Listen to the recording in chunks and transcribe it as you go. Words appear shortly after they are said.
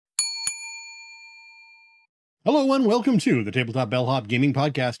Hello and welcome to the Tabletop Bellhop Gaming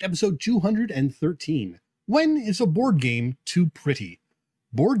Podcast, episode 213. When is a board game too pretty?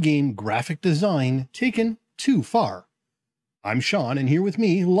 Board game graphic design taken too far. I'm Sean, and here with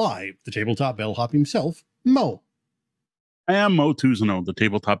me, live, the Tabletop Bellhop himself, Mo. I am Mo Tuzano, the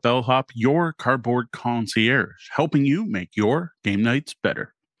Tabletop Bellhop, your cardboard concierge, helping you make your game nights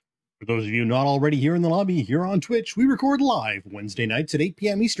better. For those of you not already here in the lobby, here on Twitch, we record live Wednesday nights at 8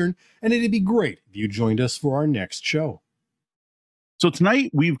 p.m. Eastern, and it'd be great if you joined us for our next show. So tonight,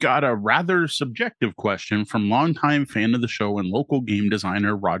 we've got a rather subjective question from longtime fan of the show and local game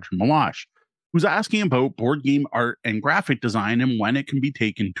designer Roger Malash, who's asking about board game art and graphic design and when it can be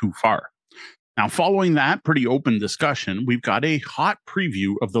taken too far. Now, following that pretty open discussion, we've got a hot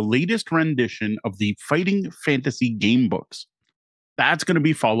preview of the latest rendition of the Fighting Fantasy Gamebooks. That's going to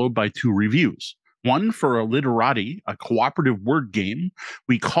be followed by two reviews. One for Illiterati, a cooperative word game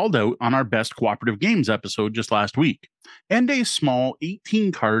we called out on our Best Cooperative Games episode just last week, and a small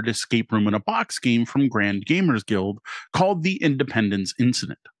 18-card escape room in a box game from Grand Gamers Guild called The Independence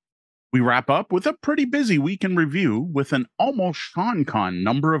Incident. We wrap up with a pretty busy week in review with an almost SeanCon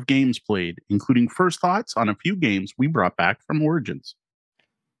number of games played, including first thoughts on a few games we brought back from Origins.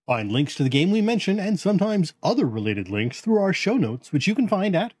 Find links to the game we mentioned and sometimes other related links through our show notes, which you can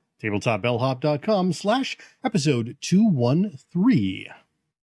find at tabletopbellhop.com/episode 213.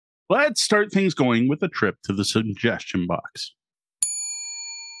 Let's start things going with a trip to the suggestion box.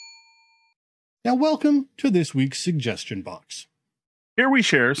 Now, welcome to this week's suggestion box. Here we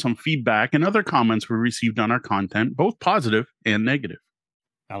share some feedback and other comments we received on our content, both positive and negative.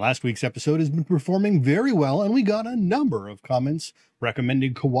 Now, last week's episode has been performing very well, and we got a number of comments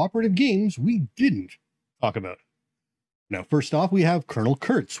recommending cooperative games we didn't talk about. Now, first off, we have Colonel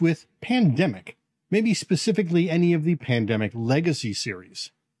Kurtz with Pandemic, maybe specifically any of the Pandemic Legacy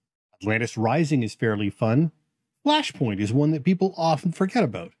series. Atlantis Rising is fairly fun. Flashpoint is one that people often forget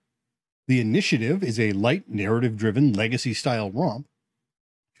about. The Initiative is a light, narrative-driven, legacy-style romp.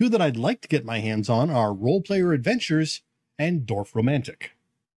 Two that I'd like to get my hands on are Role Player Adventures and Dorf Romantic.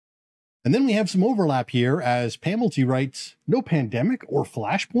 And then we have some overlap here as Pamelty writes, no Pandemic or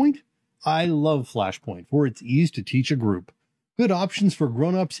Flashpoint? I love Flashpoint for its ease to teach a group. Good options for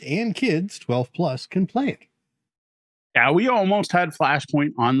grown-ups and kids, 12 plus, can play it. Yeah, we almost had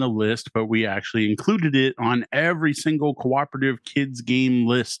Flashpoint on the list, but we actually included it on every single cooperative kids game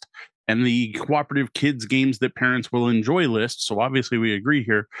list and the cooperative kids games that parents will enjoy list. So obviously we agree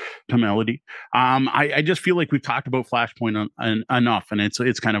here to Melody. I just feel like we've talked about Flashpoint enough, and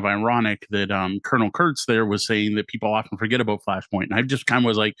it's kind of ironic that Colonel Kurtz there was saying that people often forget about Flashpoint. And I just kind of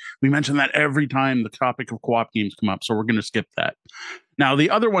was like, we mention that every time the topic of co-op games come up, so we're going to skip that. Now, the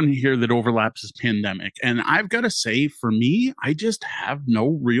other one here that overlaps is Pandemic. And I've got to say, for me, I just have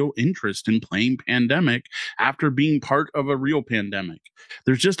no real interest in playing Pandemic after being part of a real pandemic.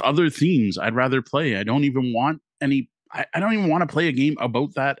 There's just other themes I'd rather play. I don't even want any. I don't even want to play a game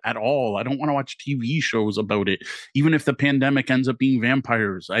about that at all. I don't want to watch TV shows about it, even if the pandemic ends up being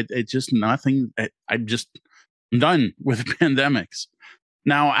vampires. It's just nothing. I'm done with pandemics.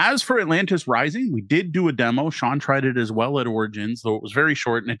 Now, as for Atlantis Rising, we did do a demo. Sean tried it as well at Origins, though it was very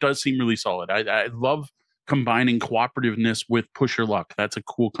short, and it does seem really solid. I love combining cooperativeness with push your luck. That's a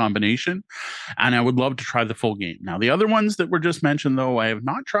cool combination, and I would love to try the full game. Now, the other ones that were just mentioned, though, I have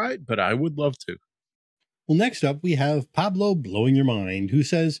not tried, but I would love to. Well, next up, we have Pablo Blowing Your Mind, who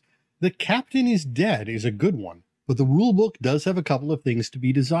says, The Captain is Dead is a good one, but the rulebook does have a couple of things to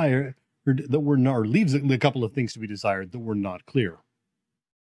be desired that were not, or leaves a couple of things to be desired that were not clear.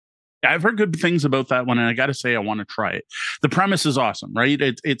 I've heard good things about that one, and I got to say, I want to try it. The premise is awesome, right?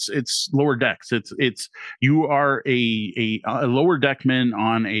 It's lower decks. It's you are a lower deckman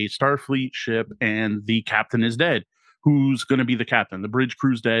on a Starfleet ship, and the captain is dead. Who's going to be the captain? The bridge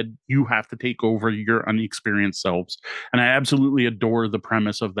crew's dead. You have to take over your unexperienced selves, and I absolutely adore the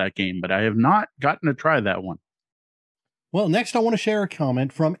premise of that game, but I have not gotten to try that one. Well, next I want to share a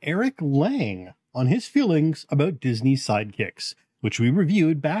comment from Eric Lang on his feelings about Disney Sidekicks, which we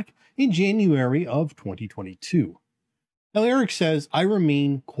reviewed back in January of 2022. Now, Eric says, I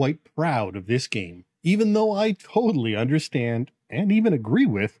remain quite proud of this game, even though I totally understand and even agree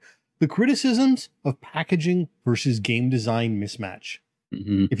with the criticisms of packaging versus game design mismatch.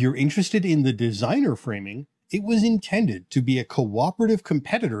 Mm-hmm. If you're interested in the designer framing, it was intended to be a cooperative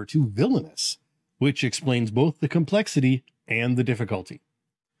competitor to Villainous, which explains both the complexity and the difficulty.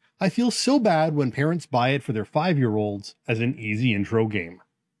 I feel so bad when parents buy it for their 5-year-olds as an easy intro game.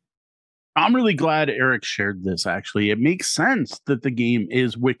 I'm really glad Eric shared this, actually. It makes sense that the game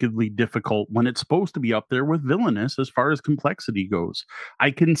is wickedly difficult when it's supposed to be up there with Villainous as far as complexity goes.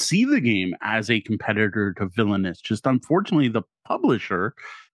 I can see the game as a competitor to Villainous, just unfortunately, the publisher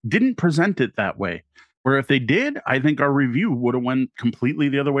didn't present it that way. Where if they did, I think our review would have went completely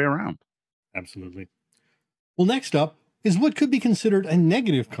the other way around. Absolutely. Well, next up is what could be considered a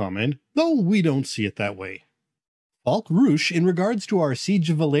negative comment, though we don't see it that way. Falk Roosh, in regards to our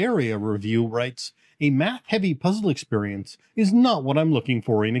Siege of Valeria review, writes, "A math-heavy puzzle experience is not what I'm looking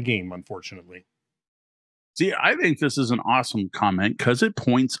for in a game, unfortunately." See, I think this is an awesome comment because it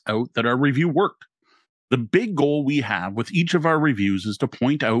points out that our review worked. The big goal we have with each of our reviews is to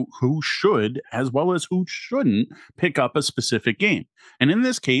point out who should, as well as who shouldn't, pick up a specific game. And in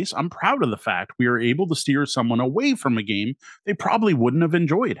this case, I'm proud of the fact we are able to steer someone away from a game they probably wouldn't have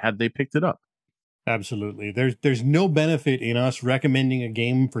enjoyed had they picked it up. Absolutely. There's no benefit in us recommending a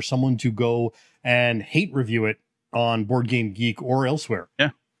game for someone to go and hate review it on Board Game Geek or elsewhere.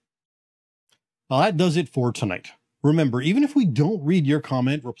 Yeah. Well, that does it for tonight. Remember, even if we don't read your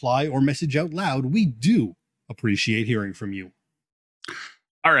comment, reply, or message out loud, we do appreciate hearing from you.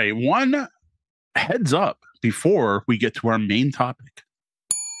 All right, one heads up before we get to our main topic.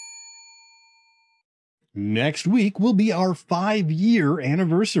 Next week will be our 5-year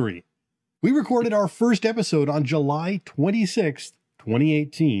anniversary. We recorded our first episode on July 26th,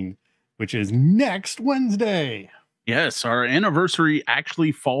 2018, which is next Wednesday. Yes, our anniversary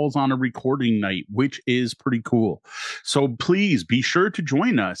actually falls on a recording night, which is pretty cool. So please be sure to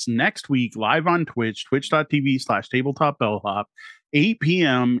join us next week live on Twitch, twitch.tv/Tabletop Bellhop, 8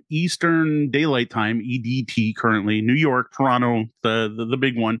 p.m. Eastern Daylight Time, EDT currently, New York, Toronto, the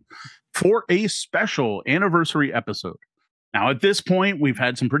big one, for a special anniversary episode. Now, at this point, we've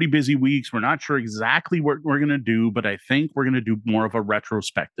had some pretty busy weeks. We're not sure exactly what we're going to do, but I think we're going to do more of a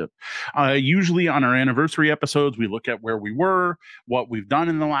retrospective. Usually on our anniversary episodes, we look at where we were, what we've done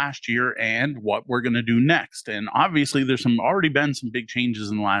in the last year, and what we're going to do next. And obviously, there's already been some big changes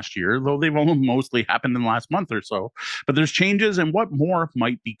in the last year, though they've only mostly happened in the last month or so. But there's changes, and what more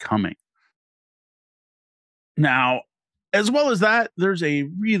might be coming. Now, as well as that, there's a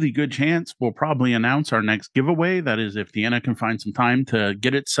really good chance we'll probably announce our next giveaway. That is, if Deanna can find some time to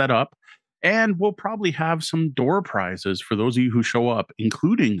get it set up. And we'll probably have some door prizes for those of you who show up,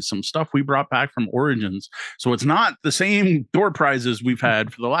 including some stuff we brought back from Origins. So it's not the same door prizes we've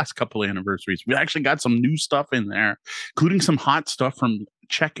had for the last couple of anniversaries. We actually got some new stuff in there, including some hot stuff from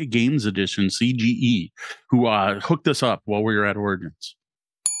Czech Games Edition, CGE, who hooked us up while we were at Origins.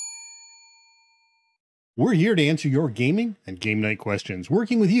 We're here to answer your gaming and game night questions,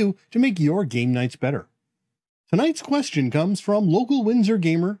 working with you to make your game nights better. Tonight's question comes from local Windsor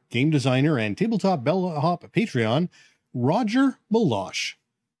gamer, game designer, and Tabletop Bellhop Patreon, Roger Malosh.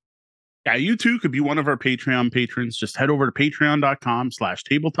 Yeah, you too could be one of our Patreon patrons. Just head over to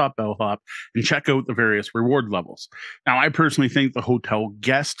patreon.com/tabletopbellhop and check out the various reward levels. Now, I personally think the hotel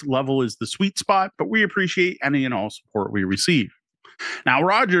guest level is the sweet spot, but we appreciate any and all support we receive. Now,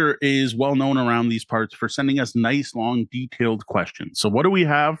 Roger is well known around these parts for sending us nice, long, detailed questions. So what do we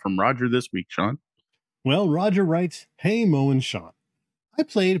have from Roger this week, Sean? Well, Roger writes, "Hey, Mo and Sean. I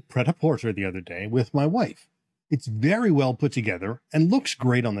played Pret-a-Porter the other day with my wife. It's very well put together and looks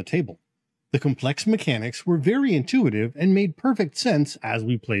great on the table. The complex mechanics were very intuitive and made perfect sense as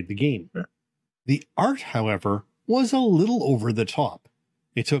we played the game. The art, however, was a little over the top.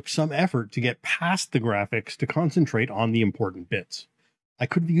 It took some effort to get past the graphics to concentrate on the important bits. I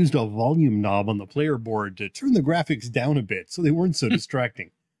could have used a volume knob on the player board to turn the graphics down a bit so they weren't so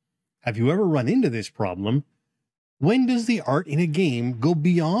distracting. Have you ever run into this problem? When does the art in a game go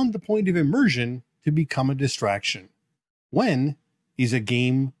beyond the point of immersion to become a distraction? When is a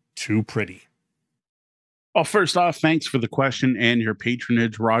game too pretty?" Well, first off, thanks for the question and your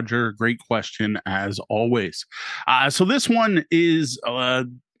patronage, Roger. Great question, as always. So this one is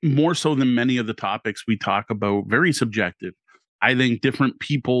more so than many of the topics we talk about, very subjective. I think different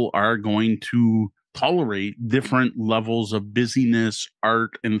people are going to tolerate different levels of busyness,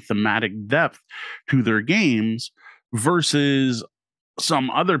 art, and thematic depth to their games versus some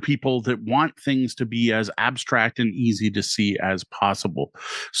other people that want things to be as abstract and easy to see as possible.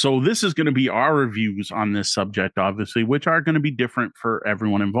 So this is going to be our reviews on this subject, obviously, which are going to be different for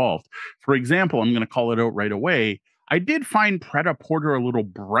everyone involved. For example, I'm going to call it out right away. I did find Pret-a-Porter a little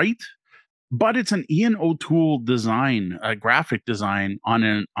bright, but it's an Ian O'Toole design, a graphic design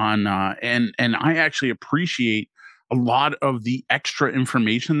and I actually appreciate a lot of the extra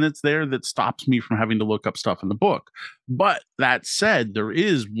information that's there that stops me from having to look up stuff in the book. But that said, there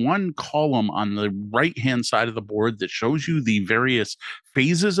is one column on the right-hand side of the board that shows you the various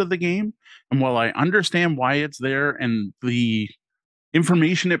phases of the game. And while I understand why it's there and the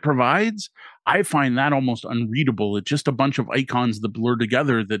information it provides, I find that almost unreadable. It's just a bunch of icons that blur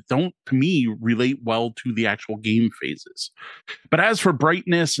together that don't, to me, relate well to the actual game phases. But as for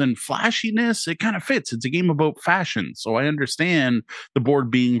brightness and flashiness, it kind of fits. It's a game about fashion. So I understand the board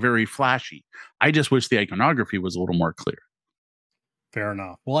being very flashy. I just wish the iconography was a little more clear. Fair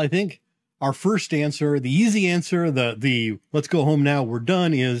enough. Well, I think our first answer, the easy answer, the let's go home now, we're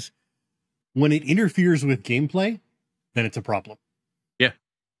done, is when it interferes with gameplay, then it's a problem.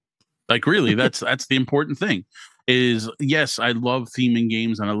 Like, really, that's the important thing is, yes, I love theming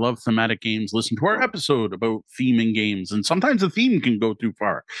games and I love thematic games. Listen to our episode about theming games. And sometimes the theme can go too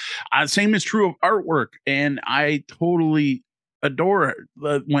far. Same is true of artwork. And I totally adore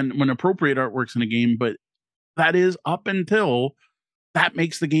when appropriate artwork's in a game, but that is up until that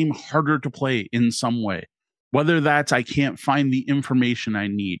makes the game harder to play in some way. Whether that's I can't find the information I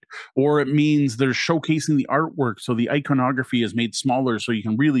need, or it means they're showcasing the artwork so the iconography is made smaller so you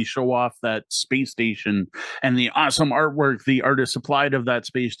can really show off that space station and the awesome artwork the artist supplied of that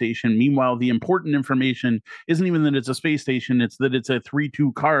space station. Meanwhile, the important information isn't even that it's a space station, it's that it's a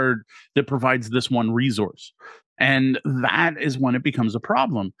 3-2 card that provides this one resource. And that is when it becomes a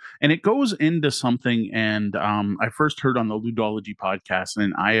problem. And it goes into something, and I first heard on the Ludology podcast,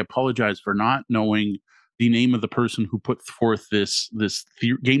 and I apologize for not knowing the name of the person who put forth this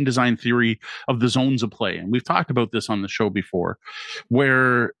game design theory of the zones of play. And we've talked about this on the show before,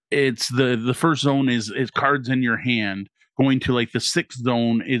 where it's the first zone is cards in your hand. Going to like the sixth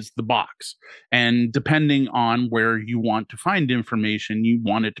zone is the box. And depending on where you want to find information, you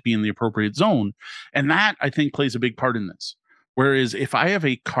want it to be in the appropriate zone. And that, I think, plays a big part in this. Whereas if I have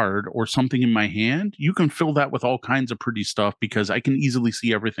a card or something in my hand, you can fill that with all kinds of pretty stuff because I can easily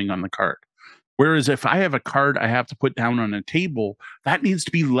see everything on the card. Whereas if I have a card I have to put down on a table, that needs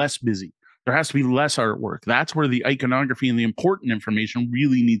to be less busy. There has to be less artwork. That's where the iconography and the important information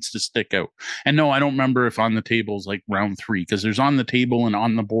really needs to stick out. And no, I don't remember if on the table is like round 3, because there's on the table and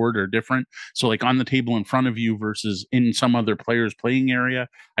on the board are different. So like on the table in front of you versus in some other player's playing area,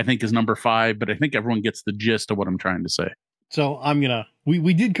 I think is number 5. But I think everyone gets the gist of what I'm trying to say. So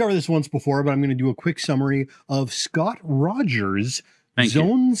we did cover this once before, but I'm going to do a quick summary of Scott Rogers'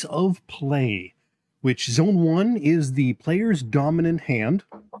 Zones of Play, which zone 1 is the player's dominant hand,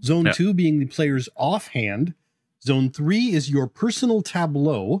 zone 2 being the player's offhand, zone 3 is your personal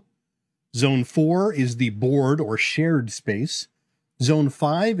tableau, zone 4 is the board or shared space, zone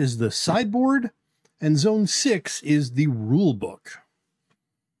 5 is the sideboard, and zone 6 is the rule book.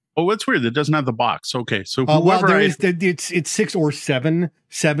 Oh, it's weird. It doesn't have the box. Okay, so whoever it's 6 or 7.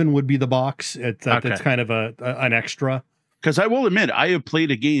 7 would be the box. That's kind of an extra. Because I will admit, I have played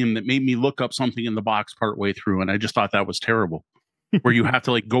a game that made me look up something in the box partway through, and I just thought that was terrible. Where you have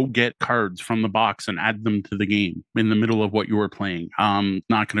to like go get cards from the box and add them to the game in the middle of what you were playing. Not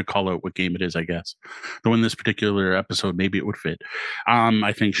going to call out what game it is, I guess. Though in this particular episode, maybe it would fit.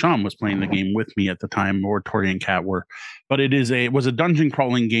 I think Sean was playing the game with me at the time, or Tori and Kat were. But it was a dungeon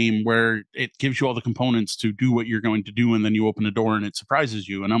crawling game where it gives you all the components to do what you're going to do, and then you open a door and it surprises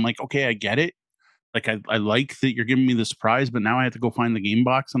you. And I'm like, okay, I get it. Like, I like that you're giving me the surprise, but now I have to go find the game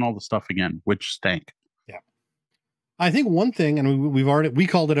box and all the stuff again, which stank. Yeah. I think one thing, and we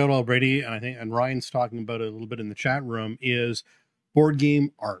called it out already, and Ryan's talking about it a little bit in the chat room, is board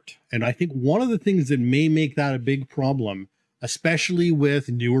game art. And I think one of the things that may make that a big problem, especially with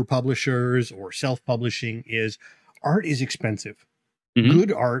newer publishers or self-publishing, is art is expensive. Mm-hmm.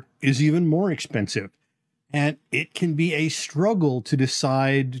 Good art is even more expensive. And it can be a struggle to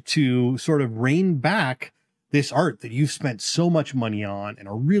decide to sort of rein back this art that you've spent so much money on and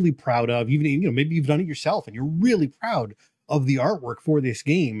are really proud of. Even, maybe you've done it yourself and you're really proud of the artwork for this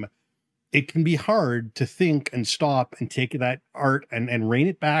game. It can be hard to think and stop and take that art and rein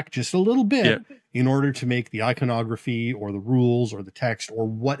it back just a little bit in order to make the iconography or the rules or the text or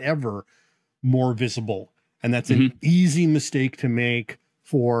whatever more visible. And that's an easy mistake to make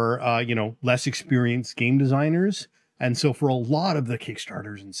for, less experienced game designers. And so for a lot of the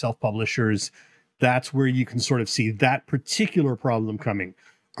Kickstarters and self-publishers, that's where you can sort of see that particular problem coming.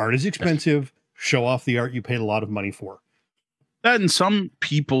 Art is expensive. Show off the art you paid a lot of money for. That, and some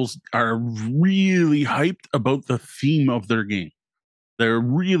people are really hyped about the theme of their game. They're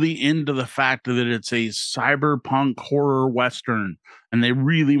really into the fact that it's a cyberpunk horror Western, and they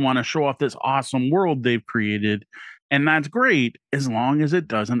really want to show off this awesome world they've created. And that's great as long as it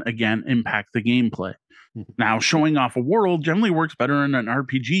doesn't, again, impact the gameplay. Mhm. Now, showing off a world generally works better in an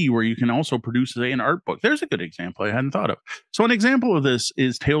RPG where you can also produce, say, an art book. There's a good example I hadn't thought of. So, an example of this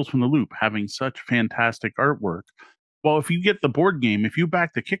is Tales from the Loop having such fantastic artwork. Well, if you get the board game, if you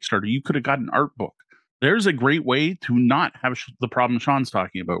back the Kickstarter, you could have got an art book. There's a great way to not have the problem Sean's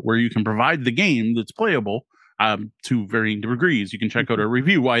talking about, where you can provide the game that's playable to varying degrees. You can check out a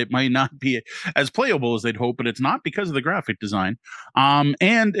review why it might not be as playable as they'd hope, but it's not because of the graphic design,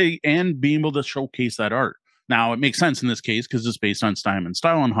 and being able to showcase that art. Now, it makes sense in this case because it's based on Steinman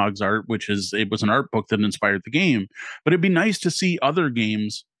Stylenhag's art, it was an art book that inspired the game. But it'd be nice to see other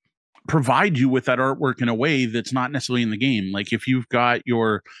games provide you with that artwork in a way that's not necessarily in the game. Like if you've got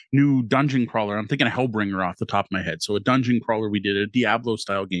your new dungeon crawler, I'm thinking of Hellbringer off the top of my head. So a dungeon crawler, we did a Diablo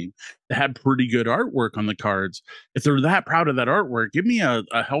style game that had pretty good artwork on the cards. If they're that proud of that artwork, give me a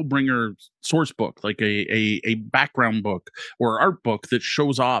Hellbringer source book, like a background book or art book that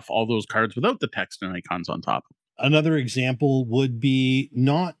shows off all those cards without the text and icons on top. Another example would be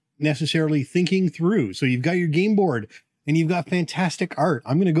not necessarily thinking through. So you've got your game board and you've got fantastic art.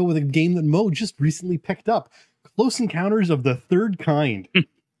 I'm going to go with a game that Mo just recently picked up, Close Encounters of the Third Kind,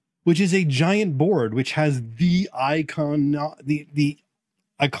 which is a giant board which has the the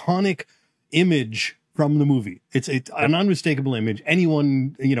iconic image from the movie. It's an unmistakable image.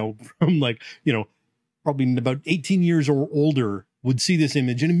 Anyone, from probably about 18 years or older would see this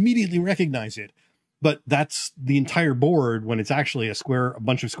image and immediately recognize it. But that's the entire board when it's actually a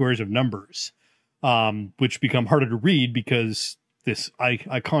bunch of squares of numbers. Which become harder to read because this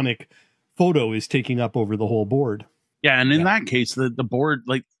iconic photo is taking up over the whole board. Yeah, and in that case, the board,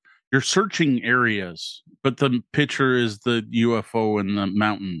 like you're searching areas, but the picture is the UFO and the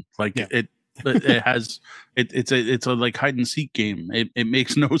mountain. Like it has it's a like hide and seek game. It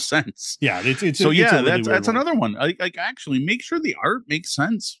makes no sense. Yeah, that's another one. Like actually make sure the art makes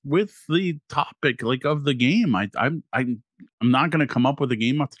sense with the topic of the game. I'm not going to come up with a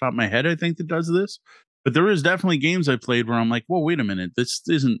game off the top of my head, I think, that does this. But there is definitely games I played where I'm like, well, wait a minute. This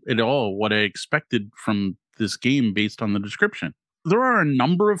isn't at all what I expected from this game based on the description. There are a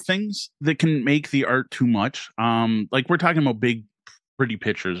number of things that can make the art too much. Like we're talking about big, pretty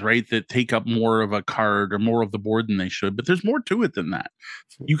pictures, right? That take up more of a card or more of the board than they should. But there's more to it than that.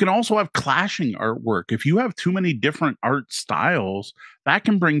 You can also have clashing artwork. If you have too many different art styles, that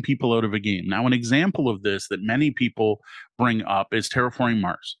can bring people out of a game. Now, an example of this that many people bring up is Terraforming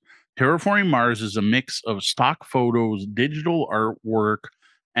Mars. Terraforming Mars is a mix of stock photos, digital artwork,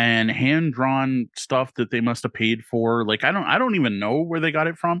 and hand-drawn stuff that they must have paid for. Like I don't even know where they got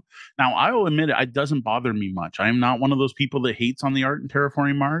it from. Now, I'll admit it doesn't bother me much. I am not one of those people that hates on the art in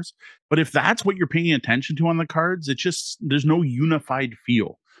Terraforming Mars. But if that's what you're paying attention to on the cards, there's no unified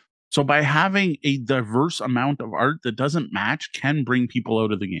feel. So by having a diverse amount of art that doesn't match can bring people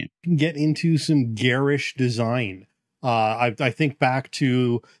out of the game. You can get into some garish design. I think back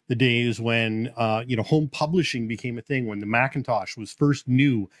to the days when, home publishing became a thing, when the Macintosh was first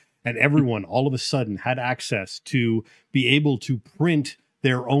new and everyone all of a sudden had access to be able to print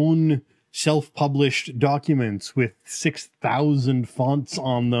their own self-published documents with 6,000 fonts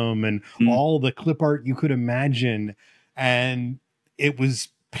on them and all the clip art you could imagine. And it was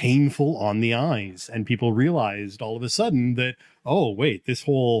painful on the eyes. And people realized all of a sudden that, oh, wait, this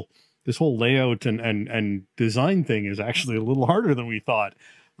whole layout and design thing is actually a little harder than we thought.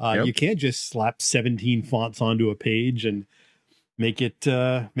 You can't just slap 17 fonts onto a page and make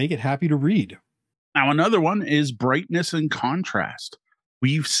it happy to read. Now, another one is brightness and contrast.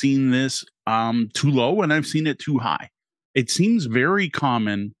 We've seen this too low, and I've seen it too high. It seems very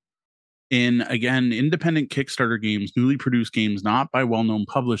common in, again, independent Kickstarter games, newly produced games, not by well-known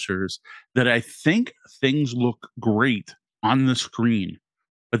publishers, that I think things look great on the screen.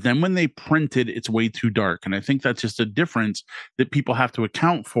 But then when they print it, it's way too dark. And I think that's just a difference that people have to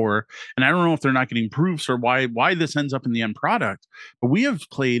account for. And I don't know if they're not getting proofs or why this ends up in the end product. But we have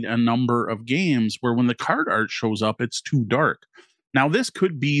played a number of games where when the card art shows up, it's too dark. Now, this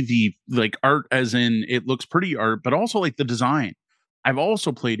could be the art as in it looks pretty art, but also like the design. I've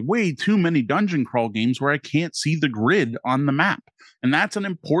also played way too many dungeon crawl games where I can't see the grid on the map. And that's an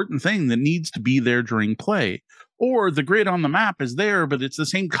important thing that needs to be there during play. Or the grid on the map is there, but it's the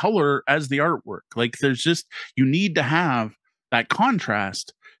same color as the artwork. Like you need to have that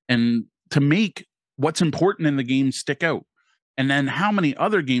contrast and to make what's important in the game stick out. And then how many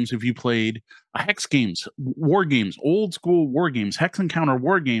other games have you played? Hex games, war games, old school war games, hex encounter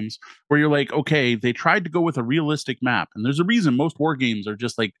war games, where you're like, okay, they tried to go with a realistic map. And there's a reason most war games are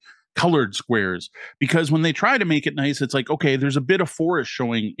just like colored squares, because when they try to make it nice, it's like, okay, there's a bit of forest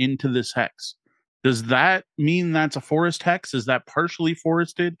showing into this hex. Does that mean that's a forest hex? Is that partially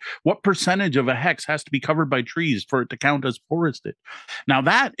forested? What percentage of a hex has to be covered by trees for it to count as forested? Now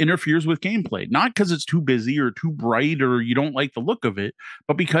that interferes with gameplay, not because it's too busy or too bright or you don't like the look of it,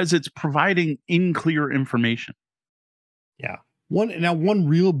 but because it's providing unclear information. Yeah. One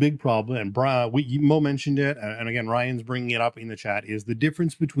real big problem, and Mo mentioned it, and again, Ryan's bringing it up in the chat, is the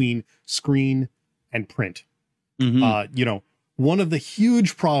difference between screen and print. One of the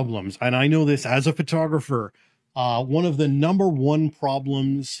huge problems, and I know this as a photographer, one of the number one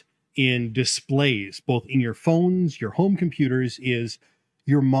problems in displays, both in your phones, your home computers, is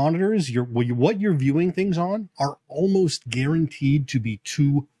your monitors, what you're viewing things on are almost guaranteed to be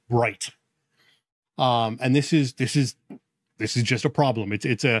too bright. And this is just a problem.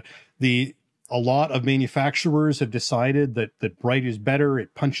 A lot of manufacturers have decided that bright is better.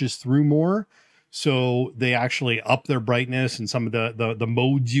 It punches through more. So they actually up their brightness, and some of the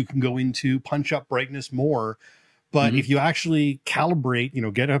modes you can go into punch up brightness more. But if you actually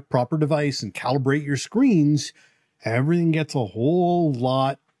calibrate, get a proper device and calibrate your screens, everything gets a whole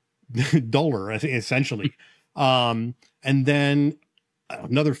lot duller, essentially. And then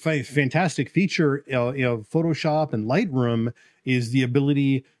another fantastic feature of Photoshop and Lightroom is the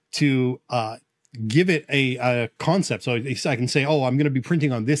ability to give it a concept. So I can say, oh, I'm going to be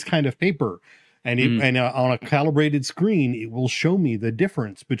printing on this kind of paper. And on a calibrated screen, it will show me the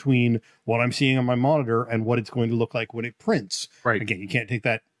difference between what I'm seeing on my monitor and what it's going to look like when it prints. Right. Again, you can't take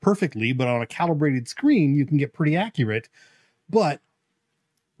that perfectly, but on a calibrated screen, you can get pretty accurate. But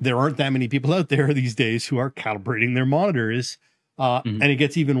there aren't that many people out there these days who are calibrating their monitors. And it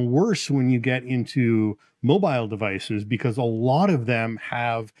gets even worse when you get into mobile devices, because a lot of them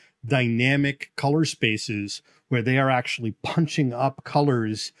have dynamic color spaces where they are actually punching up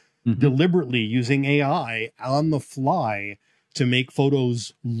colors deliberately using AI on the fly to make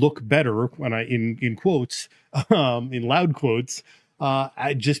photos look better, when in quotes, in loud quotes,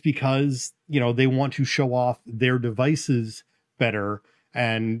 just because, they want to show off their devices better,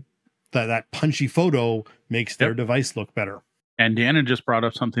 and that punchy photo makes their device look better. And Dana just brought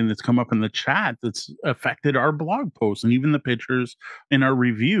up something that's come up in the chat that's affected our blog posts and even the pictures in our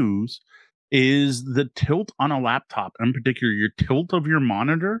reviews, is the tilt on a laptop. In particular, your tilt of your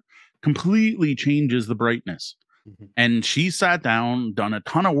monitor completely changes the brightness. And she sat down, done a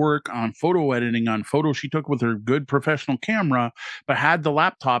ton of work on photo editing, on photos she took with her good professional camera, but had the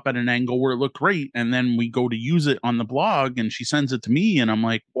laptop at an angle where it looked great. And then we go to use it on the blog and she sends it to me and I'm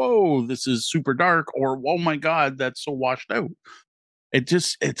like, whoa, this is super dark, or, oh my God, that's so washed out.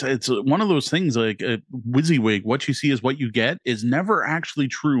 It's one of those things, like a WYSIWYG, what you see is what you get, is never actually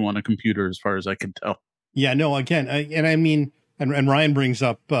true on a computer, as far as I can tell. Yeah, no, again, and Ryan brings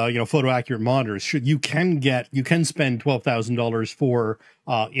up, photo accurate monitors. You can spend $12,000 for,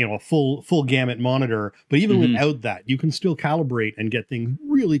 a full gamut monitor, but even without that, you can still calibrate and get things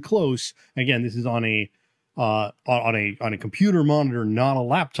really close. Again, this is on a computer monitor, not a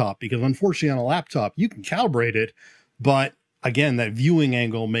laptop, because unfortunately on a laptop, you can calibrate it, but again, that viewing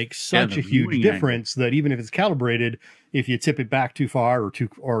angle makes such a huge difference that even if it's calibrated, if you tip it back too far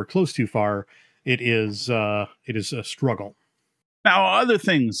or close too far, it is a struggle. Now, other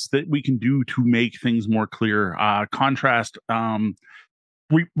things that we can do to make things more clear, contrast,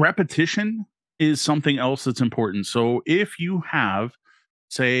 repetition is something else that's important. So if you have,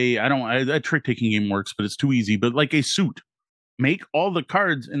 say, a trick-taking game works, but it's too easy, but like a suit, make all the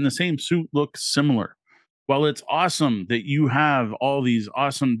cards in the same suit look similar. Well, it's awesome that you have all these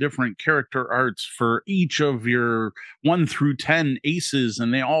awesome different character arts for each of your 1 through 10 aces,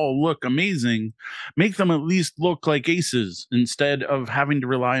 and they all look amazing. Make them at least look like aces instead of having to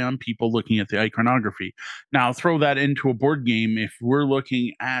rely on people looking at the iconography. Now, throw that into a board game. If we're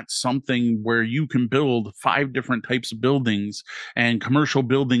looking at something where you can build 5 different types of buildings, and commercial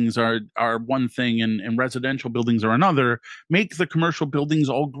buildings are one thing and residential buildings are another, make the commercial buildings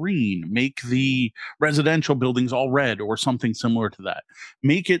all green. Make the residential buildings all red, or something similar to that.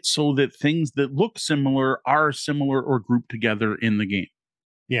 Make it so that things that look similar are similar or grouped together in the game.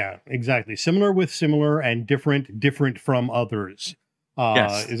 Yeah, exactly. Similar with similar, and different from others.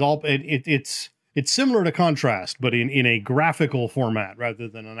 Yes. It's similar to contrast, but in a graphical format rather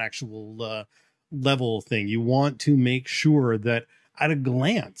than an actual level thing. You want to make sure that at a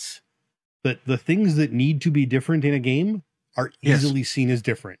glance that the things that need to be different in a game are easily seen as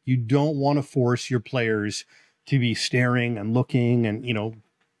different. You don't want to force your players to be staring and looking and,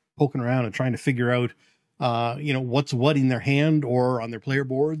 poking around and trying to figure out, what's what in their hand or on their player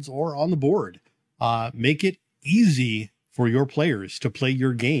boards or on the board. Make it easy for your players to play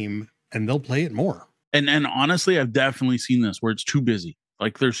your game, and they'll play it more. And honestly, I've definitely seen this where it's too busy.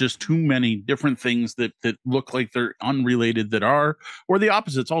 Like there's just too many different things that look like they're unrelated that are, or the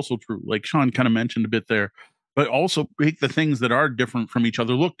opposite's also true. Like Sean kind of mentioned a bit there, but also make the things that are different from each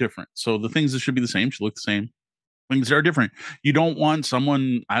other look different. So the things that should be the same should look the same. Things that are different. You don't want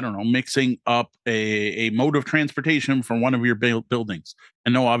someone, I don't know, mixing up a mode of transportation from one of your buildings.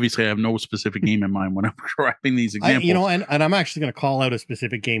 And no, obviously I have no specific game in mind when I'm writing these examples. And I'm actually going to call out a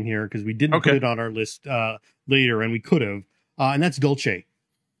specific game here because we didn't put it on our list later, and we could have. And that's Dulce.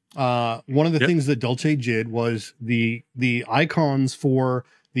 One of the things that Dulce did was the icons for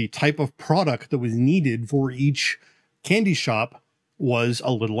the type of product that was needed for each candy shop was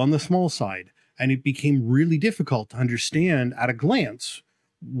a little on the small side. And it became really difficult to understand at a glance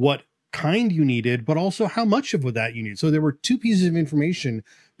what kind you needed, but also how much of that you need. So there were two pieces of information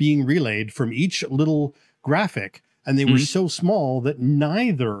being relayed from each little graphic, and they were so small that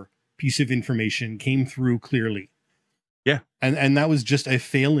neither piece of information came through clearly. Yeah. And that was just a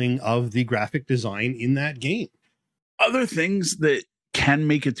failing of the graphic design in that game. Other things that can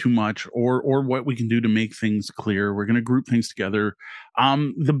make it too much, or what we can do to make things clear, we're going to group things together.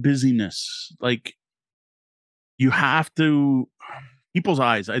 The busyness, like you have to, people's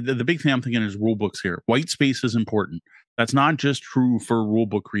eyes. The big thing I'm thinking is rule books here. White space is important. That's not just true for rule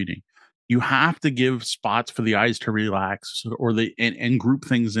book reading. You have to give spots for the eyes to relax, or and group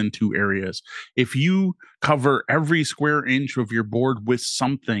things into areas. If you cover every square inch of your board with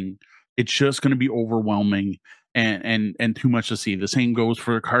something, it's just going to be overwhelming and too much to see. The same goes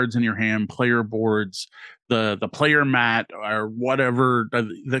for cards in your hand, player boards, the player mat, or whatever.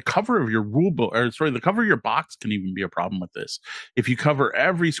 The cover of your rule book, or sorry, the cover of your box can even be a problem with this. If you cover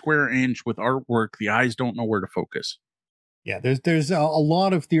every square inch with artwork, the eyes don't know where to focus. Yeah, there's a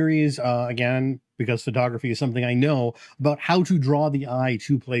lot of theories, again, because photography is something I know, about how to draw the eye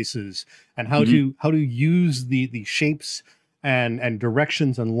to places and how to use the shapes and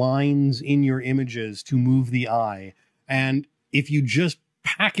directions and lines in your images to move the eye. And if you just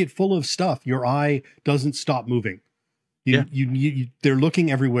pack it full of stuff, your eye doesn't stop moving. They're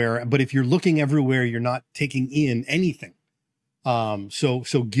looking everywhere, but if you're looking everywhere, you're not taking in anything.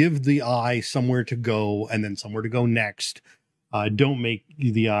 So give the eye somewhere to go, and then somewhere to go next. Don't make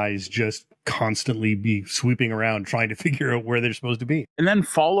the eyes just constantly be sweeping around trying to figure out where they're supposed to be. And then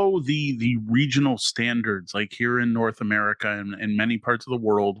follow the regional standards. Like here in North America and in many parts of the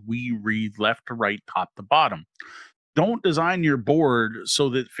world, we read left to right, top to bottom. Don't design your board so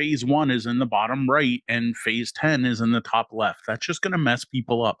that phase 1 is in the bottom right and phase 10 is in the top left. That's just going to mess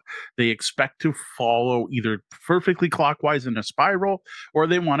people up. They expect to follow either perfectly clockwise in a spiral, or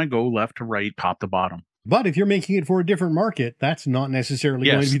they want to go left to right, top to bottom. But if you're making it for a different market, that's not necessarily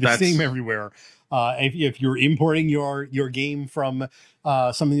going to be the same everywhere. If you're importing your game from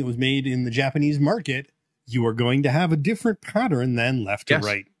something that was made in the Japanese market, you are going to have a different pattern than left to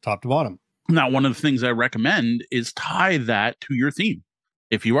right, top to bottom. Now, one of the things I recommend is tie that to your theme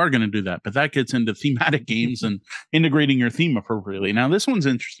if you are going to do that. But that gets into thematic games and integrating your theme appropriately. Now, this one's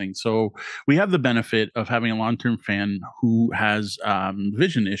interesting. So we have the benefit of having a long-term fan who has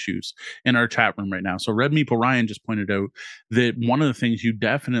vision issues in our chat room right now. So Red Meeple Ryan just pointed out that one of the things you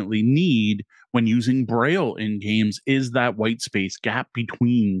definitely need when using Braille in games is that white space gap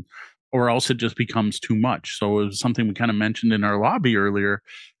between, or else it just becomes too much. So it was something we kind of mentioned in our lobby earlier.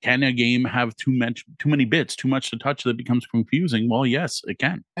 Can a game have too many bits, too much to touch that becomes confusing? Well, yes, it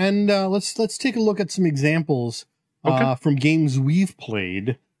can. And let's take a look at some examples from games we've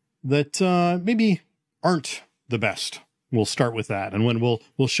played that maybe aren't the best. We'll start with that, and when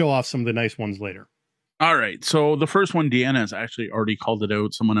we'll show off some of the nice ones later. All right. So the first one, Deanna has actually already called it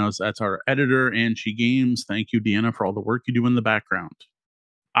out. Someone else, that's our editor, and She Games. Thank you, Deanna, for all the work you do in the background.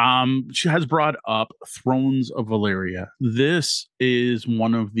 She has brought up Thrones of Valeria. This is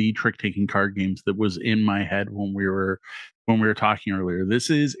one of the trick-taking card games that was in my head when we were talking earlier. This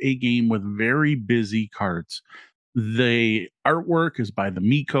is a game with very busy cards. The artwork is by the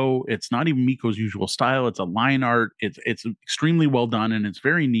Miko. It's not even Miko's usual style. It's a line art. It's extremely well done, and it's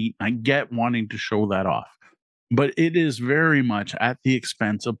very neat. I get wanting to show that off, but it is very much at the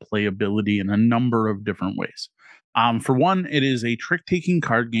expense of playability in a number of different ways. For one, it is a trick-taking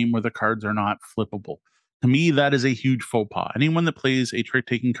card game where the cards are not flippable. To me, that is a huge faux pas. Anyone that plays a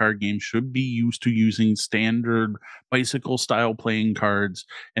trick-taking card game should be used to using standard bicycle-style playing cards,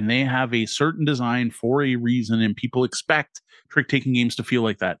 and they have a certain design for a reason, and people expect trick-taking games to feel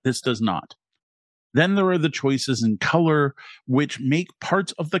like that. This does not. Then there are the choices in color, which make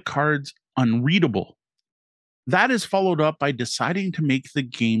parts of the cards unreadable. That is followed up by deciding to make the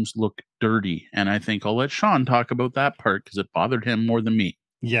games look dirty. And I think I'll let Sean talk about that part because it bothered him more than me.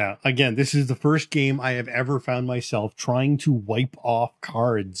 Yeah, again, this is the first game I have ever found myself trying to wipe off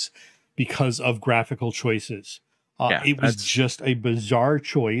cards because of graphical choices. Yeah, It was just a bizarre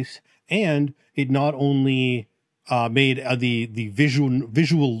choice, and it not only made the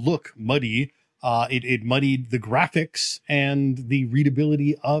visual look muddy, it muddied the graphics and the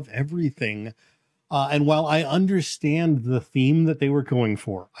readability of everything. And while I understand the theme that they were going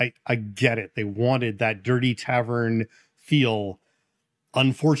for, I get it. They wanted that dirty tavern feel.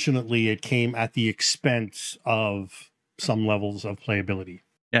 Unfortunately, it came at the expense of some levels of playability.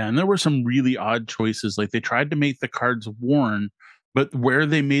 Yeah, and there were some really odd choices. Like they tried to make the cards worn, but where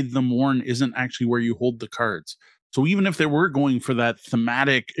they made them worn isn't actually where you hold the cards. So even if they were going for that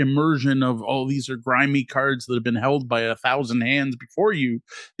thematic immersion of, oh, these are grimy cards that have been held by 1,000 hands before you,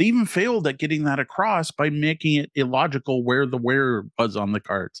 they even failed at getting that across by making it illogical where the wearer was on the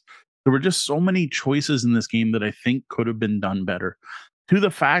cards. There were just so many choices in this game that I think could have been done better. To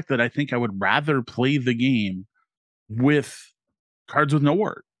the fact that I think I would rather play the game with cards with no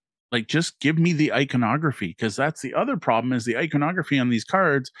art. Like, just give me the iconography, because that's the other problem is the iconography on these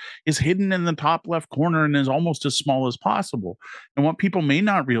cards is hidden in the top left corner and is almost as small as possible. And what people may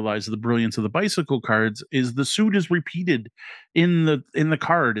not realize of the brilliance of the bicycle cards is the suit is repeated in the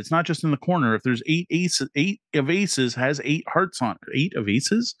card. It's not just in the corner. If there's eight of aces has 8 hearts on it. 8 of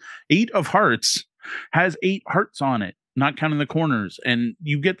aces? 8 of hearts has 8 hearts on it, not counting the corners. And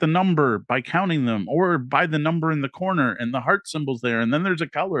you get the number by counting them or by the number in the corner and the heart symbols there. And then there's a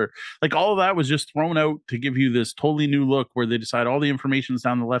color. Like, all of that was just thrown out to give you this totally new look where they decide all the information's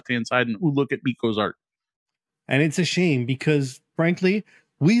down the left-hand side and, ooh, look at Miko's art. And it's a shame because, frankly,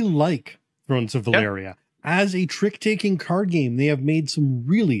 we like Thrones of Valeria. As a trick-taking card game, they have made some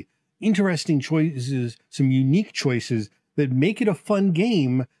really interesting choices, some unique choices that make it a fun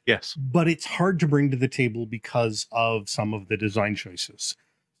game. Yes. But it's hard to bring to the table because of some of the design choices.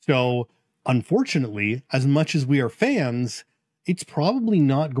 So, unfortunately, as much as we are fans, it's probably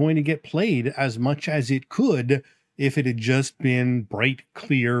not going to get played as much as it could if it had just been bright,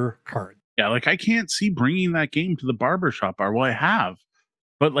 clear cards. Yeah, like I can't see bringing that game to the barbershop bar. Well, I have,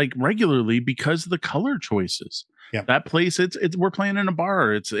 but like regularly because of the color choices. Yeah. That place, it's we're playing in a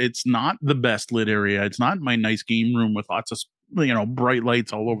bar. It's not the best lit area. It's not my nice game room with lots of, you know, bright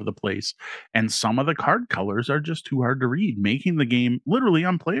lights all over the place. And some of the card colors are just too hard to read, making the game literally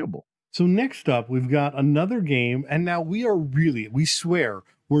unplayable. So next up, we've got another game, and now we swear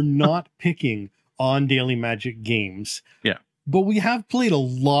we're not picking on Daily Magic games. Yeah. But we have played a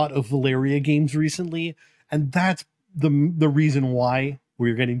lot of Valeria games recently, and that's the reason why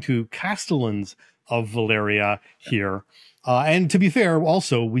we're getting to Castellans of Valeria here. And to be fair,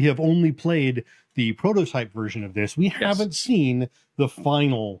 also, we have only played the prototype version of this. We haven't seen the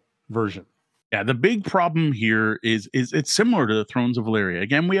final version. Yeah, the big problem here is it's similar to the Thrones of Valeria.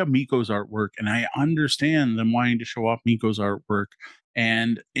 Again, we have Miko's artwork, and I understand them wanting to show off Miko's artwork.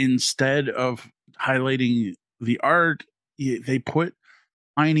 And instead of highlighting the art, they put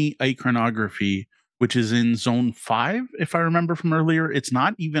tiny iconography, which is in zone 5, if I remember from earlier. It's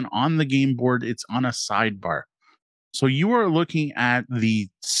not even on the game board, it's on a sidebar. So you are looking at the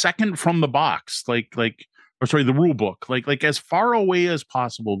second from the box, the rule book, like as far away as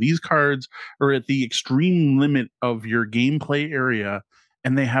possible. These cards are at the extreme limit of your gameplay area,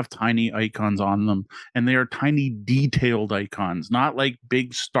 and they have tiny icons on them, and they are tiny detailed icons, not like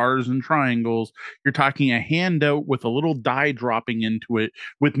big stars and triangles. You're talking a handout with a little die dropping into it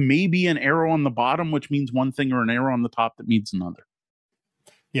with maybe an arrow on the bottom, which means one thing, or an arrow on the top that means another.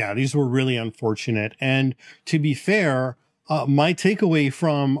 Yeah, these were really unfortunate. And to be fair, my takeaway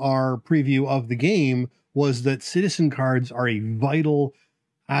from our preview of the game was that citizen cards are a vital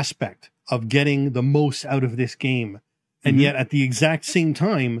aspect of getting the most out of this game. And yet at the exact same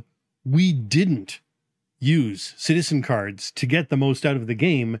time, we didn't use citizen cards to get the most out of the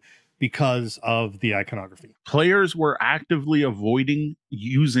game because of the iconography. Players were actively avoiding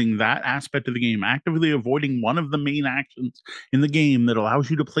using that aspect of the game, actively avoiding one of the main actions in the game that allows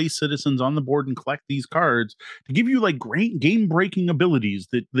you to place citizens on the board and collect these cards to give you like great game breaking abilities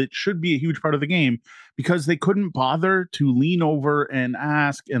that should be a huge part of the game, because they couldn't bother to lean over and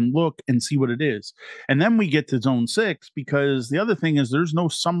ask and look and see what it is. And then we get to zone 6, because the other thing is there's no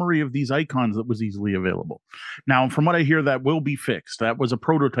summary of these icons that was easily available. Now, from what I hear, that will be fixed. That was a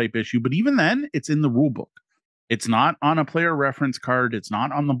prototype issue, but even then it's in the rule book. It's not on a player reference card. It's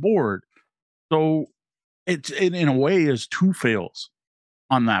not on the board. So it in a way is 2 fails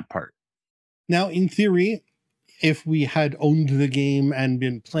on that part. Now, in theory, if we had owned the game and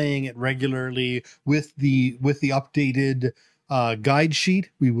been playing it regularly with the updated guide sheet,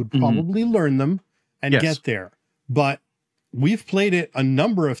 we would probably learn them and get there. But we've played it a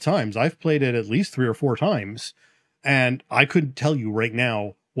number of times. I've played it at least 3 or 4 times, and I couldn't tell you right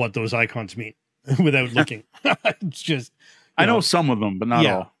now what those icons mean without looking. It's just, I know some of them, but not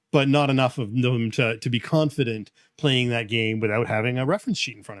all. But not enough of them to be confident playing that game without having a reference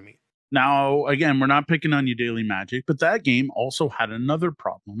sheet in front of me. Now, again, we're not picking on you, Daily Magic, but that game also had another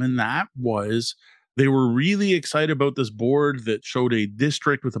problem, and that was they were really excited about this board that showed a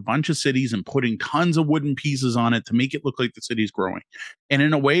district with a bunch of cities and putting tons of wooden pieces on it to make it look like the city's growing. And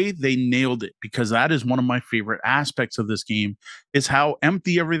in a way, they nailed it, because that is one of my favorite aspects of this game, is how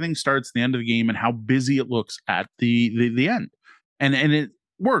empty everything starts at the end of the game and how busy it looks at the end. And it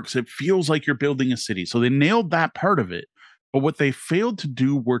works. It feels like you're building a city. So they nailed that part of it. But what they failed to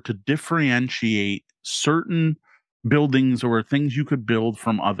do were to differentiate certain buildings or things you could build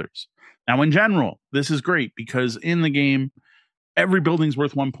from others. Now, in general, this is great because in the game, every building's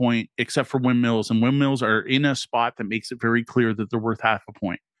worth 1 point except for windmills, and windmills are in a spot that makes it very clear that they're worth half a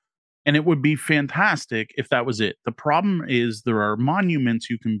point. And it would be fantastic if that was it. The problem is there are monuments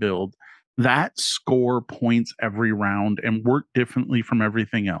you can build that score points every round and work differently from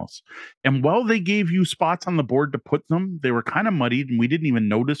everything else. And while they gave you spots on the board to put them, they were kind of muddied, and we didn't even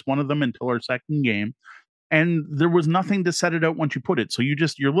notice one of them until our second game. And there was nothing to set it out once you put it. So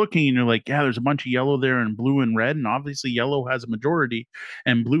you're looking and you're like, yeah, there's a bunch of yellow there and blue and red. And obviously yellow has a majority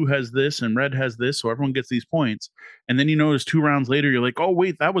and blue has this and red has this. So everyone gets these points. And then you notice 2 rounds later, you're like, oh,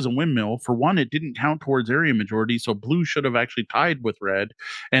 wait, that was a windmill. For one, it didn't count towards area majority. So blue should have actually tied with red.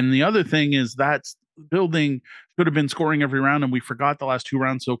 And the other thing is that building should have been scoring every round, and we forgot the last 2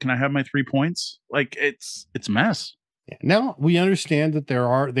 rounds. So can I have my 3 points? Like it's a mess. Yeah. Now we understand that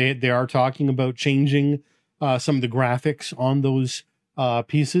they are talking about changing some of the graphics on those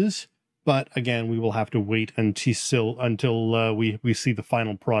pieces, but again, we will have to wait until we see the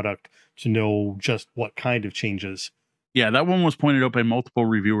final product to know just what kind of changes. Yeah, that one was pointed out by multiple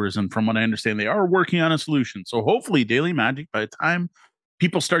reviewers, and from what I understand, they are working on a solution. So hopefully, Daily Magic, by the time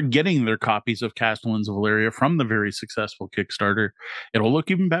people start getting their copies of Castellans of Valeria from the very successful Kickstarter, it'll look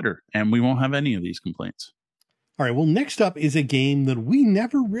even better, and we won't have any of these complaints. All right, well, next up is a game that we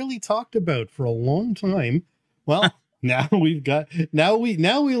never really talked about for a long time. Well, now we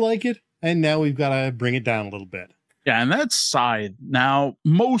like it, and now we've got to bring it down a little bit. Yeah, and that's Scythe. Now,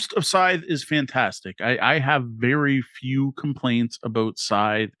 most of Scythe is fantastic. I have very few complaints about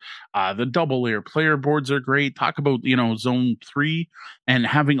Scythe. The double layer player boards are great. Talk about, Zone 3 and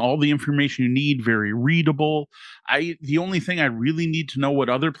having all the information you need, very readable. The only thing I really need to know what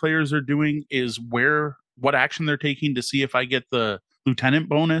other players are doing is what action they're taking to see if I get the lieutenant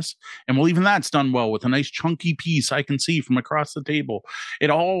bonus. And well, even that's done well with a nice chunky piece I can see from across the table.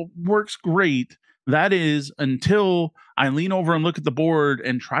 It all works great. That is until I lean over and look at the board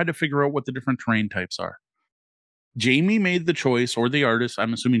and try to figure out what the different terrain types are. Jamie made the choice, or the artist,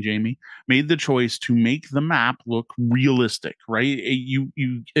 I'm assuming Jamie, made the choice to make the map look realistic, right?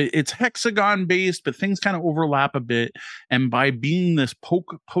 It's hexagon based, but things kind of overlap a bit. And by being this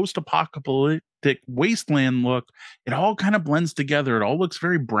post-apocalyptic wasteland look, it all kind of blends together. It all looks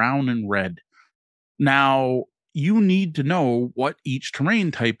very brown and red. Now, you need to know what each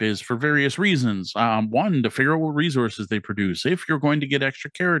terrain type is for various reasons. One, to figure out what resources they produce, if you're going to get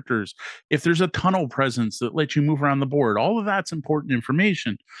extra characters, if there's a tunnel presence that lets you move around the board. All of that's important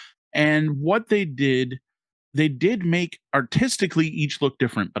information. And what they did make artistically each look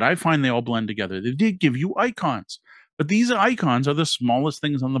different, but I find they all blend together. They did give you icons, but these icons are the smallest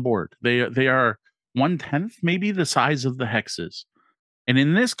things on the board. They are 1/10 maybe the size of the hexes. And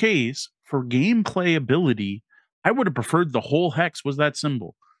in this case, for game playability, I would have preferred the whole hex was that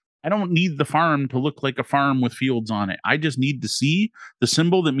symbol. I don't need the farm to look like a farm with fields on it. I just need to see the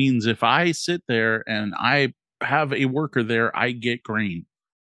symbol that means if I sit there and I have a worker there, I get grain.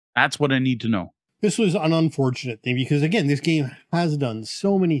 That's what I need to know. This was an unfortunate thing because, again, this game has done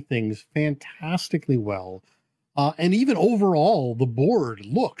so many things fantastically well. And even overall, the board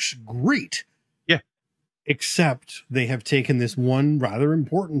looks great. Yeah. Except they have taken this one rather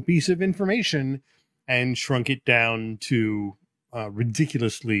important piece of information and shrunk it down to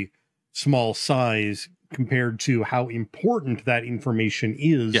ridiculously small size compared to how important that information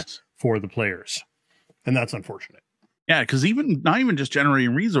is for the players. And that's unfortunate. Yeah, because not even just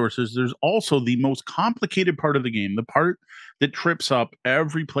generating resources, there's also the most complicated part of the game. The part that trips up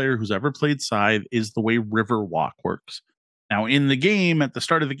every player who's ever played Scythe is the way Riverwalk works. Now, in the game, at the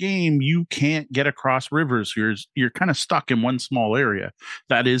start of the game, you can't get across rivers. You're kind of stuck in one small area.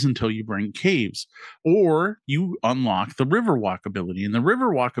 That is until you bring caves. Or you unlock the Riverwalk ability. And the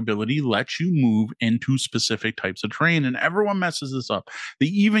Riverwalk ability lets you move into specific types of terrain. And everyone messes this up. They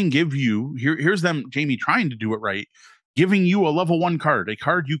even give you, here's them, Jamie, trying to do it right. giving you a level 1 card, a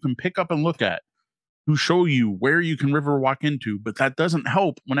card you can pick up and look at to show you where you can river walk into, but that doesn't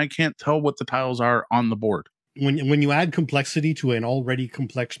help when I can't tell what the tiles are on the board. When you add complexity to an already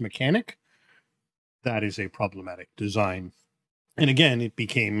complex mechanic, that is a problematic design. And again, it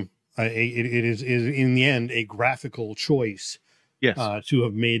became it is in the end a graphical choice. Yes, to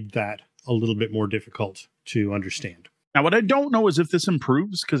have made that a little bit more difficult to understand. Now, what I don't know is if this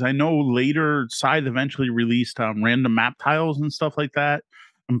improves, because I know later Scythe eventually released random map tiles and stuff like that.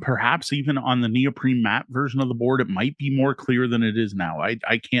 And perhaps even on the neoprene map version of the board, it might be more clear than it is now.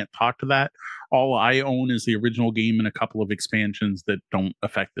 I can't talk to that. All I own is the original game and a couple of expansions that don't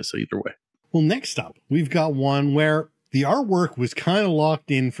affect this either way. Well, next up, we've got one where the artwork was kind of locked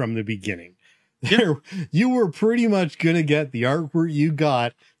in from the beginning. Yeah. You were pretty much going to get the artwork you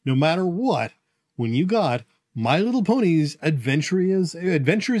got no matter what when you got My Little Pony's Adventures in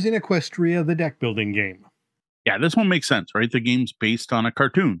Equestria, the deck building game. Yeah, this one makes sense, right? The game's based on a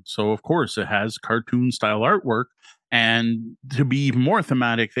cartoon. So, of course, it has cartoon style artwork. And to be even more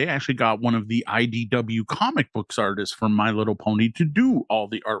thematic, they actually got one of the IDW comic books artists from My Little Pony to do all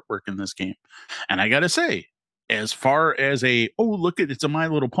the artwork in this game. And I got to say, as far as it's a My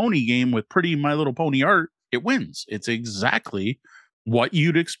Little Pony game with pretty My Little Pony art, it wins. It's exactly what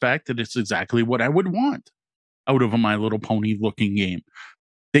you'd expect, and it's exactly what I would want out of a My Little Pony looking game.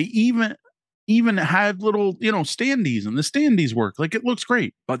 They even had little, standees, and the standees work. Like, it looks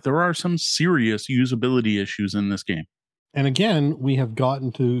great, but there are some serious usability issues in this game. And again, we have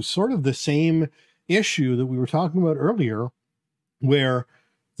gotten to sort of the same issue that we were talking about earlier, where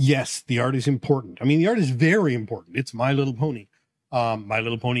yes, the art is important. I mean, the art is very important. It's My Little Pony. My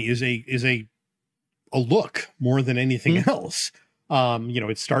Little Pony is a look more than anything else.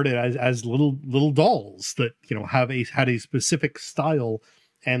 It started as little dolls that, had a specific style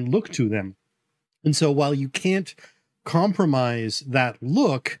and look to them. And so while you can't compromise that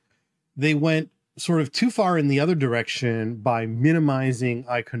look, they went sort of too far in the other direction by minimizing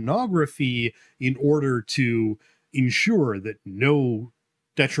iconography in order to ensure that no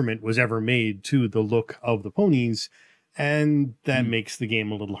detriment was ever made to the look of the ponies. And that makes the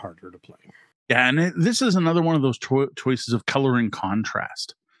game a little harder to play. Yeah, and this is another one of those choices of color and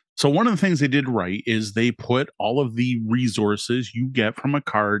contrast. So one of the things they did right is they put all of the resources you get from a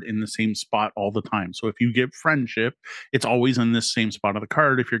card in the same spot all the time. So if you get friendship, it's always in this same spot of the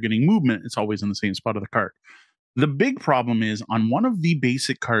card. If you're getting movement, it's always in the same spot of the card. The big problem is on one of the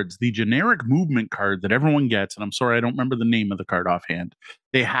basic cards, the generic movement card that everyone gets, and I'm sorry, I don't remember the name of the card offhand.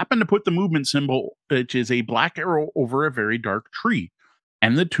 They happen to put the movement symbol, which is a black arrow over a very dark tree,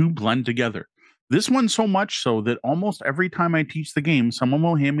 and the two blend together. This one so much so that almost every time I teach the game, someone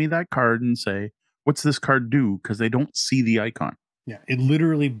will hand me that card and say, "What's this card do?" Because they don't see the icon. Yeah, it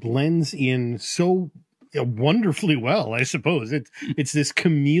literally blends in so wonderfully well, I suppose. It's this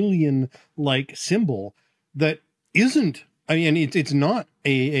chameleon-like symbol that isn't, it's not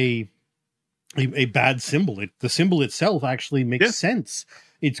a bad symbol. The symbol itself actually makes sense.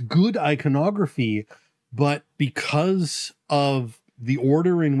 It's good iconography, but because of the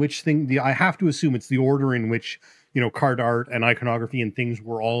order in which I have to assume it's the order in which, card art and iconography and things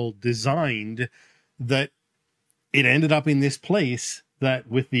were all designed, that it ended up in this place that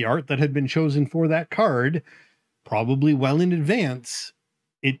with the art that had been chosen for that card, probably well in advance,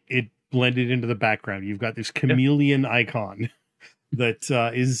 it blended into the background. You've got this chameleon icon that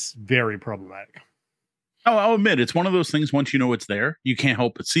is very problematic. Oh, I'll admit, it's one of those things, once you know it's there, you can't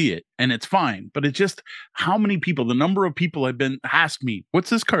help but see it, and it's fine. But it's just how many people, the number of people have been asked me, "What's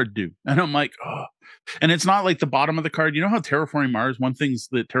this card do?" And I'm like, oh. And it's not like the bottom of the card. You know how Terraforming Mars, one thing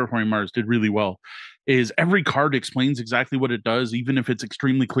that Terraforming Mars did really well is every card explains exactly what it does, even if it's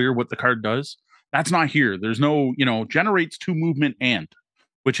extremely clear what the card does. That's not here. There's no, generates 2 movement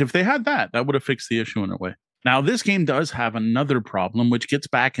which if they had that would have fixed the issue in a way. Now, this game does have another problem, which gets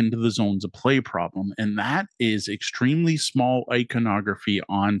back into the zones of play problem, and that is extremely small iconography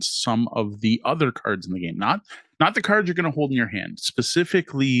on some of the other cards in the game. Not the cards you're going to hold in your hand,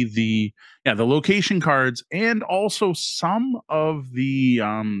 specifically the location cards, and also some of the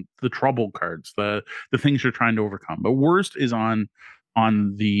trouble cards, the things you're trying to overcome. But worst is on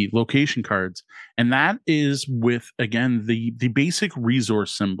the location cards, and that is with, again, the basic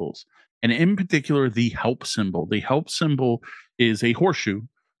resource symbols. And in particular, the help symbol. The help symbol is a horseshoe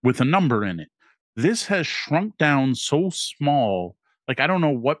with a number in it. This has shrunk down so small, like I don't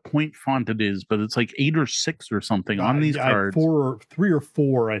know what point font it is, but it's like 8 or 6 or something on these cards. 3 or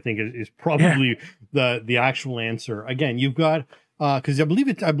 4, I think, is probably the actual answer. Again, you've got because I believe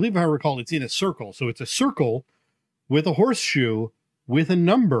if I recall, it's in a circle. So it's a circle with a horseshoe with a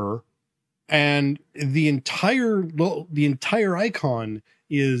number, and the entire icon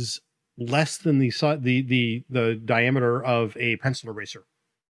is less than the diameter of a pencil eraser.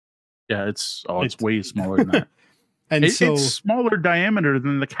 Yeah, it's way smaller than that. And so it's smaller diameter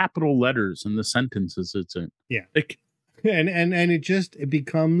than the capital letters in the sentences it's in. Yeah. And it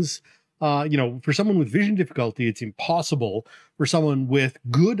becomes, for someone with vision difficulty, it's impossible. For someone with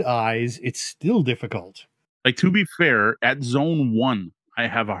good eyes, it's still difficult. Like, to be fair, at zone 1, I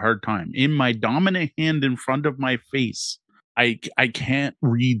have a hard time. In my dominant hand in front of my face, I can't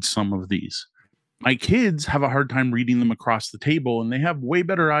read some of these. My kids have a hard time reading them across the table, and they have way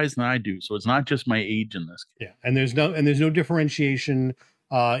better eyes than I do. So it's not just my age in this case. Yeah, and there's no differentiation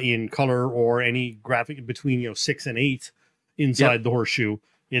in color or any graphic between 6 and 8 inside the horseshoe.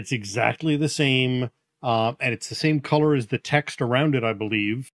 It's exactly the same, and it's the same color as the text around it, I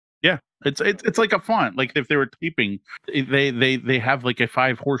believe. Yeah, it's like a font. Like if they were typing, they have like a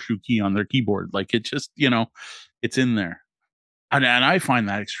 5 horseshoe key on their keyboard. Like it just it's in there. And I find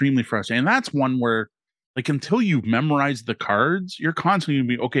that extremely frustrating. And that's one where, like, until you've memorized the cards, you're constantly going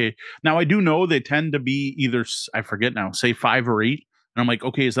to be, okay, now I do know they tend to be either, I forget now, say 5 or 8. And I'm like,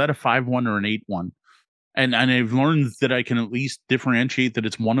 okay, is that a 5-1 or an 8-1? And I've learned that I can at least differentiate that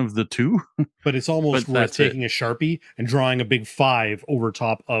it's one of the two. But it's almost worth taking a Sharpie and drawing a big 5 over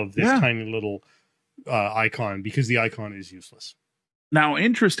top of this tiny little icon, because the icon is useless. Now,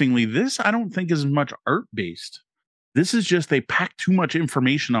 interestingly, this I don't think is much art-based. This is just they pack too much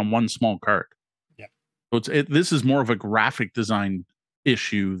information on one small card. Yeah. So this is more of a graphic design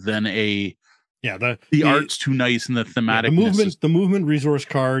issue than the art's too nice and the thematic. The movement resource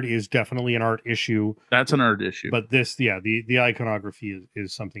card is definitely an art issue. That's an art issue. But this, the iconography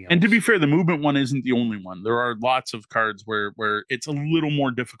is something else. And to be fair, the movement one isn't the only one. There are lots of cards where it's a little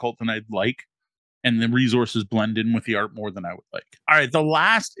more difficult than I'd like, and the resources blend in with the art more than I would like. All right, the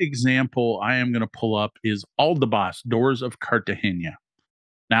last example I am going to pull up is Aldabas, Doors of Cartagena.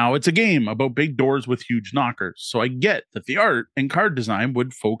 Now, it's a game about big doors with huge knockers, so I get that the art and card design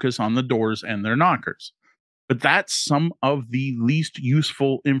would focus on the doors and their knockers. But that's some of the least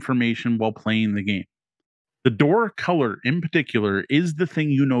useful information while playing the game. The door color in particular is the thing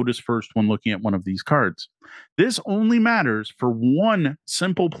you notice first when looking at one of these cards. This only matters for one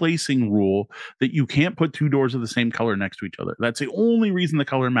simple placing rule, that you can't put 2 doors of the same color next to each other. That's the only reason the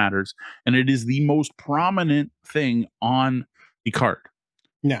color matters, and it is the most prominent thing on the card.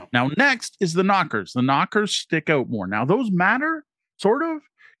 Now next is the knockers. The knockers stick out more. Now, those matter, sort of,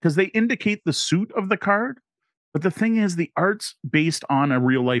 because they indicate the suit of the card. But the thing is, the art's based on a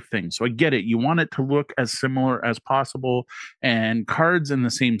real life thing. So I get it. You want it to look as similar as possible. And cards in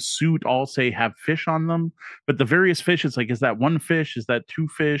the same suit all say have fish on them. But the various fish, it's like, is that 1 fish? Is that 2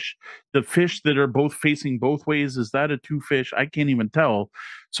 fish? The fish that are both facing both ways, is that a 2 fish? I can't even tell.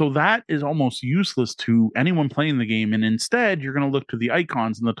 So that is almost useless to anyone playing the game. And instead, you're going to look to the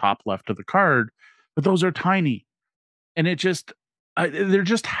icons in the top left of the card. But those are tiny. And it just, there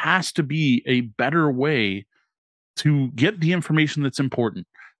just has to be a better way to get the information that's important.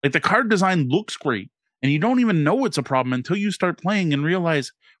 Like, the card design looks great, and you don't even know it's a problem until you start playing and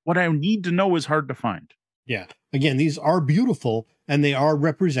realize what I need to know is hard to find. Yeah. Again, these are beautiful, and they are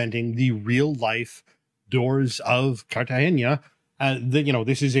representing the real life doors of Cartagena.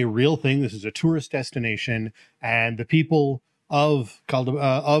 This is a real thing. This is a tourist destination, and the people of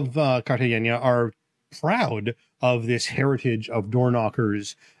Cartagena are proud of this heritage of door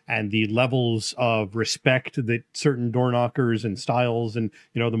knockers and the levels of respect that certain door knockers and styles, and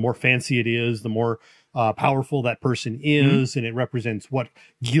the more fancy it is, the more powerful that person is, and it represents what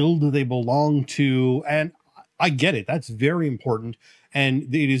guild they belong to. And I get it. That's very important, and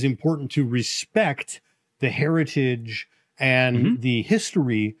it is important to respect the heritage and the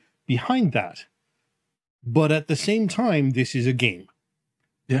history behind that. But at the same time, this is a game.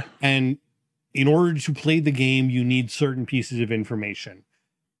 Yeah. And in order to play the game, you need certain pieces of information.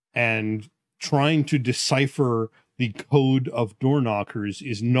 And trying to decipher the code of door knockers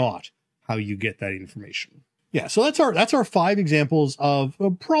is not how you get that information. Yeah, so that's our 5 examples of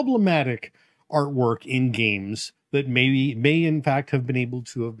problematic artwork in games that may in fact have been able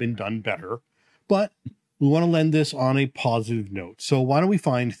to have been done better. But we want to end this on a positive note. So why don't we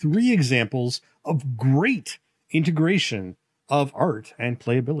find 3 examples of great integration of art and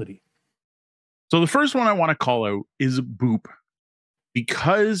playability? So the first one I want to call out is Boop,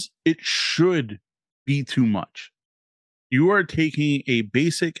 because it should be too much. You are taking a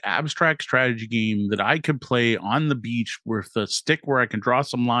basic abstract strategy game that I could play on the beach with a stick where I can draw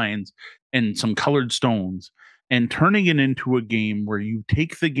some lines and some colored stones, and turning it into a game where you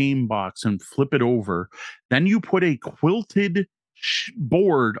take the game box and flip it over. Then you put a quilted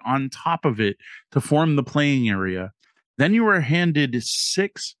board on top of it to form the playing area. Then you are handed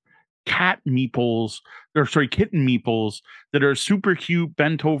 6 kitten meeples that are super cute,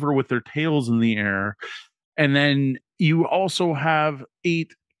 bent over with their tails in the air. And then you also have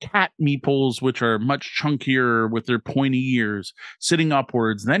 8 cat meeples, which are much chunkier with their pointy ears, sitting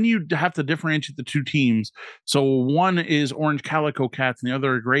upwards. Then you have to differentiate the 2 teams. So one is orange calico cats and the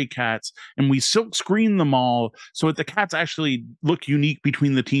other are gray cats. And we silk screen them all so that the cats actually look unique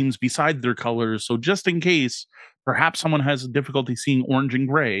between the teams beside their colors. So just in case perhaps someone has difficulty seeing orange and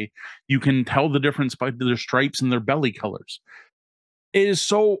gray, you can tell the difference by their stripes and their belly colors. It is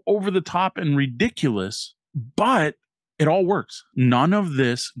so over the top and ridiculous, but it all works. None of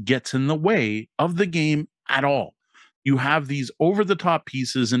this gets in the way of the game at all. You have these over-the-top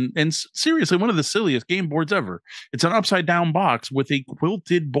pieces, and seriously, one of the silliest game boards ever. It's an upside-down box with a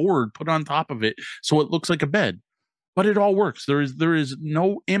quilted board put on top of it, so it looks like a bed. But it all works. There is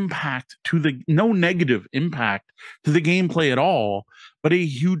no negative impact to the gameplay at all, but a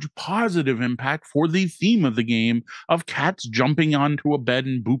huge positive impact for the theme of the game of cats jumping onto a bed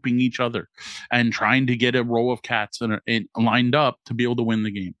and booping each other and trying to get a row of cats lined up to be able to win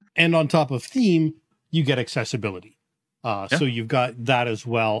the game. And on top of theme, you get accessibility. So you've got that as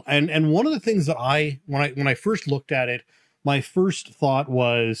well. And one of the things that when I first looked at it, my first thought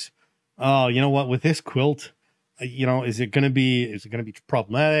was, oh, you know what, with this quilt, is it going to be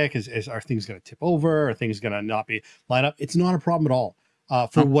problematic? Are things going to tip over? Are things going to not be lined up? It's not a problem at all.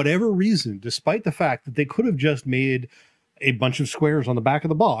 For whatever reason, despite the fact that they could have just made a bunch of squares on the back of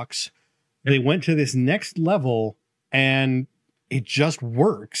the box, they went to this next level and it just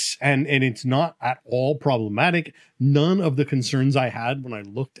works. And it's not at all problematic. None of the concerns I had when I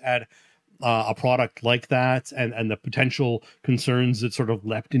looked at a product like that and the potential concerns that sort of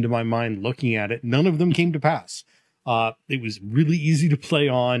leapt into my mind looking at it, none of them came to pass. It was really easy to play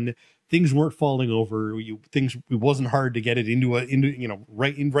on. Things weren't falling over. It wasn't hard to get it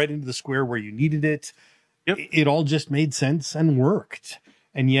right into the square where you needed it. Yep. It all just made sense and worked.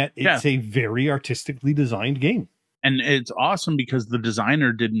 And yet it's a very artistically designed game. And it's awesome because the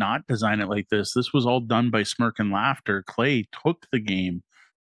designer did not design it like this. This was all done by Smirk and Laughter. Clay took the game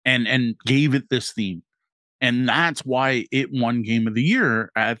and gave it this theme. And that's why it won Game of the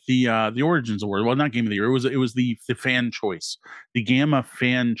Year at the Origins Award. Well, not Game of the Year. It was the fan choice, the Gamma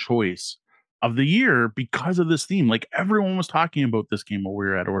fan choice of the year because of this theme. Like everyone was talking about this game while we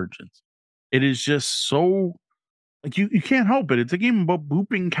were at Origins. It is just so like you can't help it. It's a game about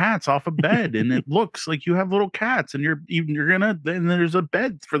booping cats off a bed, and it looks like you have little cats, and then there's a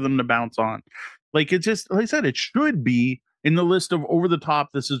bed for them to bounce on. Like it's just like I said, it should be in the list of over the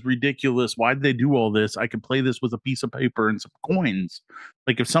top. This is ridiculous. Why did they do all this? I could play this with a piece of paper and some coins.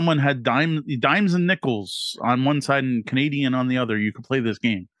 Like if someone had dimes and nickels on one side and Canadian on the other, you could play this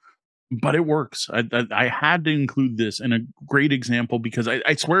game. But it works. I had to include this in a great example because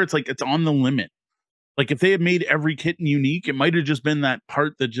I swear it's on the limit. Like if they had made every kitten unique, it might have just been that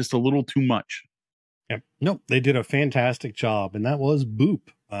part that just a little too much. Yeah. Nope. They did a fantastic job. And that was Boop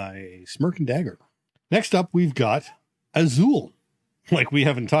by Smirk and Dagger. Next up, we've got Azul. Like we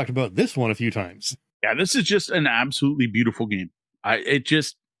haven't talked about this one a few times. Yeah, this is just an absolutely beautiful game.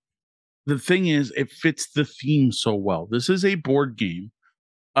 The thing is, it fits the theme so well. This is a board game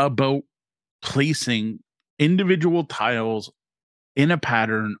about placing individual tiles in a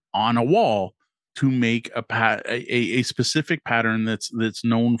pattern on a wall to make a specific pattern that's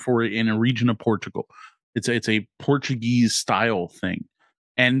known for in a region of Portugal. It's a Portuguese style thing.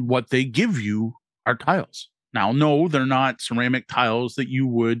 And what they give you are tiles. Now, no, they're not ceramic tiles that you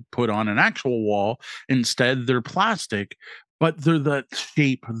would put on an actual wall. Instead, they're plastic, but they're that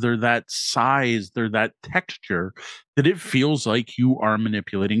shape, they're that size, they're that texture that it feels like you are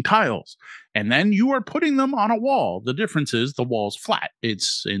manipulating tiles. And then you are putting them on a wall. The difference is the wall's flat.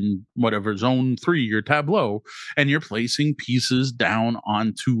 It's in whatever zone 3, your tableau, and you're placing pieces down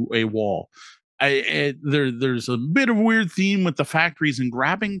onto a wall. There's a bit of a weird theme with the factories and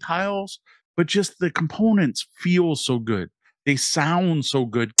grabbing tiles, but just the components feel so good. They sound so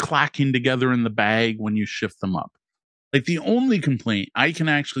good clacking together in the bag when you shift them up. Like the only complaint I can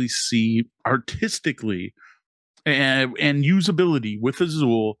actually see artistically and usability with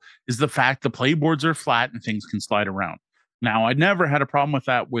Azul is the fact the playboards are flat and things can slide around. Now, I never had a problem with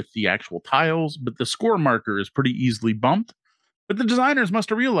that with the actual tiles, but the score marker is pretty easily bumped. But the designers must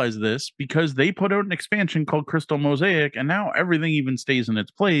have realized this because they put out an expansion called Crystal Mosaic, and now everything even stays in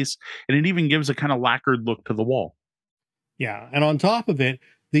its place, and it even gives a kind of lacquered look to the wall. Yeah, and on top of it,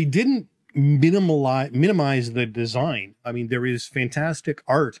 they didn't minimize the design. I mean, there is fantastic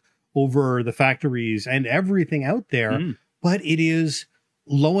art over the factories and everything out there, but it is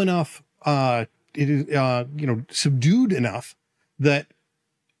low enough. It is, subdued enough that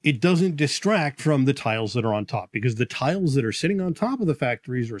it doesn't distract from the tiles that are on top, because the tiles that are sitting on top of the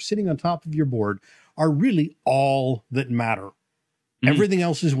factories or sitting on top of your board are really all that matter. Everything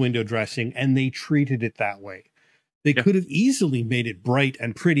else is window dressing, and they treated it that way. They could have easily made it bright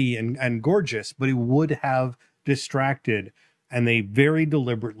and pretty and gorgeous, but it would have distracted. And they very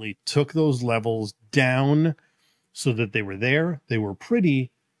deliberately took those levels down so that they were there. They were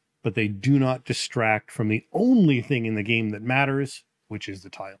pretty, but they do not distract from the only thing in the game that matters, which is the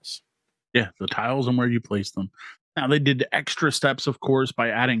tiles. Yeah, the tiles and where you place them. Now, they did extra steps, of course, by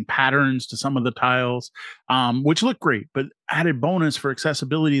adding patterns to some of the tiles, which look great. But added bonus for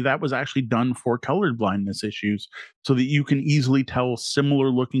accessibility, that was actually done for colored blindness issues, so that you can easily tell similar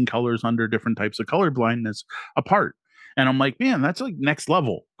looking colors under different types of color blindness apart. And I'm like, man, that's like next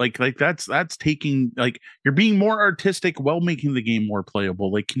level. Like that's taking, like, you're being more artistic while making the game more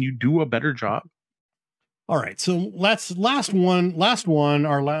playable. Like, can you do a better job? All right, so last one.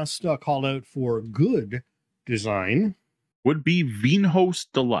 Our last call out for good design would be Vinhos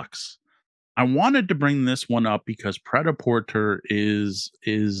Deluxe. I wanted to bring this one up because Predaporter is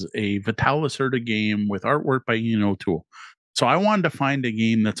a Vitalicerta game with artwork by Ian O'Toole. So I wanted to find a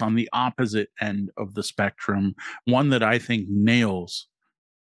game that's on the opposite end of the spectrum, one that I think nails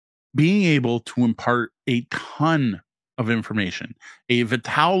being able to impart a ton of information, a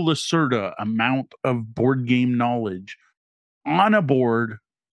Vitalicerta amount of board game knowledge on a board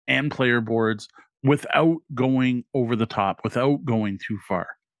and player boards without going over the top, without going too far.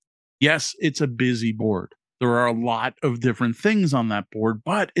 Yes, it's a busy board. There are a lot of different things on that board,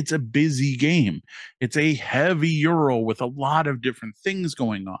 but it's a busy game. It's a heavy Euro with a lot of different things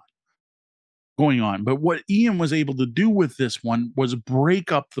going on. But what Ian was able to do with this one was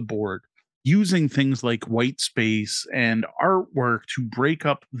break up the board using things like white space and artwork to break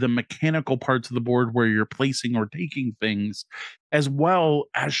up the mechanical parts of the board where you're placing or taking things, as well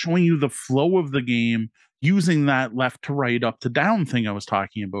as showing you the flow of the game using that left to right, up to down thing I was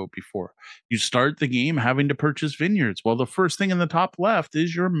talking about before. You start the game having to purchase vineyards. Well, the first thing in the top left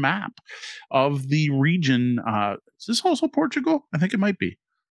is your map of the region. Is this also Portugal? I think it might be.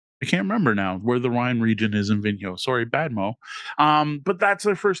 I can't remember now where the Rhine region is in Vinho. Sorry, bad Mo. But that's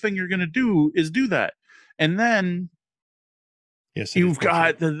the first thing you're going to do is do that. And then you've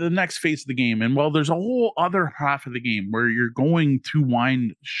got the next phase of the game. And well, there's a whole other half of the game where you're going to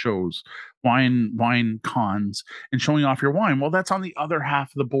wine shows, wine cons, and showing off your wine. Well, that's on the other half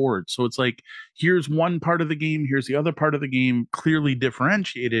of the board. So it's like, here's one part of the game, here's the other part of the game, clearly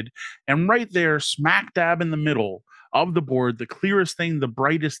differentiated. And right there, smack dab in the middle of the board, the clearest thing, the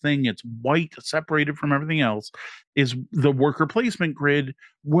brightest thing, it's white, separated from everything else, is the worker placement grid,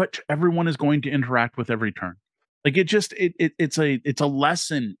 which everyone is going to interact with every turn. Like, it's a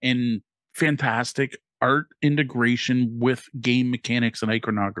lesson in fantastic art integration with game mechanics and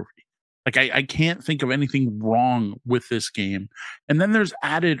iconography. Like, I can't think of anything wrong with this game. And then there's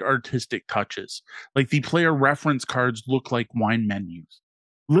added artistic touches, like the player reference cards look like wine menus.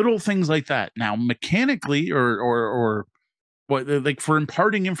 Little things like that. Now, mechanically or what, like, for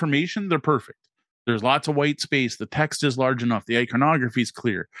imparting information, they're perfect. There's lots of white space. The text is large enough. The iconography is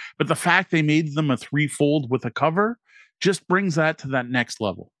clear. But the fact they made them a threefold with a cover just brings that to that next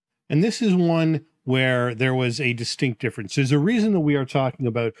level. And this is one where there was a distinct difference. There's a reason that we are talking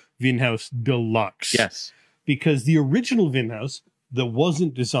about Vinhos Deluxe. Yes. Because the original Vinhos that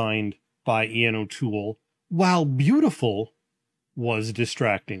wasn't designed by Ian O'Toole, while beautiful, was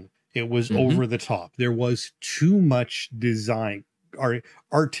distracting. It was over the top. There was too much design,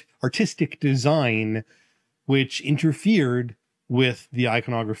 artistic design, which interfered with the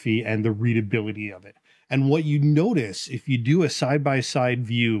iconography and the readability of it. And what you notice if you do a side-by-side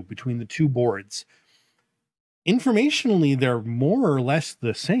view between the two boards, informationally, they're more or less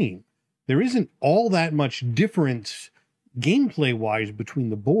the same. There isn't all that much difference gameplay-wise between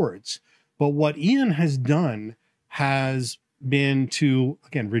the boards. But what Ian has done has been to,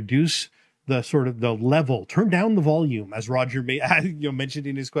 again, reduce the sort of the level, turn down the volume, as Roger mentioned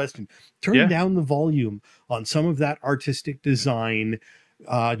in his question, turn down the volume on some of that artistic design,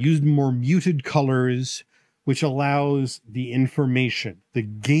 used more muted colors, which allows the information, the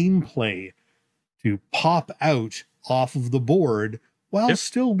gameplay to pop out off of the board while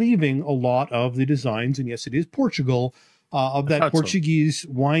still leaving a lot of the designs. And yes, it is Portugal, of that Portuguese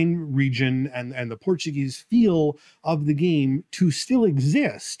wine region and the Portuguese feel of the game to still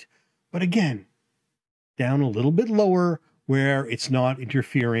exist. But again, down a little bit lower where it's not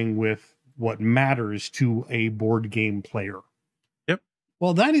interfering with what matters to a board game player. Yep.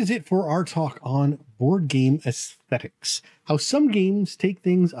 Well, that is it for our talk on board game aesthetics, how some games take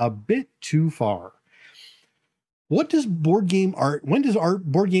things a bit too far. What does board game art, when does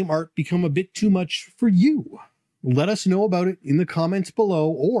board game art become a bit too much for you? Let us know about it in the comments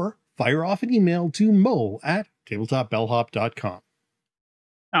below or fire off an email to mo@tabletopbellhop.com.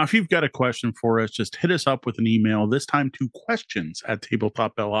 Now, if you've got a question for us, just hit us up with an email, this time to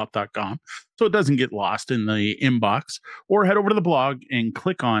questions@tabletopbellhop.com so it doesn't get lost in the inbox, or head over to the blog and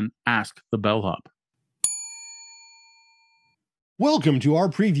click on Ask the Bellhop. Welcome to our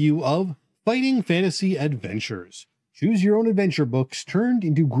preview of Fighting Fantasy Adventures. Choose your own adventure books turned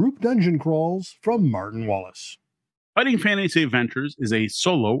into group dungeon crawls from Martin Wallace. Fighting Fantasy Adventures is a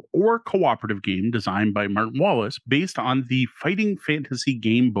solo or cooperative game designed by Martin Wallace based on the Fighting Fantasy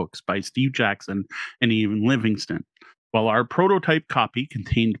game books by Steve Jackson and Ian Livingston. While our prototype copy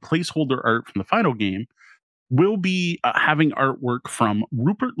contained placeholder art from the final game, we'll be having artwork from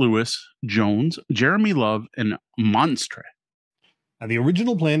Rupert Lewis, Jones, Jeremy Love, and Monstre. Now, the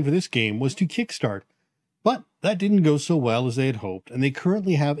original plan for this game was to kickstart, but that didn't go so well as they had hoped, and they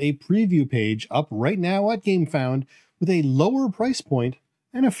currently have a preview page up right now at GameFound with a lower price point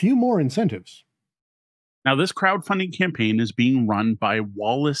and a few more incentives. Now, this crowdfunding campaign is being run by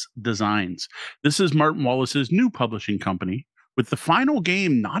Wallace Designs. This is Martin Wallace's new publishing company, with the final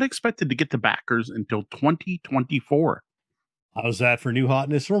game not expected to get to backers until 2024. How's that for new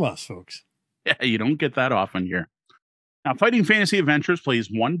hotness from us, folks? Yeah, you don't get that often here. Now, Fighting Fantasy Adventures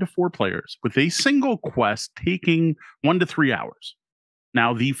plays 1 to 4 players, with a single quest taking 1 to 3 hours.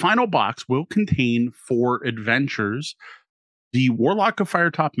 Now, the final box will contain 4 adventures: the Warlock of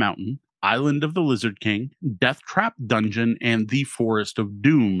Firetop Mountain, Island of the Lizard King, Death Trap Dungeon, and the Forest of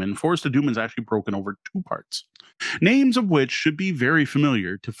Doom. And Forest of Doom is actually broken over 2 parts, names of which should be very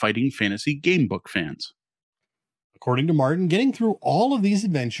familiar to Fighting Fantasy gamebook fans. According to Martin, getting through all of these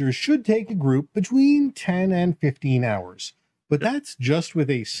adventures should take a group between 10 and 15 hours, but that's just with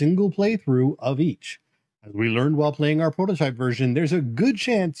a single playthrough of each. As we learned while playing our prototype version, there's a good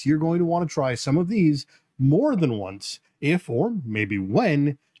chance you're going to want to try some of these more than once if, or maybe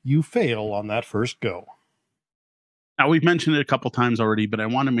when, you fail on that first go. Now, we've mentioned it a couple times already, but I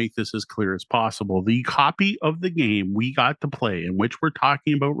want to make this as clear as possible. The copy of the game we got to play, and which we're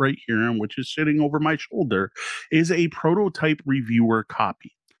talking about right here, and which is sitting over my shoulder, is a prototype reviewer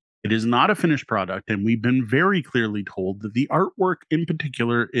copy. It is not a finished product, and we've been very clearly told that the artwork in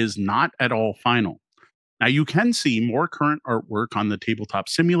particular is not at all final. Now, you can see more current artwork on the Tabletop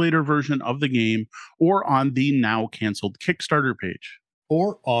Simulator version of the game or on the now canceled Kickstarter page.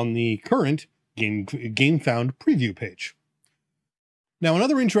 Or on the current GameFound preview page. Now,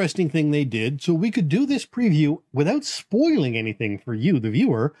 another interesting thing they did, so we could do this preview without spoiling anything for you, the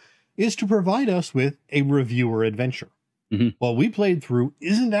viewer, is to provide us with a reviewer adventure. What we played through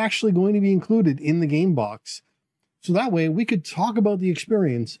isn't actually going to be included in the game box, so that way we could talk about the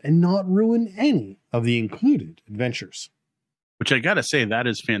experience and not ruin any of the included adventures. Which I gotta say, that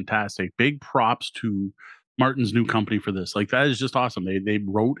is fantastic. Big props to Martin's new company for this. Like, that is just awesome. They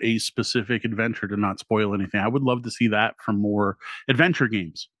wrote a specific adventure to not spoil anything. I would love to see that from more adventure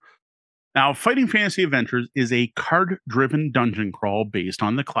games. Now, Fighting Fantasy Adventures is a card-driven dungeon crawl based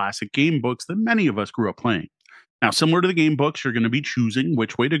on the classic game books that many of us grew up playing. Now, similar to the game books, you're going to be choosing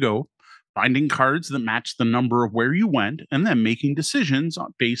which way to go, finding cards that match the number of where you went, and then making decisions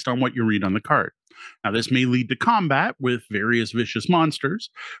based on what you read on the card. Now, this may lead to combat with various vicious monsters,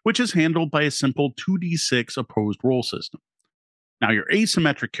 which is handled by a simple 2d6 opposed roll system. Now, your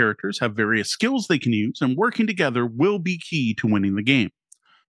asymmetric characters have various skills they can use, and working together will be key to winning the game.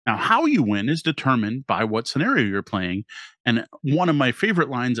 Now, how you win is determined by what scenario you're playing, and one of my favorite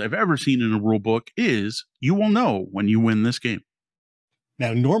lines I've ever seen in a rule book is, "You will know when you win this game."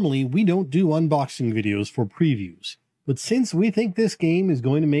 Now, normally we don't do unboxing videos for previews, but since we think this game is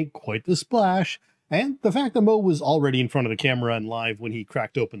going to make quite the splash, and the fact that Mo was already in front of the camera and live when he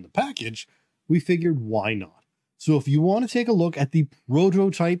cracked open the package, we figured why not. So if you want to take a look at the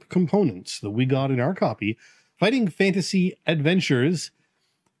prototype components that we got in our copy, Fighting Fantasy Adventures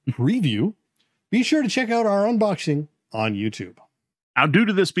preview, be sure to check out our unboxing on YouTube. Now, due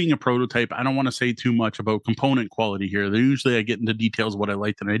to this being a prototype, I don't want to say too much about component quality here. Usually I get into details of what I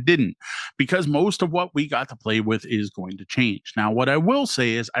liked and I didn't, because most of what we got to play with is going to change. Now, what I will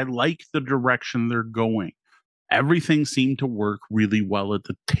say is I like the direction they're going. Everything seemed to work really well at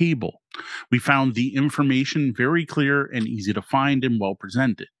the table. We found the information very clear and easy to find and well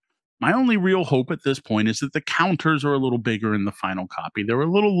presented. My only real hope at this point is that the counters are a little bigger in the final copy. They're a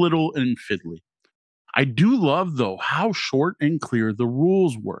little and fiddly. I do love, though, how short and clear the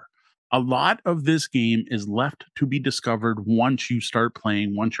rules were. A lot of this game is left to be discovered once you start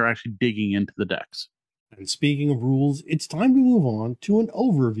playing, once you're actually digging into the decks. And speaking of rules, it's time to move on to an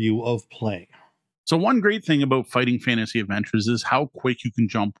overview of play. So one great thing about fighting fantasy adventures is how quick you can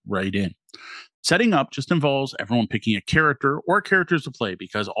jump right in. Setting up just involves everyone picking a character or characters to play,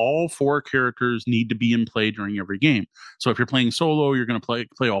 because all 4 characters need to be in play during every game. So if you're playing solo, you're going to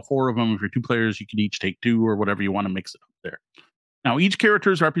play all 4 of them. If you're 2 players, you could each take 2 or whatever you want to mix it up there. Now, each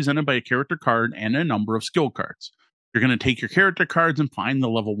character is represented by a character card and a number of skill cards. You're going to take your character cards and find the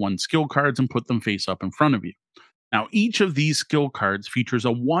level 1 skill cards and put them face up in front of you. Now, each of these skill cards features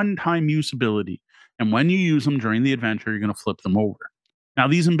a one-time use ability, and when you use them during the adventure, you're going to flip them over. Now,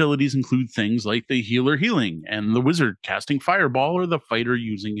 these abilities include things like the healer healing, and the wizard casting fireball, or the fighter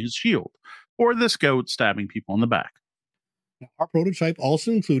using his shield, or the scout stabbing people in the back. Our prototype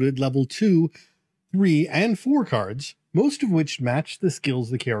also included level 2, 3, and 4 cards, most of which matched the skills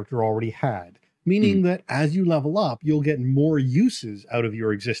the character already had, meaning that as you level up, you'll get more uses out of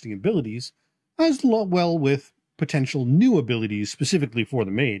your existing abilities, as well with potential new abilities specifically for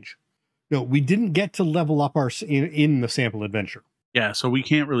the mage. No, we didn't get to level up in the sample adventure. Yeah, so we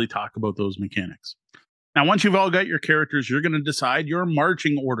can't really talk about those mechanics. Now, once you've all got your characters, you're going to decide your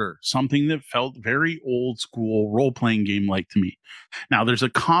marching order, something that felt very old school role-playing game-like to me. Now, there's a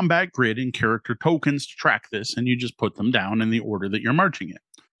combat grid and character tokens to track this, and you just put them down in the order that you're marching in.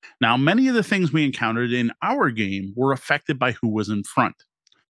 Now, many of the things we encountered in our game were affected by who was in front.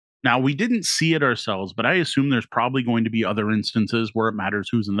 Now, we didn't see it ourselves, but I assume there's probably going to be other instances where it matters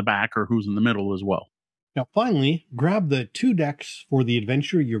who's in the back or who's in the middle as well. Now, finally, grab the 2 decks for the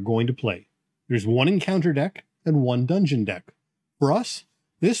adventure you're going to play. There's 1 encounter deck and 1 dungeon deck. For us,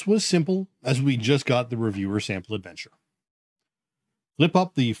 this was simple, as we just got the reviewer sample adventure. Flip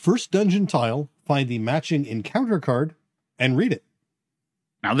up the first dungeon tile, find the matching encounter card, and read it.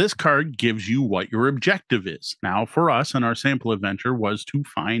 Now, this card gives you what your objective is. Now, for us, in our sample adventure was to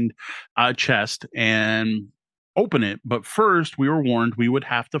find a chest and open it. But first, we were warned we would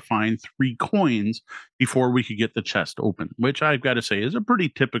have to find 3 coins before we could get the chest open, which I've got to say is a pretty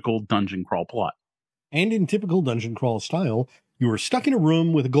typical dungeon crawl plot. And in typical dungeon crawl style, you are stuck in a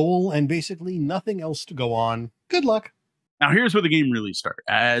room with a goal and basically nothing else to go on. Good luck. Now, here's where the game really starts,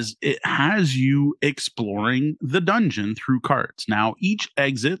 as it has you exploring the dungeon through cards. Now, each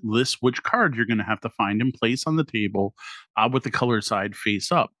exit lists which card you're going to have to find and place on the table with the color side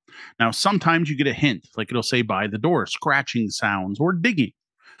face up. Now, sometimes you get a hint, like it'll say by the door, scratching sounds, or digging.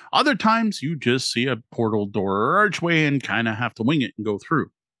 Other times, you just see a portal door or archway and kind of have to wing it and go through.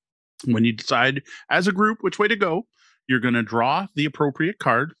 When you decide as a group which way to go, you're going to draw the appropriate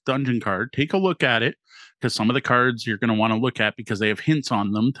card, dungeon card, take a look at it, because some of the cards you're going to want to look at because they have hints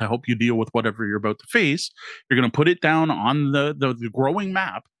on them to help you deal with whatever you're about to face. You're going to put it down on the growing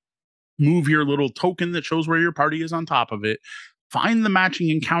map, move your little token that shows where your party is on top of it, find the matching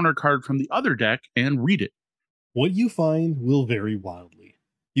encounter card from the other deck, and read it. What you find will vary wildly.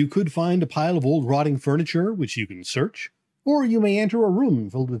 You could find a pile of old rotting furniture, which you can search, or you may enter a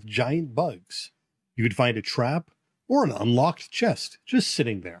room filled with giant bugs. You could find a trap or an unlocked chest just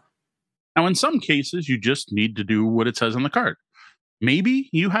sitting there. Now, in some cases, you just need to do what it says on the card. Maybe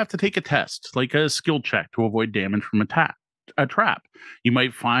you have to take a test, like a skill check, to avoid damage from a trap. You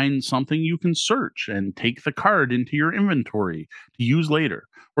might find something you can search and take the card into your inventory to use later,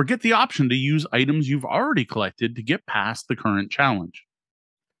 or get the option to use items you've already collected to get past the current challenge.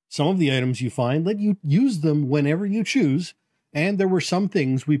 Some of the items you find let you use them whenever you choose, and there were some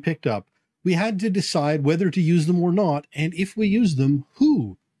things we picked up. We had to decide whether to use them or not, and if we use them,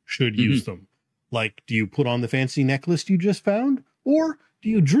 who should use them. Like, do you put on the fancy necklace you just found, or do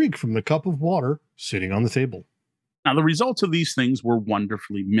you drink from the cup of water sitting on the table? Now, the results of these things were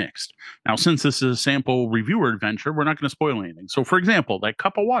wonderfully mixed. Now, since this is a sample reviewer adventure, we're not going to spoil anything. So, for example, that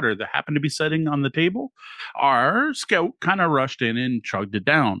cup of water that happened to be sitting on the table, our scout kind of rushed in and chugged it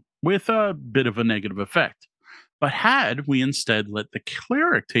down with a bit of a negative effect. But had we instead let the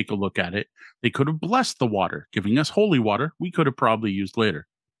cleric take a look at it, they could have blessed the water, giving us holy water we could have probably used later.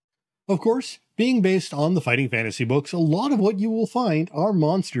 Of course, being based on the fighting fantasy books, a lot of what you will find are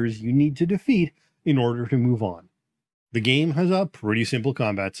monsters you need to defeat in order to move on. The game has a pretty simple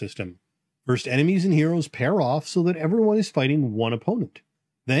combat system. First, enemies and heroes pair off so that everyone is fighting one opponent.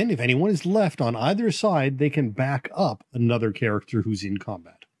 Then, if anyone is left on either side, they can back up another character who's in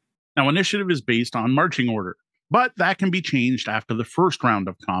combat. Now, initiative is based on marching order, but that can be changed after the first round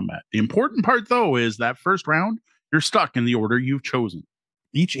of combat. The important part, though, is that first round, you're stuck in the order you've chosen.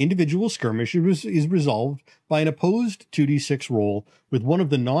 Each individual skirmish is resolved by an opposed 2d6 roll, with one of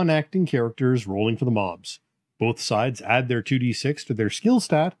the non-acting characters rolling for the mobs. Both sides add their 2d6 to their skill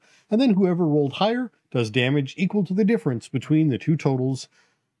stat, and then whoever rolled higher does damage equal to the difference between the two totals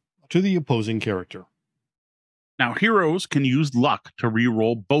to the opposing character. Now, heroes can use luck to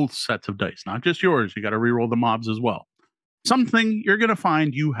re-roll both sets of dice, not just yours. You got to re-roll the mobs as well. Something you're going to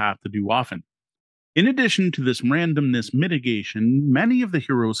find you have to do often. In addition to this randomness mitigation, many of the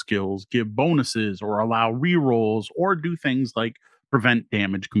hero skills give bonuses or allow re-rolls or do things like prevent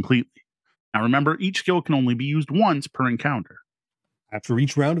damage completely. Now remember, each skill can only be used once per encounter. After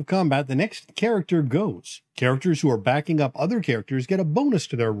each round of combat, the next character goes. Characters who are backing up other characters get a bonus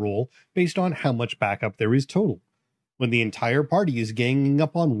to their roll based on how much backup there is total. When the entire party is ganging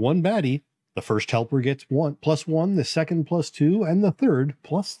up on one baddie, the first helper gets +1, the second +2, and the third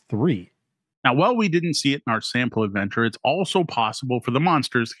 +3. Now, while we didn't see it in our sample adventure, it's also possible for the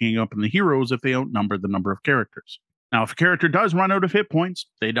monsters ganging up on the heroes if they outnumber the number of characters. Now, if a character does run out of hit points,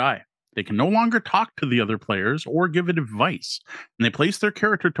 they die. They can no longer talk to the other players or give advice, and they place their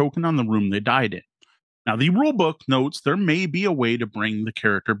character token on the room they died in. Now, the rulebook notes there may be a way to bring the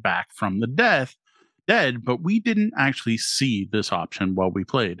character back from the dead, but we didn't actually see this option while we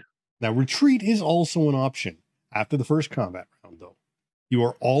played. Now, retreat is also an option after the first combat round, though. You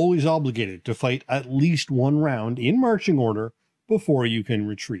are always obligated to fight at least one round in marching order before you can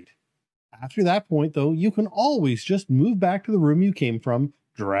retreat. After that point, though, you can always just move back to the room you came from,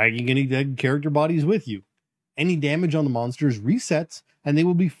 dragging any dead character bodies with you. Any damage on the monsters resets, and they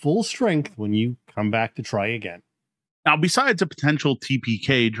will be full strength when you come back to try again. Now, besides a potential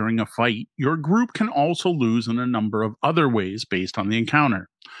TPK during a fight, your group can also lose in a number of other ways based on the encounter.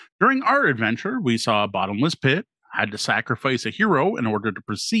 During our adventure, we saw a bottomless pit, had to sacrifice a hero in order to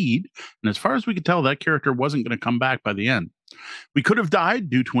proceed, and as far as we could tell, that character wasn't going to come back by the end. We could have died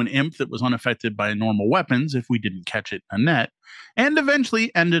due to an imp that was unaffected by normal weapons if we didn't catch it in a net, and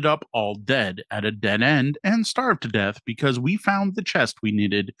eventually ended up all dead at a dead end and starved to death because we found the chest we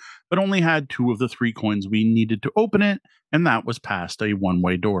needed, but only had 2 of the 3 coins we needed to open it, and that was past a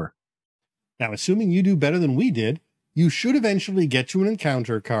one-way door. Now, assuming you do better than we did, you should eventually get to an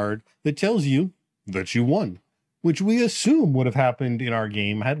encounter card that tells you that you won, which we assume would have happened in our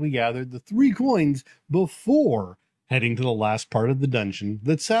game had we gathered the 3 coins before heading to the last part of the dungeon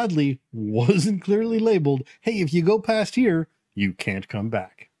that sadly wasn't clearly labeled, hey, if you go past here, you can't come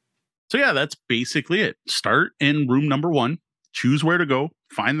back. So yeah, that's basically it. Start in room number 1, choose where to go,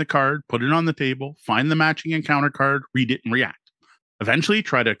 find the card, put it on the table, find the matching encounter card, read it, and react. Eventually,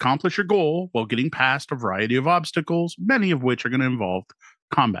 try to accomplish your goal while getting past a variety of obstacles, many of which are going to involve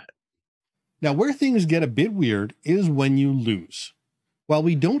combat. Now, where things get a bit weird is when you lose. While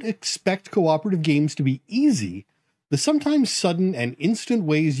we don't expect cooperative games to be easy, the sometimes sudden and instant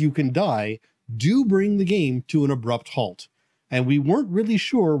ways you can die do bring the game to an abrupt halt, and we weren't really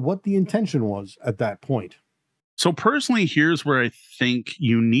sure what the intention was at that point. So personally, here's where I think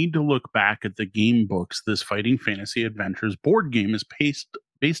you need to look back at the game books this Fighting Fantasy Adventures board game is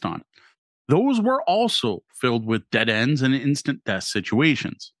based on. Those were also filled with dead ends and instant death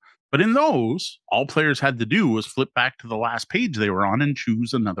situations. But in those, all players had to do was flip back to the last page they were on and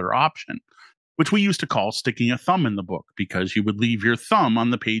choose another option, which we used to call sticking a thumb in the book, because you would leave your thumb on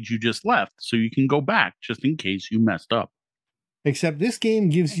the page you just left so you can go back just in case you messed up. Except this game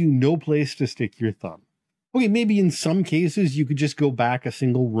gives you no place to stick your thumb. Okay, maybe in some cases you could just go back a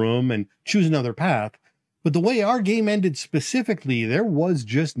single room and choose another path, but the way our game ended specifically, there was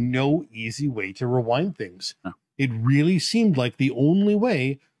just no easy way to rewind things. No. It really seemed like the only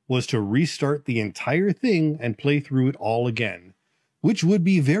way was to restart the entire thing and play through it all again, which would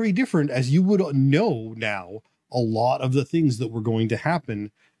be very different as you would know now a lot of the things that were going to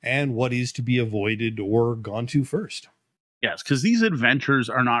happen and what is to be avoided or gone to first. Yes, because these adventures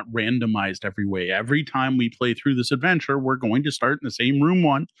are not randomized every way. Every time we play through this adventure, we're going to start in the same room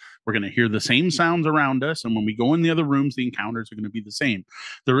 1. We're going to hear the same sounds around us. And when we go in the other rooms, the encounters are going to be the same.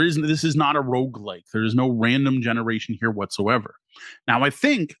 This is not a roguelike. There is no random generation here whatsoever. Now, I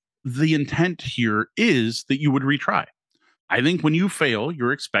think the intent here is that you would retry. I think when you fail,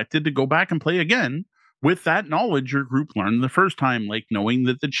 you're expected to go back and play again with that knowledge your group learned the first time, like knowing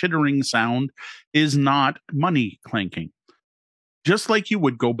that the chittering sound is not money clanking. Just like you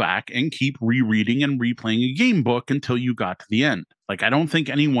would go back and keep rereading and replaying a game book until you got to the end. Like, I don't think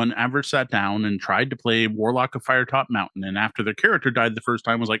anyone ever sat down and tried to play Warlock of Firetop Mountain, and after their character died the first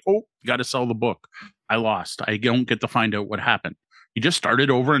time was like, oh, got to sell the book. I lost. I don't get to find out what happened. You just started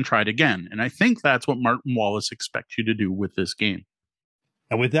over and tried again. And I think that's what Martin Wallace expects you to do with this game.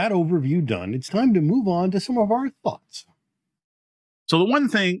 And with that overview done, it's time to move on to some of our thoughts. So the one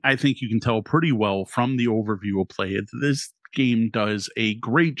thing I think you can tell pretty well from the overview of play is this game does a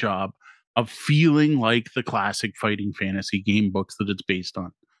great job of feeling like the classic fighting fantasy game books that it's based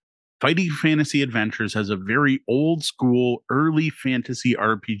on. Fighting Fantasy Adventures has a very old school, early fantasy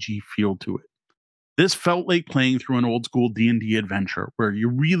RPG feel to it. This felt like playing through an old school D&D adventure where you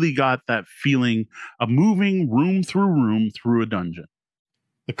really got that feeling of moving room through a dungeon.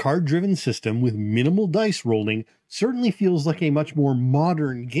 The card-driven system with minimal dice rolling certainly feels like a much more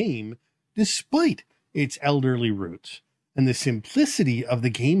modern game, despite its elderly roots. And the simplicity of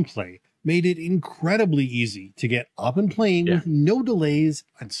the gameplay made it incredibly easy to get up and playing with no delays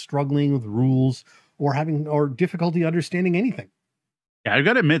and struggling with rules or difficulty understanding anything. Yeah, I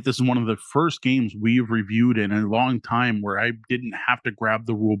got to admit, this is one of the first games we've reviewed in a long time where I didn't have to grab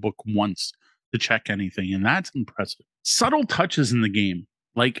the rule book once to check anything, and that's impressive. Subtle touches in the game,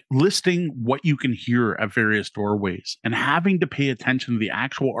 like listing what you can hear at various doorways and having to pay attention to the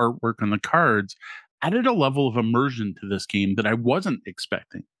actual artwork on the cards, added a level of immersion to this game that I wasn't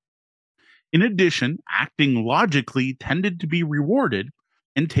expecting. In addition, acting logically tended to be rewarded,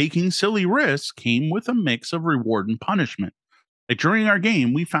 and taking silly risks came with a mix of reward and punishment. Like during our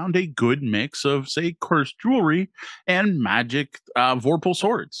game, we found a good mix of, say, cursed jewelry and magic Vorpal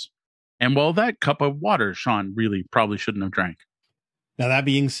swords. And well, that cup of water Sean really probably shouldn't have drank. Now, that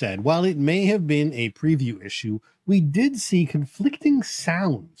being said, while it may have been a preview issue, we did see conflicting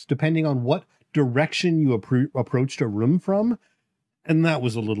sounds depending on what direction you approached a room from. And that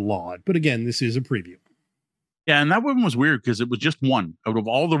was a little odd. But again, this is a preview. Yeah, and that one was weird because it was just one. Out of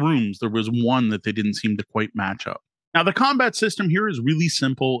all the rooms, there was one that they didn't seem to quite match up. Now, the combat system here is really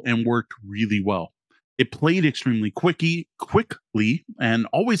simple and worked really well. It played extremely quickly, and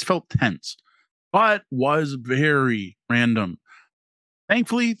always felt tense, but was very random.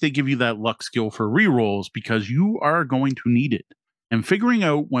 Thankfully, they give you that luck skill for rerolls because you are going to need it. And figuring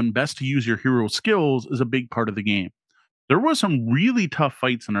out when best to use your hero skills is a big part of the game. There was some really tough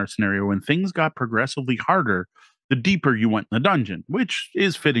fights in our scenario and things got progressively harder the deeper you went in the dungeon, which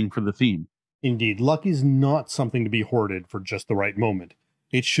is fitting for the theme. Indeed, luck is not something to be hoarded for just the right moment.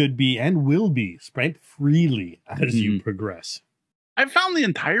 It should be and will be spent freely as you progress. I found the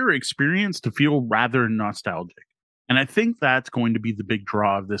entire experience to feel rather nostalgic, and I think that's going to be the big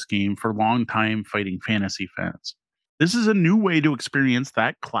draw of this game for longtime fighting fantasy fans. This is a new way to experience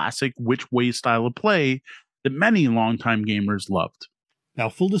that classic which way style of play that many longtime gamers loved. Now,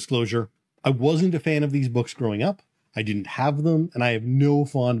 full disclosure, I wasn't a fan of these books growing up. I didn't have them, and I have no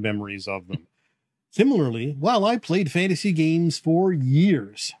fond memories of them. Similarly, while I played fantasy games for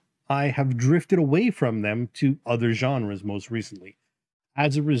years, I have drifted away from them to other genres most recently.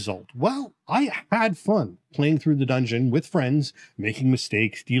 As a result, while I had fun playing through the dungeon with friends, making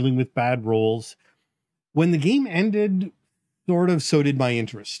mistakes, dealing with bad rolls, when the game ended, so did my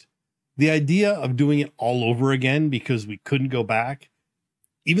interest. The idea of doing it all over again because we couldn't go back,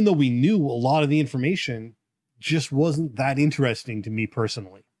 even though we knew a lot of the information, just wasn't that interesting to me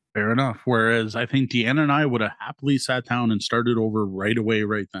personally. Fair enough. Whereas I think Deanna and I would have happily sat down and started over right away,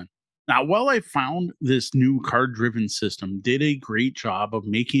 right then. Now, while I found this new card-driven system did a great job of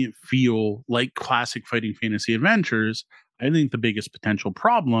making it feel like classic fighting fantasy adventures, I think the biggest potential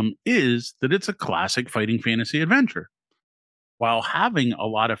problem is that it's a classic fighting fantasy adventure. While having a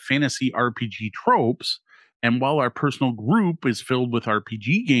lot of fantasy RPG tropes, and while our personal group is filled with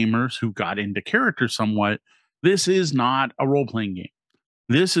RPG gamers who got into characters somewhat, this is not a role-playing game.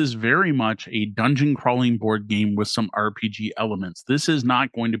 This is very much a dungeon crawling board game with some RPG elements. This is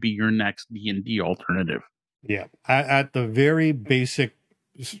not going to be your next D&D alternative. Yeah, at the very basic,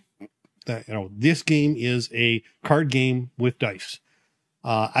 this game is a card game with dice.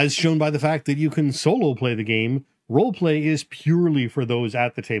 As shown by the fact that you can solo play the game, role play is purely for those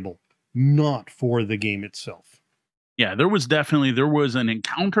at the table, not for the game itself. Yeah, there was an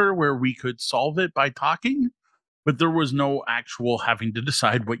encounter where we could solve it by talking, but there was no actual having to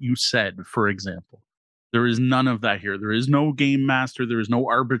decide what you said, for example. There is none of that here. There is no game master. There is no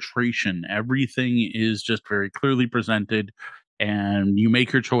arbitration. Everything is just very clearly presented, and you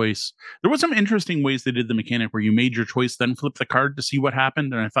make your choice. There was some interesting ways they did the mechanic where you made your choice, then flip the card to see what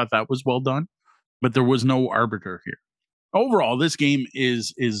happened, and I thought that was well done, but there was no arbiter here. Overall, this game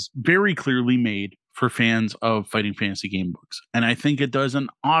is very clearly made for fans of fighting fantasy game books. And I think it does an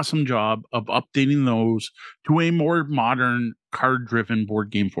awesome job of updating those to a more modern card-driven board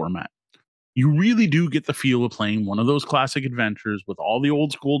game format. You really do get the feel of playing one of those classic adventures with all the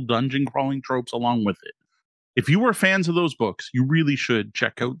old school dungeon crawling tropes along with it. If you are fans of those books, you really should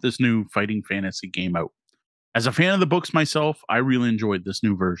check out this new fighting fantasy game out. As a fan of the books myself, I really enjoyed this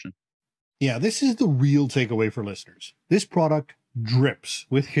new version. Yeah, this is the real takeaway for listeners. This product drips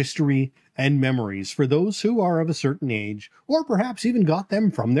with history and memories for those who are of a certain age, or perhaps even got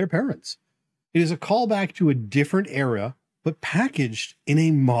them from their parents. It is a callback to a different era, but packaged in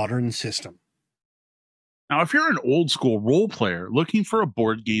a modern system. Now, if you're an old school role player looking for a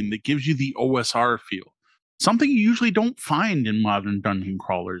board game that gives you the OSR feel, something you usually don't find in modern dungeon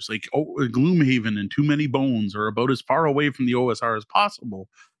crawlers, like Gloomhaven and Too Many Bones are about as far away from the OSR as possible,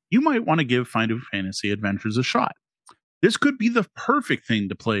 you might want to give Final Fantasy Adventures a shot. This could be the perfect thing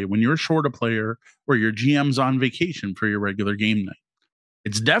to play when you're short a player or your GM's on vacation for your regular game night.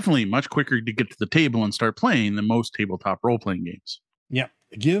 It's definitely much quicker to get to the table and start playing than most tabletop role-playing games. Yeah,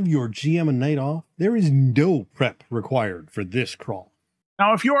 give your GM a night off. There is no prep required for this crawl.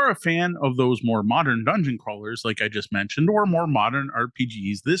 Now, if you are a fan of those more modern dungeon crawlers, like I just mentioned, or more modern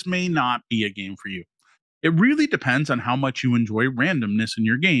RPGs, this may not be a game for you. It really depends on how much you enjoy randomness in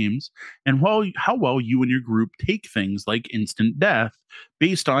your games and how well you and your group take things like instant death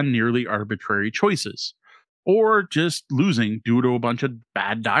based on nearly arbitrary choices, or just losing due to a bunch of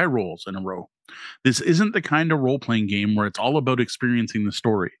bad die rolls in a row. This isn't the kind of role-playing game where it's all about experiencing the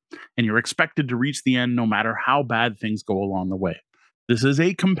story, and you're expected to reach the end no matter how bad things go along the way. This is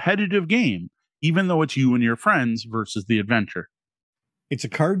a competitive game, even though it's you and your friends versus the adventure. It's a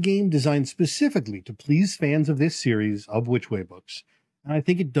card game designed specifically to please fans of this series of Which Way books, and I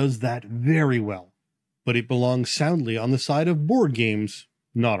think it does that very well. But it belongs soundly on the side of board games,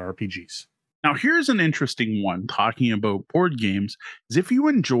 not RPGs. Now, here's an interesting one talking about board games, is if you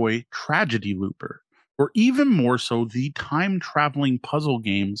enjoy Tragedy Looper, or even more so the time-traveling puzzle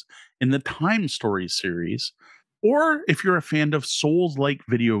games in the Time Stories series, or if you're a fan of Souls-like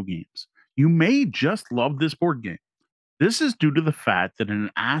video games, you may just love this board game. This is due to the fact that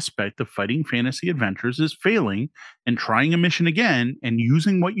an aspect of fighting fantasy adventures is failing and trying a mission again and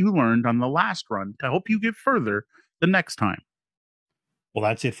using what you learned on the last run to help you get further the next time. Well,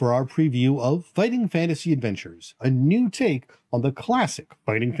 that's it for our preview of Fighting Fantasy Adventures, a new take on the classic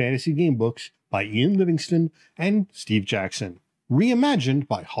Fighting Fantasy game books by Ian Livingston and Steve Jackson, reimagined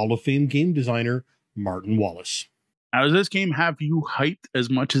by Hall of Fame game designer Martin Wallace. Now, does this game have you hyped as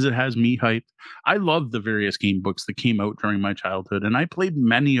much as it has me hyped? I loved the various game books that came out during my childhood, and I played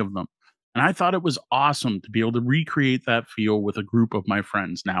many of them. And I thought it was awesome to be able to recreate that feel with a group of my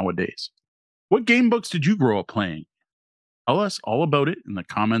friends nowadays. What game books did you grow up playing? Tell us all about it in the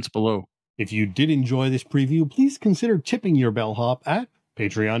comments below. If you did enjoy this preview, please consider tipping your bellhop at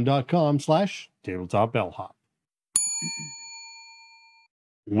patreon.com/tabletopbellhop.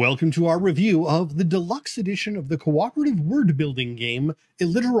 Welcome to our review of the deluxe edition of the cooperative word-building game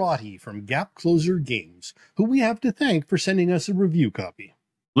Illiterati from Gap Closer Games, who we have to thank for sending us a review copy.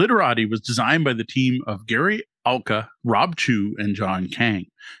 Illiterati was designed by the team of Gary Alka, Rob Chu, and John Kang.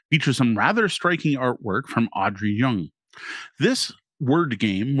 Features some rather striking artwork from Audrey Young. This word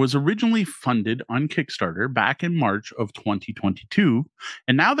game was originally funded on Kickstarter back in March of 2022,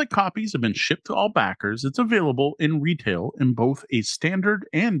 and now that copies have been shipped to all backers, it's available in retail in both a standard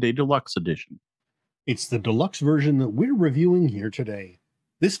and a deluxe edition. It's the deluxe version that we're reviewing here today.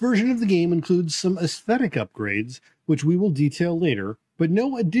 This version of the game includes some aesthetic upgrades, which we will detail later, but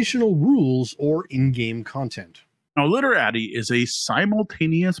no additional rules or in-game content. Now, Illiterati is a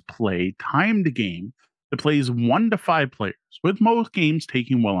simultaneous play timed game that plays 1 to 5 players, with most games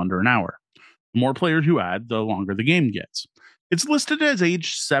taking well under an hour. The more players you add, the longer the game gets. It's listed as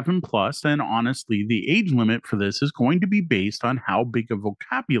age 7+, and honestly, the age limit for this is going to be based on how big a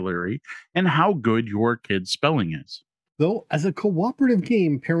vocabulary and how good your kid's spelling is. Though, as a cooperative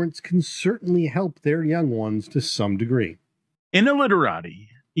game, parents can certainly help their young ones to some degree. In Illiterati,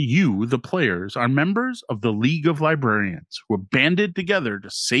 you, the players, are members of the League of Librarians who have banded together to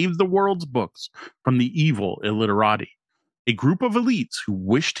save the world's books from the evil Illiterati, a group of elites who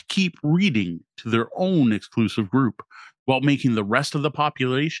wish to keep reading to their own exclusive group while making the rest of the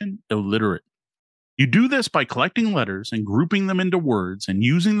population illiterate. You do this by collecting letters and grouping them into words and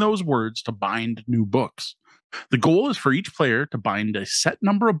using those words to bind new books. The goal is for each player to bind a set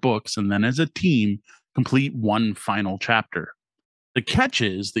number of books and then as a team complete one final chapter. The catch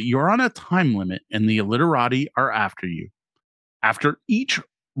is that you're on a time limit and the Illiterati are after you. After each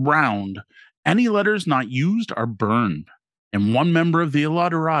round, any letters not used are burned, and one member of the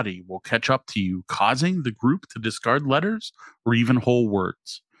Illiterati will catch up to you, causing the group to discard letters or even whole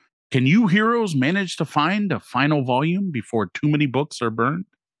words. Can you heroes manage to find a final volume before too many books are burned?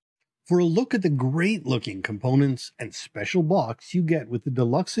 For a look at the great-looking components and special box you get with the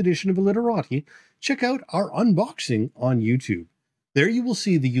deluxe edition of Illiterati, check out our unboxing on YouTube. There you will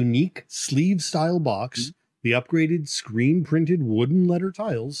see the unique sleeve-style box, the upgraded screen-printed wooden letter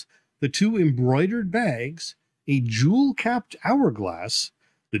tiles, the 2 embroidered bags, a jewel-capped hourglass,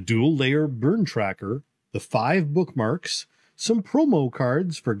 the dual-layer burn tracker, the 5 bookmarks, some promo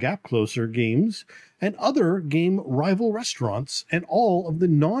cards for Gap Closer games, and other game rival restaurants, and all of the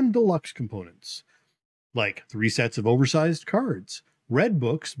non-deluxe components, like 3 sets of oversized cards, red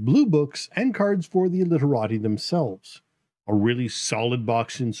books, blue books, and cards for the Illiterati themselves. A really solid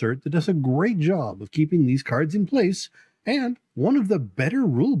box insert that does a great job of keeping these cards in place, and one of the better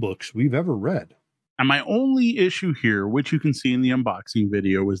rule books we've ever read. And my only issue here, which you can see in the unboxing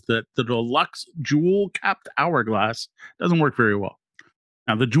video, is that the deluxe jewel-capped hourglass doesn't work very well.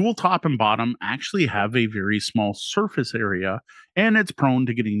 Now, the jewel top and bottom actually have a very small surface area, and it's prone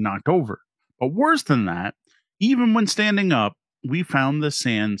to getting knocked over. But worse than that, even when standing up, we found the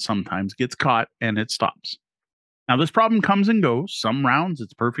sand sometimes gets caught and it stops. Now, this problem comes and goes. Some rounds,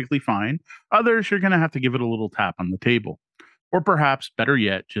 it's perfectly fine. Others, you're going to have to give it a little tap on the table. Or perhaps, better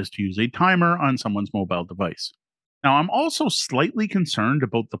yet, just use a timer on someone's mobile device. Now, I'm also slightly concerned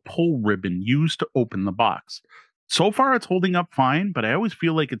about the pull ribbon used to open the box. So far, it's holding up fine, but I always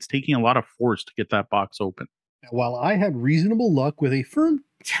feel like it's taking a lot of force to get that box open. Now, while I had reasonable luck with a firm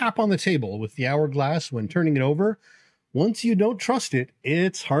tap on the table with the hourglass when turning it over, once you don't trust it,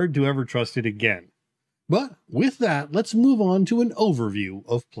 it's hard to ever trust it again. But with that, let's move on to an overview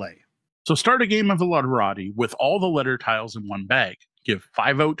of play. So start a game of Illiterati with all the letter tiles in one bag. Give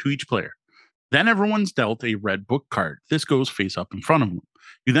 5 out to each player. Then everyone's dealt a red book card. This goes face up in front of them.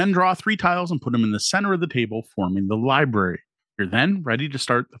 You then draw 3 tiles and put them in the center of the table, forming the library. You're then ready to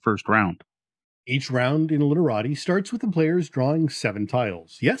start the first round. Each round in Illiterati starts with the players drawing 7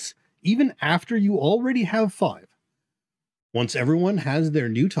 tiles. Yes, even after you already have 5. Once everyone has their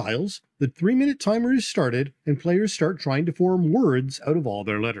new tiles, the 3-minute timer is started and players start trying to form words out of all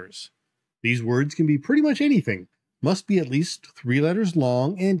their letters. These words can be pretty much anything, must be at least 3 letters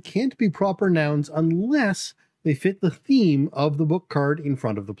long, and can't be proper nouns unless they fit the theme of the book card in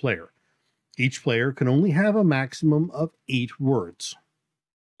front of the player. Each player can only have a maximum of 8 words.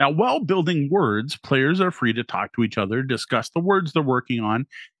 Now, while building words, players are free to talk to each other, discuss the words they're working on,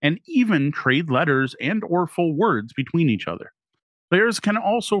 and even trade letters and or full words between each other. Players can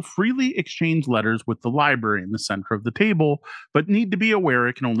also freely exchange letters with the library in the center of the table, but need to be aware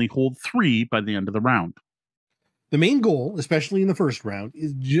it can only hold 3 by the end of the round. The main goal, especially in the first round,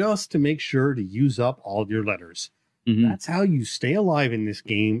 is just to make sure to use up all of your letters. That's how you stay alive in this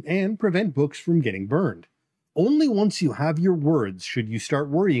game and prevent books from getting burned. Only once you have your words should you start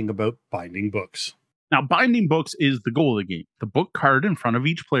worrying about binding books. Now, binding books is the goal of the game. The book card in front of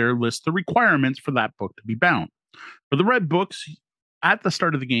each player lists the requirements for that book to be bound. For the red books, at the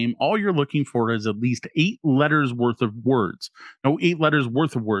start of the game, all you're looking for is at least 8 letters worth of words. No, 8 letters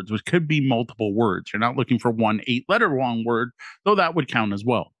worth of words, which could be multiple words. You're not looking for one 8-letter long word, though that would count as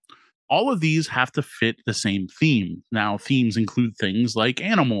well. All of these have to fit the same theme. Now, themes include things like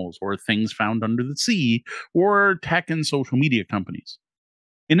animals or things found under the sea or tech and social media companies.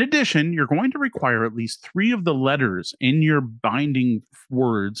 In addition, you're going to require at least 3 of the letters in your binding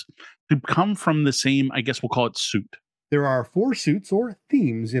words to come from the same, I guess we'll call it suit. There are 4 suits or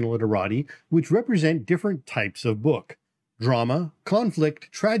themes in Illiterati which represent different types of book: drama, conflict,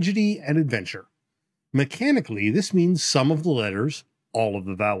 tragedy, and adventure. Mechanically, this means some of the letters, all of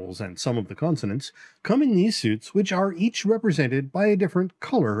the vowels, and some of the consonants come in these suits, which are each represented by a different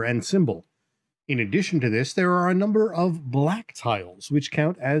color and symbol. In addition to this, there are a number of black tiles which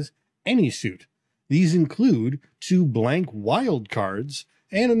count as any suit. These include 2 blank wild cards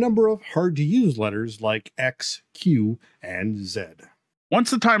and a number of hard-to-use letters like X, Q, and Z. Once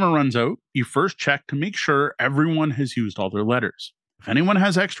the timer runs out, you first check to make sure everyone has used all their letters. If anyone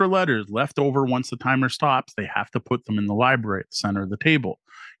has extra letters left over once the timer stops, they have to put them in the library at the center of the table.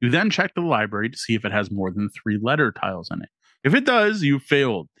 You then check the library to see if it has more than 3 letter tiles in it. If it does, you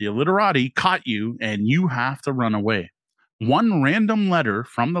failed. The Illiterati caught you, and you have to run away. 1 random letter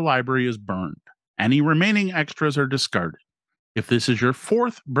from the library is burned. Any remaining extras are discarded. If this is your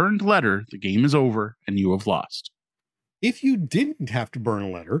 4th burned letter, the game is over and you have lost. If you didn't have to burn a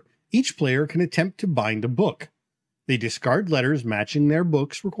letter, each player can attempt to bind a book. They discard letters matching their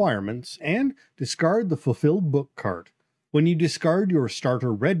book's requirements and discard the fulfilled book card. When you discard your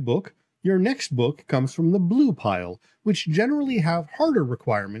starter red book, your next book comes from the blue pile, which generally have harder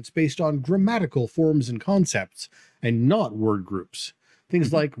requirements based on grammatical forms and concepts and not word groups.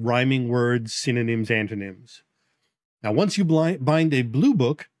 Things like rhyming words, synonyms, antonyms. Now, once you bind a blue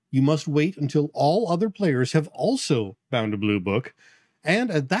book, you must wait until all other players have also bound a blue book,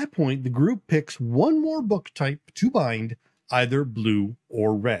 and at that point, the group picks 1 more book type to bind, either blue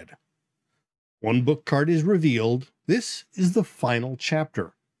or red. 1 book card is revealed. This is the final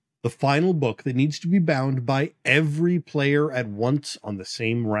chapter. the final book that needs to be bound by every player at once on the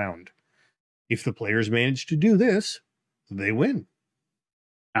same round. If the players manage to do this, they win.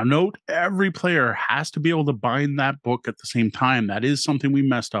 Now, note every player has to be able to bind that book at the same time. That is something we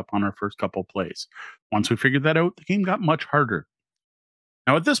messed up on our first couple plays. Once we figured that out, the game got much harder.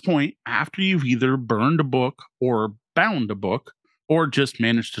 Now, at this point, after you've either burned a book or bound a book, or just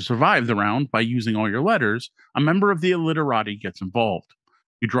managed to survive the round by using all your letters, a member of the Illiterati gets involved.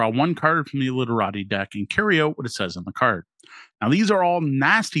 You draw one card from the Illiterati deck and carry out what it says on the card. Now, these are all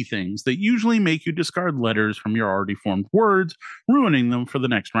nasty things that usually make you discard letters from your already formed words, ruining them for the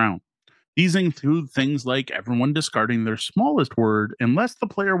next round. These include things like everyone discarding their smallest word unless the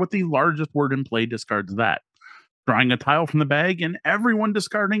player with the largest word in play discards that, drawing a tile from the bag and everyone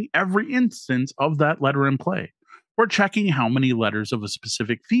discarding every instance of that letter in play, or checking how many letters of a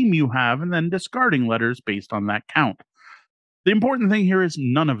specific theme you have and then discarding letters based on that count. The important thing here is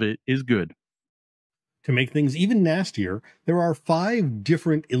none of it is good. To make things even nastier, there are 5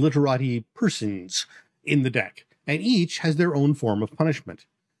 different Illiterati persons in the deck, and each has their own form of punishment.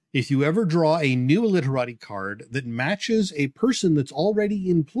 If you ever draw a new Illiterati card that matches a person that's already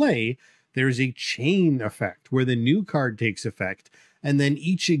in play, there's a chain effect where the new card takes effect, and then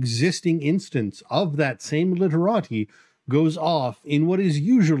each existing instance of that same Illiterati goes off in what is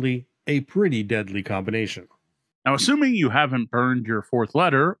usually a pretty deadly combination. Now, assuming you haven't burned your 4th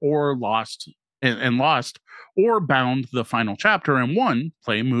letter or lost or bound the final chapter and won,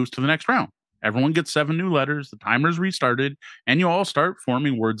 play moves to the next round. Everyone gets 7 new letters, the timer's restarted, and you all start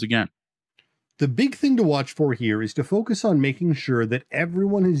forming words again. The big thing to watch for here is to focus on making sure that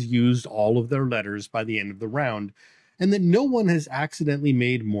everyone has used all of their letters by the end of the round, and that no one has accidentally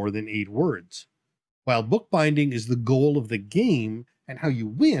made more than 8 words. While bookbinding is the goal of the game and how you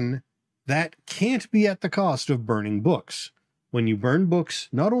win, that can't be at the cost of burning books. When you burn books,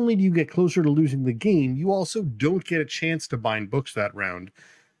 not only do you get closer to losing the game, you also don't get a chance to bind books that round.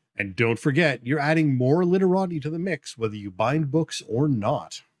 And don't forget, you're adding more Illiterati to the mix, whether you bind books or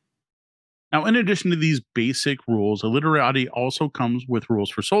not. Now, in addition to these basic rules, Illiterati also comes with rules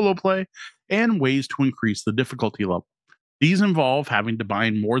for solo play and ways to increase the difficulty level. These involve having to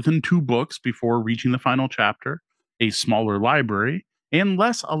bind more than 2 books before reaching the final chapter, a smaller library, and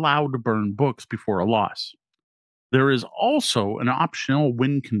less allowed to burn books before a loss. There is also an optional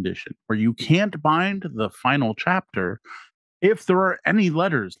win condition where you can't bind the final chapter if there are any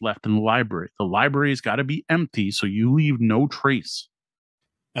letters left in the library. The library's got to be empty so you leave no trace.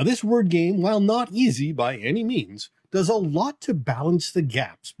 Now, this word game, while not easy by any means, does a lot to balance the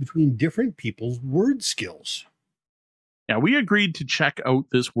gaps between different people's word skills. Yeah, we agreed to check out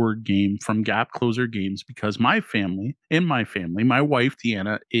this word game from Gap Closer Games because my family, my wife,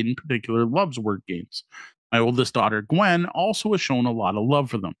 Deanna, in particular, loves word games. My oldest daughter, Gwen, also has shown a lot of love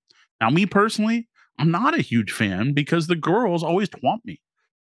for them. Now, me personally, I'm not a huge fan because the girls always twomp me.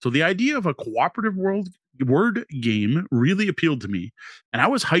 So the idea of a cooperative word game really appealed to me, and I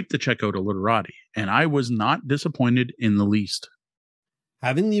was hyped to check out Illiterati, and I was not disappointed in the least.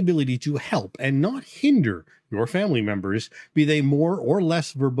 Having the ability to help and not hinder your family members, be they more or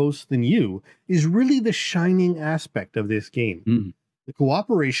less verbose than you, is really the shining aspect of this game. The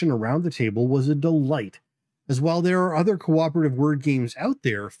cooperation around the table was a delight, as while there are other cooperative word games out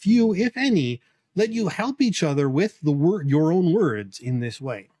there, few, if any, let you help each other with your own words in this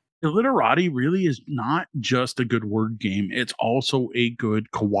way. Illiterati really is not just a good word game, it's also a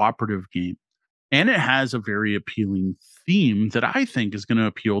good cooperative game. And it has a very appealing theme that I think is going to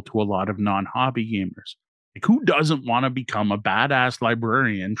appeal to a lot of non-hobby gamers. Like, who doesn't want to become a badass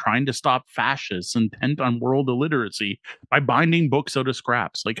librarian trying to stop fascists intent on world illiteracy by binding books out of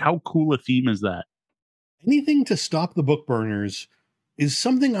scraps? Like, how cool a theme is that? Anything to stop the book burners is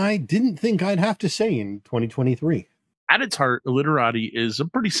something I didn't think I'd have to say in 2023. At its heart, Illiterati is a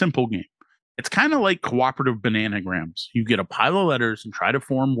pretty simple game. It's kind of like cooperative bananagrams. You get a pile of letters and try to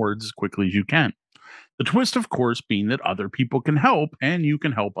form words as quickly as you can. The twist, of course, being that other people can help and you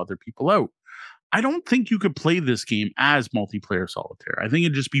can help other people out. I don't think you could play this game as multiplayer solitaire. I think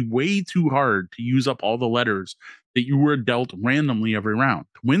it'd just be way too hard to use up all the letters that you were dealt randomly every round.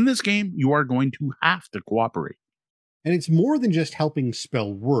 To win this game, you are going to have to cooperate. And it's more than just helping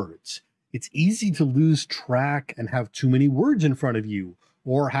spell words. It's easy to lose track and have too many words in front of you,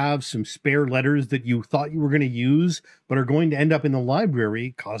 or have some spare letters that you thought you were going to use, but are going to end up in the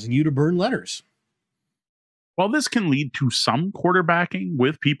library, causing you to burn letters. While this can lead to some quarterbacking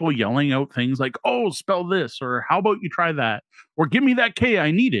with people yelling out things like, oh, spell this, or how about you try that, or give me that K,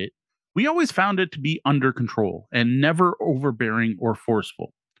 I need it, we always found it to be under control and never overbearing or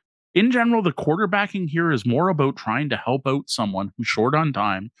forceful. In general, the quarterbacking here is more about trying to help out someone who's short on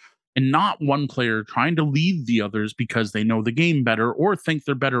time and not one player trying to lead the others because they know the game better or think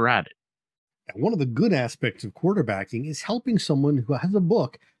they're better at it. And one of the good aspects of quarterbacking is helping someone who has a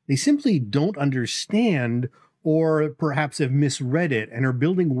book they simply don't understand, or perhaps have misread it and are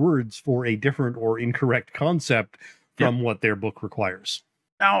building words for a different or incorrect concept from what their book requires.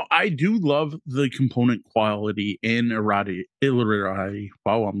 Now, I do love the component quality in Illiterati.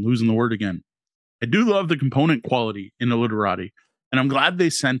 Wow, I'm losing the word again. I do love the component quality in Illiterati, and I'm glad they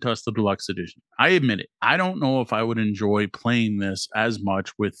sent us the deluxe edition. I admit it, I don't know if I would enjoy playing this as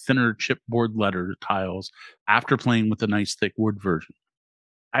much with thinner chipboard letter tiles after playing with the nice thick wood version.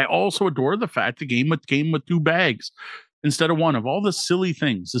 I also adore the fact the game came with 2 bags instead of 1. Of all the silly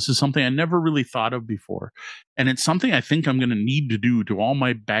things, this is something I never really thought of before. And it's something I think I'm going to need to do to all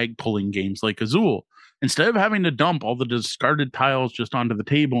my bag pulling games like Azul. Instead of having to dump all the discarded tiles just onto the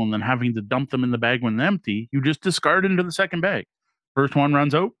table and then having to dump them in the bag when empty, you just discard into the second bag. First one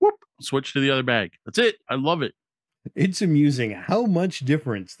runs out, whoop, switch to the other bag. That's it. I love it. It's amusing how much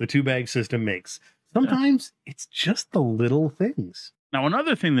difference the 2-bag system makes. Sometimes it's just the little things. Now,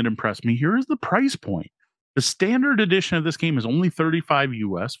 another thing that impressed me here is the price point. The standard edition of this game is only $35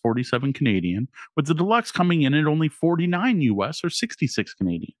 US, 47 Canadian, with the deluxe coming in at only $49 US or 66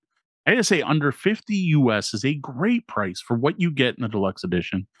 Canadian. I gotta say, under $50 US is a great price for what you get in the deluxe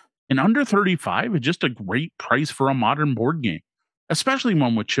edition, and under $35 is just a great price for a modern board game, especially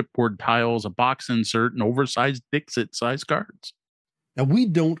one with chipboard tiles, a box insert, and oversized Dixit-sized cards. Now, we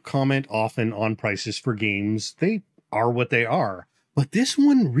don't comment often on prices for games. They are what they are. But this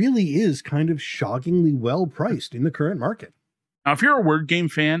one really is kind of shockingly well priced in the current market. Now, if you're a word game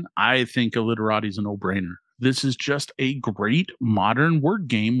fan, I think Illiterati is a no-brainer. This is just a great modern word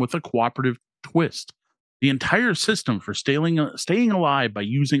game with a cooperative twist. The entire system for staying alive by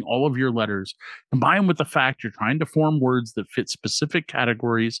using all of your letters, combined with the fact you're trying to form words that fit specific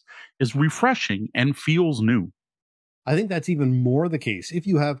categories, is refreshing and feels new. I think that's even more the case if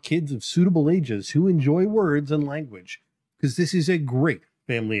you have kids of suitable ages who enjoy words and language, because this is a great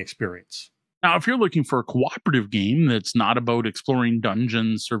family experience. Now, if you're looking for a cooperative game that's not about exploring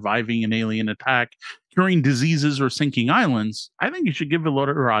dungeons, surviving an alien attack, curing diseases, or sinking islands, I think you should give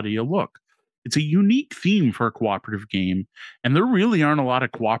Illiterati a look. It's a unique theme for a cooperative game, and there really aren't a lot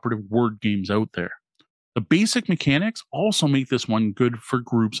of cooperative word games out there. The basic mechanics also make this one good for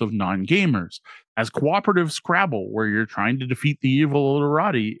groups of non-gamers, as cooperative Scrabble, where you're trying to defeat the evil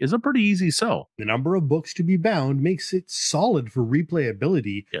Illiterati, is a pretty easy sell. The number of books to be bound makes it solid for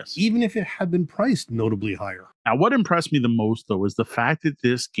replayability, even if it had been priced notably higher. Now, what impressed me the most, though, is the fact that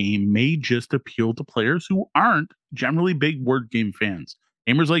this game may just appeal to players who aren't generally big word game fans,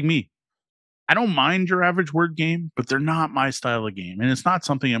 gamers like me. I don't mind your average word game, but they're not my style of game, and it's not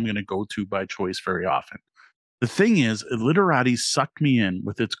something I'm going to go to by choice very often. The thing is, Illiterati sucked me in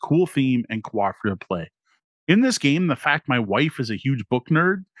with its cool theme and cooperative play. In this game, the fact my wife is a huge book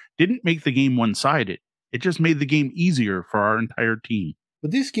nerd didn't make the game one-sided. It just made the game easier for our entire team.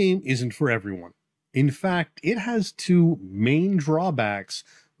 But this game isn't for everyone. In fact, it has 2 main drawbacks,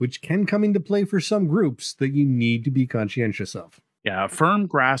 which can come into play for some groups that you need to be conscientious of. Yeah, a firm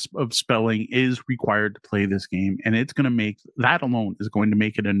grasp of spelling is required to play this game, and it's going to make that alone is going to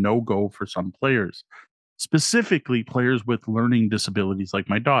make it a no-go for some players, specifically players with learning disabilities like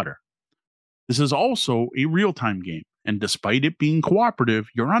my daughter. This is also a real-time game, and despite it being cooperative,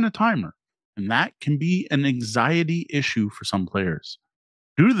 you're on a timer, and that can be an anxiety issue for some players.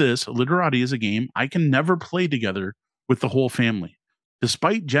 Due to this, Illiterati is a game I can never play together with the whole family.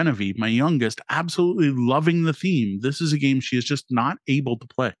 Despite Genevieve, my youngest, absolutely loving the theme, this is a game she is just not able to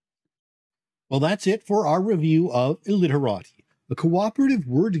play. Well, that's it for our review of Illiterati, a cooperative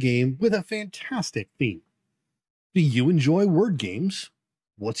word game with a fantastic theme. Do you enjoy word games?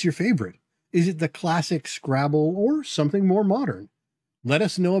 What's your favorite? Is it the classic Scrabble or something more modern? Let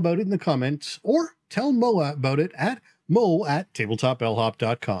us know about it in the comments, or tell Mo about it at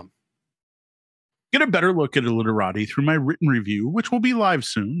mo@tabletopbellhop.com. Get a better look at Illiterati through my written review, which will be live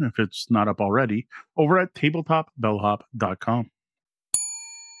soon, if it's not up already, over at tabletopbellhop.com.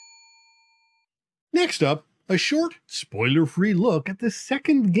 Next up, a short, spoiler-free look at the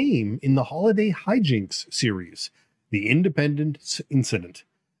second game in the Holiday Hijinks series, The Independence Incident,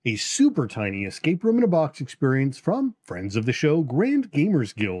 a super tiny escape room in a box experience from friends of the show Grand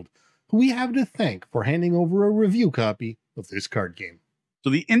Gamers Guild, who we have to thank for handing over a review copy of this card game. So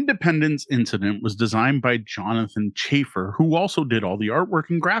the Independence Incident was designed by Jonathan Chafer, who also did all the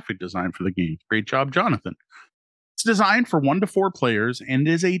artwork and graphic design for the game. Great job, Jonathan. It's designed for 1 to 4 players and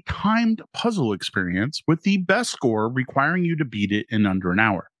is a timed puzzle experience with the best score requiring you to beat it in under an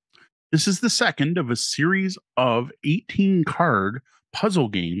hour. This is the second of a series of 18 card puzzle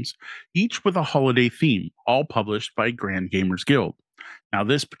games, each with a holiday theme, all published by Grand Gamers Guild. Now,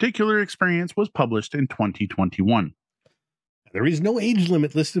 this particular experience was published in 2021. There is no age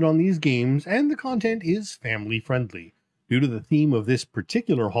limit listed on these games, and the content is family friendly. Due to the theme of this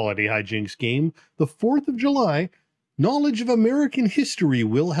particular holiday hijinks game, the 4th of July, knowledge of American history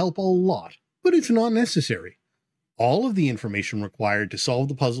will help a lot, but it's not necessary. All of the information required to solve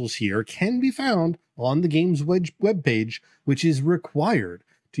the puzzles here can be found on the game's webpage, which is required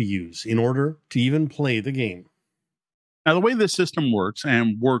to use in order to even play the game. Now, the way this system works,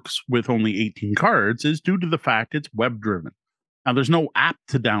 and works with only 18 cards, is due to the fact it's web-driven. Now, there's no app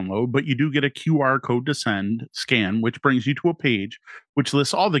to download, but you do get a QR code to scan, which brings you to a page which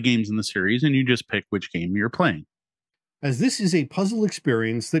lists all the games in the series, and you just pick which game you're playing. As this is a puzzle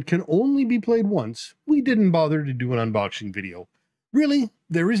experience that can only be played once, we didn't bother to do an unboxing video. Really,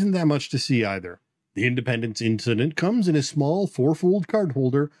 there isn't that much to see either. The Independence Incident comes in a small 4-fold card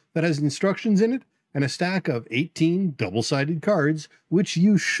holder that has instructions in it and a stack of 18 double-sided cards, which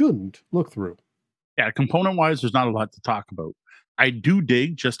you shouldn't look through. Yeah, component-wise, there's not a lot to talk about. I do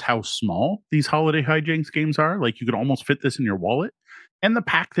dig just how small these holiday hijinks games are. Like, you could almost fit this in your wallet. And the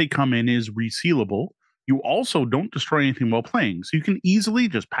pack they come in is resealable. You also don't destroy anything while playing, so you can easily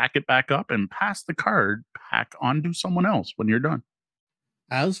just pack it back up and pass the card pack on to someone else when you're done.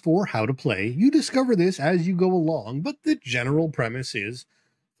 As for how to play, you discover this as you go along, but the general premise is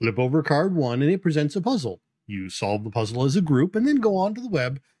flip over card 1 and it presents a puzzle. You solve the puzzle as a group and then go on to the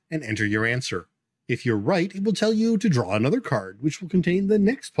web and enter your answer. If you're right, it will tell you to draw another card, which will contain the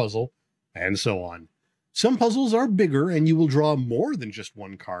next puzzle, and so on. Some puzzles are bigger and you will draw more than just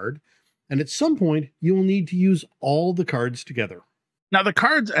one card, and at some point, you will need to use all the cards together. Now, the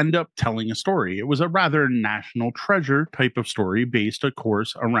cards end up telling a story. It was a rather national treasure type of story based, of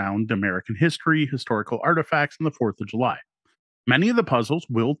course, around American history, historical artifacts, and the 4th of July. Many of the puzzles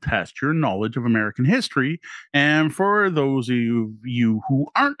will test your knowledge of American history, and for those of you who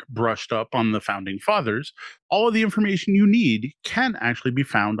aren't brushed up on the Founding Fathers, all of the information you need can actually be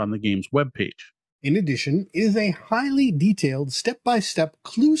found on the game's webpage. In addition, it is a highly detailed step-by-step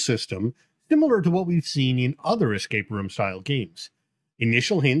clue system similar to what we've seen in other escape room-style games.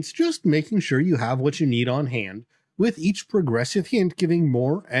 Initial hints just making sure you have what you need on hand, with each progressive hint giving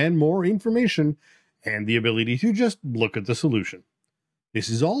more and more information and the ability to just look at the solution. This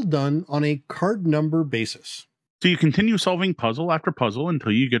is all done on a card number basis. So you continue solving puzzle after puzzle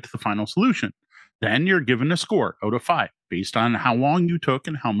until you get to the final solution. Then you're given a score out of 5 based on how long you took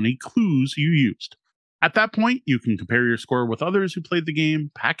and how many clues you used. At that point, you can compare your score with others who played the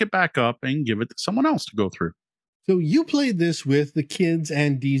game, pack it back up, and give it to someone else to go through. So you played this with the kids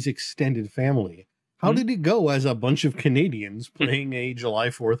and Dee's extended family. How did it go as a bunch of Canadians playing a July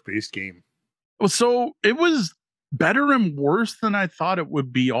 4th based game? So it was better and worse than I thought it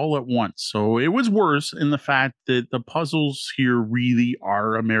would be all at once. So it was worse in the fact that the puzzles here really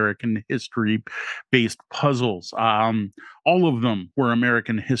are American history based puzzles. All of them were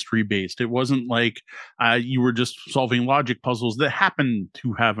American history based. It wasn't like you were just solving logic puzzles that happened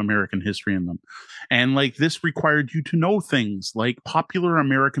to have American history in them. And like this required you to know things like popular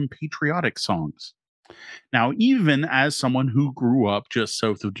American patriotic songs. Now, even as someone who grew up just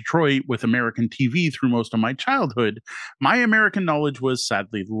south of Detroit with American TV through most of my childhood, my American knowledge was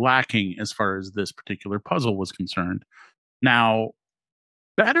sadly lacking as far as this particular puzzle was concerned. Now,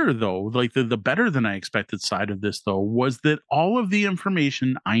 better though, like the better than I expected side of this though, was that all of the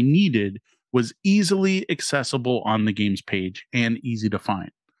information I needed was easily accessible on the game's page and easy to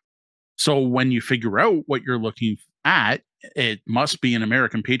find. So when you figure out what you're looking at, it must be an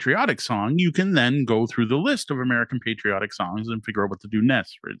American patriotic song. You can then go through the list of American patriotic songs and figure out what to do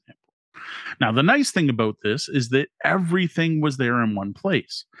next, for example. Now, the nice thing about this is that everything was there in one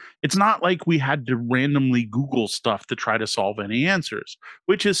place. It's not like we had to randomly Google stuff to try to solve any answers,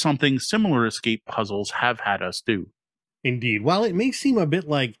 which is something similar escape puzzles have had us do. Indeed, while it may seem a bit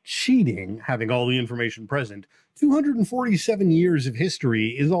like cheating, having all the information present, 247 years of history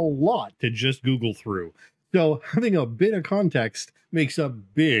is a lot to just Google through. So having a bit of context makes a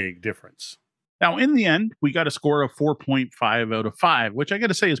big difference. Now, in the end, we got a score of 4.5 out of 5, which I got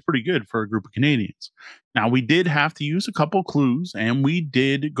to say is pretty good for a group of Canadians. Now, we did have to use a couple clues, and we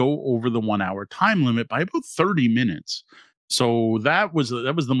did go over the 1 hour time limit by about 30 minutes. So that was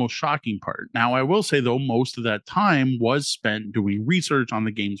the most shocking part. Now, I will say, though, most of that time was spent doing research on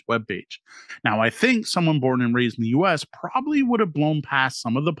the game's webpage. Now, I think someone born and raised in the US probably would have blown past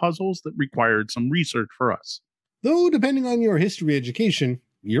some of the puzzles that required some research for us. Though, depending on your history education,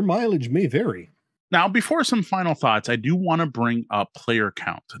 your mileage may vary. Now, before some final thoughts, I do want to bring up player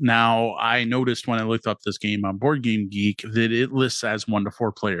count. Now, I noticed when I looked up this game on Board Game Geek that it lists as 1 to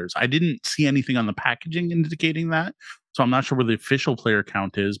 4 players. I didn't see anything on the packaging indicating that, so I'm not sure where the official player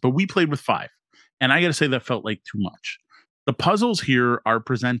count is, but we played with 5. And I got to say that felt like too much. The puzzles here are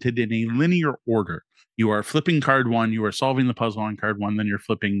presented in a linear order. You are flipping card 1, you are solving the puzzle on card 1, then you're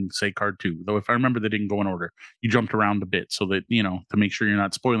flipping, say, card 2. Though if I remember, they didn't go in order. You jumped around a bit so that, to make sure you're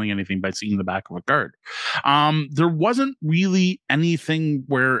not spoiling anything by seeing the back of a card. There wasn't really anything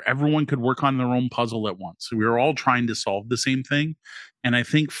where everyone could work on their own puzzle at once. We were all trying to solve the same thing. And I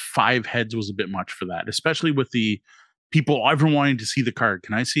think 5 heads was a bit much for that, especially with the people everyone wanting to see the card.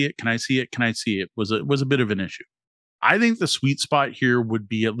 Can I see it? Can I see it? Can I see it? Was a bit of an issue. I think the sweet spot here would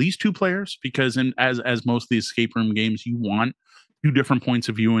be at least 2 players, because as most of the escape room games, you want 2 different points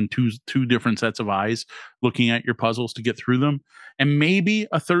of view and two different sets of eyes looking at your puzzles to get through them, and maybe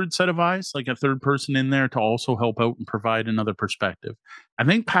a third set of eyes, like a third person in there to also help out and provide another perspective. I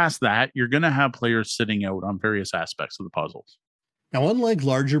think past that, you're going to have players sitting out on various aspects of the puzzles. Now, unlike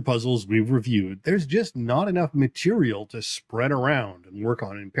larger puzzles we've reviewed, there's just not enough material to spread around and work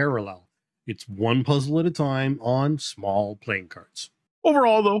on in parallel. It's 1 puzzle at a time on small playing cards.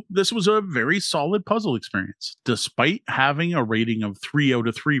 Overall, though, this was a very solid puzzle experience. Despite having a rating of 3 out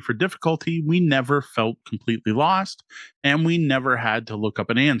of 3 for difficulty, we never felt completely lost, and we never had to look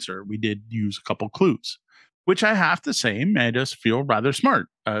up an answer. We did use a couple clues, which I have to say made us feel rather smart,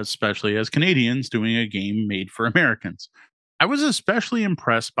 especially as Canadians doing a game made for Americans. I was especially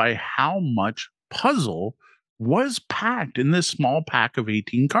impressed by how much puzzle was packed in this small pack of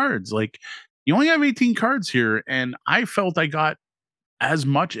 18 cards. Like, you only have 18 cards here, and I felt I got as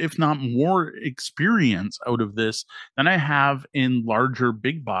much, if not more, experience out of this than I have in larger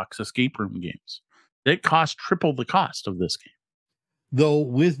big box escape room games. It cost triple the cost of this game. Though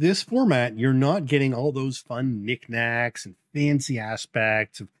with this format, you're not getting all those fun knickknacks and fancy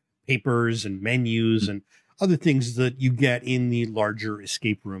aspects of papers and menus and other things that you get in the larger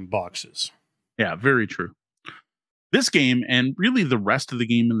escape room boxes. Yeah, very true. This game, and really the rest of the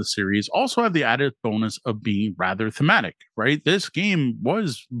game in the series, also have the added bonus of being rather thematic, right? This game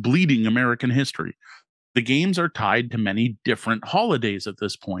was bleeding American history. The games are tied to many different holidays at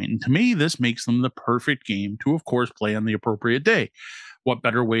this point, and to me, this makes them the perfect game to, of course, play on the appropriate day. What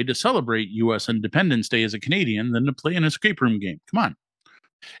better way to celebrate U.S. Independence Day as a Canadian than to play an escape room game? Come on.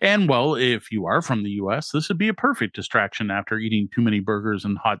 And well, if you are from the US, this would be a perfect distraction after eating too many burgers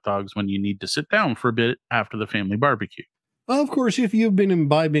and hot dogs when you need to sit down for a bit after the family barbecue. Of course, if you've been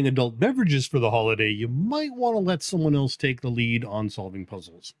imbibing adult beverages for the holiday, you might want to let someone else take the lead on solving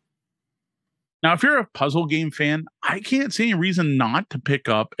puzzles. Now, if you're a puzzle game fan, I can't see any reason not to pick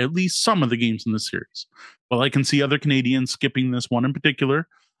up at least some of the games in the series. Well, I can see other Canadians skipping this one in particular.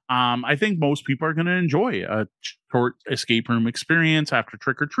 I think most people are going to enjoy a short escape room experience after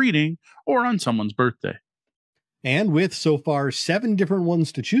trick-or-treating or on someone's birthday. And with so far 7 different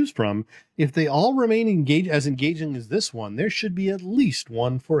ones to choose from, if they all remain engaging as this one, there should be at least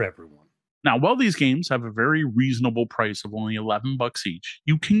one for everyone. Now, while these games have a very reasonable price of only $11 each,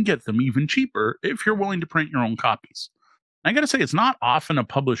 you can get them even cheaper if you're willing to print your own copies. I got to say, it's not often a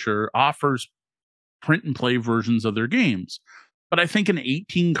publisher offers print and play versions of their games. But I think an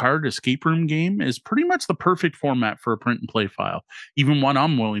 18-card escape room game is pretty much the perfect format for a print and play file, even one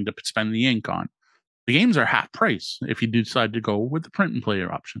I'm willing to spend the ink on. The games are half price if you decide to go with the print and play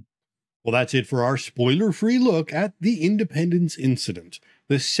option. Well, that's it for our spoiler-free look at the Independence Incident,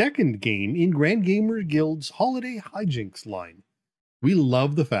 the second game in Grand Gamer Guild's Holiday Hijinks line. We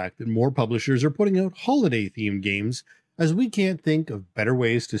love the fact that more publishers are putting out holiday-themed games, as we can't think of better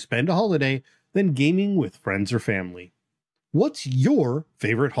ways to spend a holiday than gaming with friends or family. What's your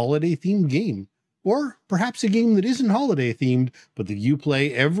favorite holiday-themed game? Or perhaps a game that isn't holiday-themed, but that you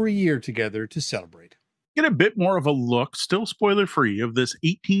play every year together to celebrate. Get a bit more of a look, still spoiler-free, of this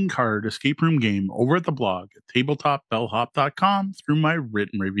 18-card escape room game over at the blog at tabletopbellhop.com through my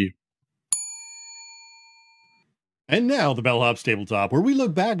written review. And now the Bellhop's Tabletop, where we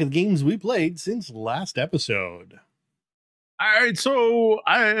look back at the games we played since last episode. All right, so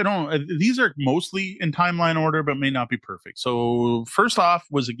these are mostly in timeline order, but may not be perfect. So first off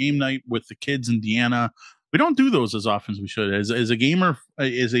was a game night with the kids in Deanna. We don't do those as often as we should. As a gamer,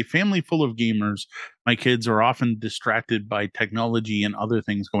 as a family full of gamers, my kids are often distracted by technology and other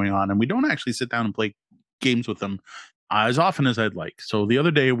things going on, and we don't actually sit down and play games with them as often as I'd like. So the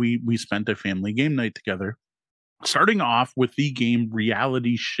other day we spent a family game night together, starting off with the game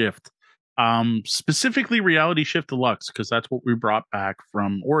Reality Shift. Specifically Reality Shift Deluxe, because that's what we brought back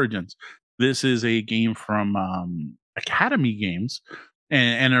from Origins. This is a game from Academy Games,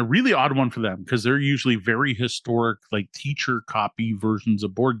 and a really odd one for them because they're usually very historic, like teacher copy versions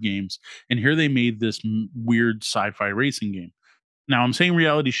of board games. And here they made this weird sci-fi racing game. Now I'm saying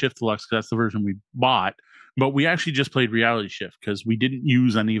Reality Shift Deluxe because that's the version we bought, but we actually just played Reality Shift because we didn't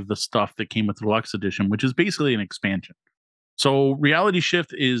use any of the stuff that came with the Deluxe Edition, which is basically an expansion. So Reality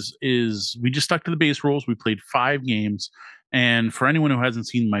Shift is we just stuck to the base rules. We played 5 games. And for anyone who hasn't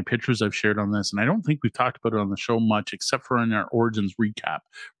seen my pictures I've shared on this, and I don't think we've talked about it on the show much, except for in our Origins recap,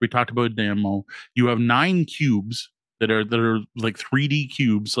 we talked about a demo. You have 9 cubes that are like 3D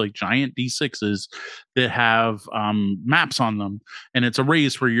cubes, like giant D6s that have maps on them, and it's a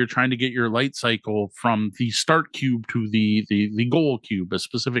race where you're trying to get your light cycle from the start cube to the goal cube, a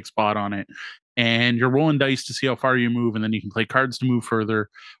specific spot on it. And you're rolling dice to see how far you move, and then you can play cards to move further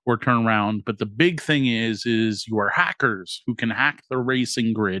or turn around. But the big thing is you are hackers who can hack the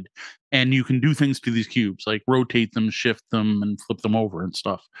racing grid, and you can do things to these cubes, like rotate them, shift them, and flip them over and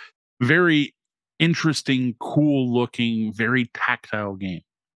stuff. Very interesting, cool looking, very tactile game.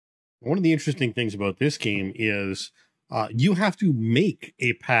 One of the interesting things about this game is you have to make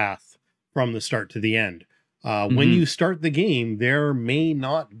a path from the start to the end. When you start the game, there may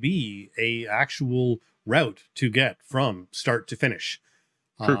not be a actual route to get from start to finish.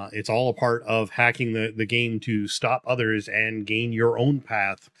 It's all a part of hacking the game to stop others and gain your own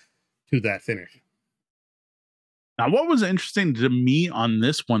path to that finish. Now, what was interesting to me on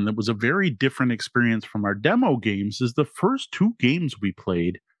this one that was a very different experience from our demo games is the first 2 games we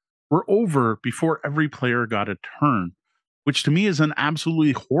played were over before every player got a turn, which to me is an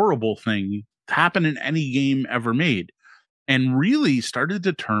absolutely horrible thing to happen in any game ever made, and really started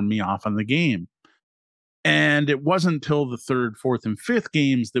to turn me off on the game. And it wasn't until the 3rd, 4th, and 5th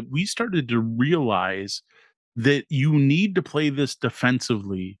games that we started to realize that you need to play this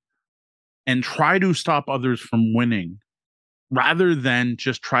defensively and try to stop others from winning rather than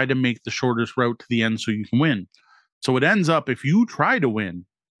just try to make the shortest route to the end so you can win. So it ends up, if you try to win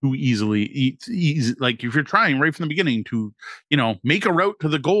too easily, like if you're trying right from the beginning to, make a route to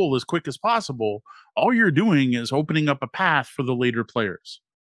the goal as quick as possible, all you're doing is opening up a path for the later players,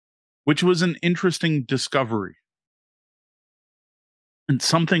 which was an interesting discovery. And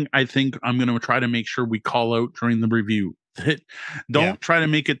something I think I'm going to try to make sure we call out during the review. Don't try to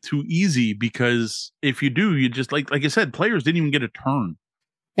make it too easy, because if you do, you just like I said, players didn't even get a turn.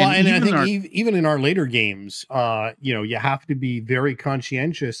 Well, and I think even in our later games, you have to be very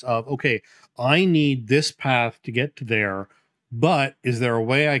conscientious of, okay, I need this path to get to there, but is there a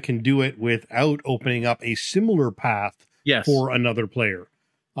way I can do it without opening up a similar path for another player?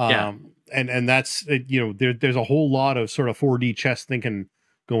 And that's, there's a whole lot of sort of 4D chess thinking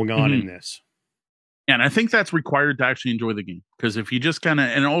going on in this. And I think that's required to actually enjoy the game, because if you just kind of,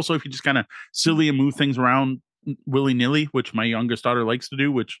 and also if you just kind of silly and move things around willy-nilly, which my youngest daughter likes to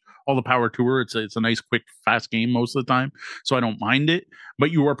do, which all the power to her, it's a nice, quick, fast game most of the time, so I don't mind it.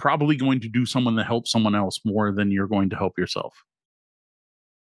 But you are probably going to do someone that helps someone else more than you're going to help yourself.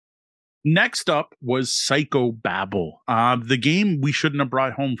 Next up was Psychobabble, the game we shouldn't have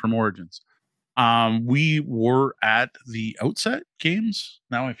brought home from Origins. We were at the Outset Games.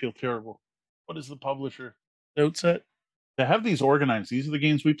 Now I feel terrible. What is the publisher? Outset. They have these organized. These are the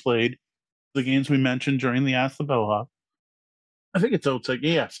games we played, the games we mentioned during the Ask the Bellhop. I think it's Outset.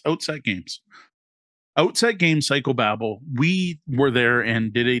 Yes, Outset Games. Outset Games Psychobabble. We were there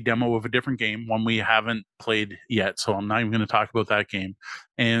and did a demo of a different game, one we haven't played yet, so I'm not even going to talk about that game.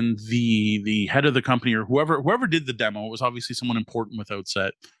 And the head of the company, or whoever did the demo, was obviously someone important with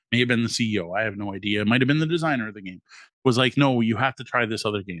Outset. May have been the CEO. I have no idea. It might have been the designer of the game. Was like, no, you have to try this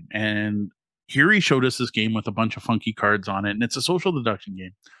other game. And here he showed us this game with a bunch of funky cards on it, and it's a social deduction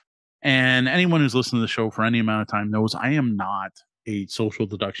game. And anyone who's listened to the show for any amount of time knows I am not a social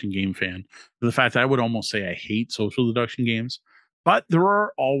deduction game fan. The fact that I would almost say I hate social deduction games, but there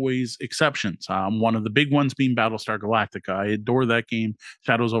are always exceptions. One of the big ones being Battlestar Galactica. I adore that game.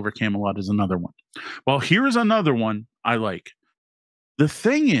 Shadows over Camelot is another one. Well, here's another one I like. The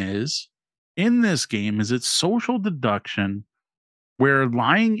thing is, in this game, is it's social deduction where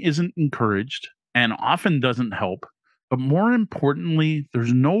lying isn't encouraged and often doesn't help. But more importantly,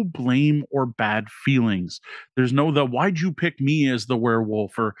 there's no blame or bad feelings. There's no why'd you pick me as the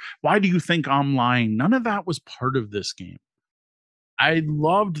werewolf, or why do you think I'm lying? None of that was part of this game. I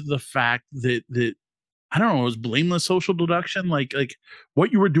loved the fact that I don't know, it was blameless social deduction. Like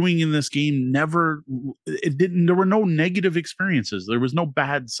what you were doing in this game there were no negative experiences. There was no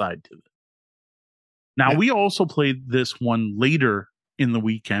bad side to it. Now, we also played this one later in the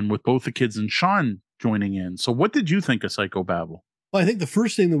weekend with both the kids and Sean joining in. So what did you think of Psychobabble? Well, I think the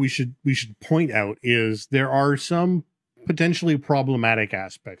first thing that we should point out is there are some potentially problematic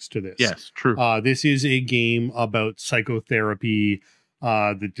aspects to this. Yes, true. This is a game about psychotherapy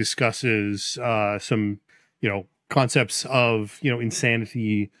that discusses some, concepts of,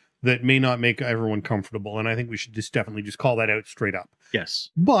 insanity that may not make everyone comfortable. And I think we should definitely call that out straight up. Yes.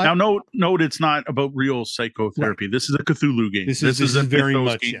 But now note it's not about real psychotherapy. Right. This is a Cthulhu game. This is a very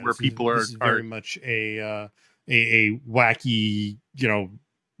much game where people are very much a wacky,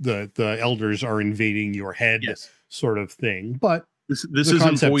 the elders are invading your head sort of thing. But this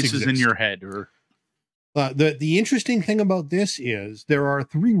isn't voices in your head or the interesting thing about this is there are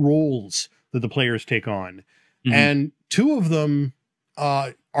 3 roles that the players take on, and 2 of them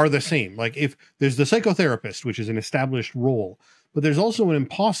are the same. Like if there's the psychotherapist, which is an established role, but there's also an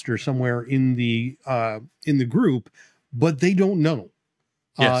imposter somewhere in the group, but they don't know.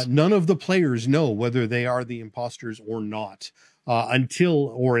 Yes. None of the players know whether they are the imposters or not until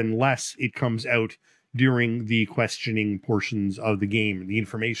or unless it comes out during the questioning portions of the game, the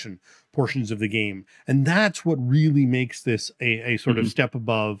information portions of the game. And that's what really makes this a sort of step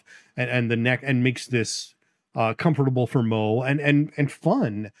above and the neck and makes this comfortable for Mo and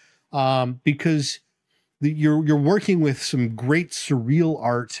fun because you're working with some great surreal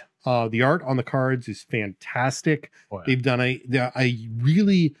art. The art on the cards is fantastic. Oh, yeah. They've done a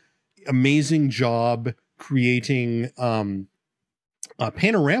really amazing job creating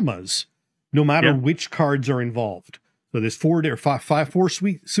panoramas, no matter which cards are involved. So there's 4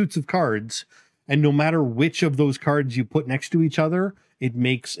 suits of cards, and no matter which of those cards you put next to each other, it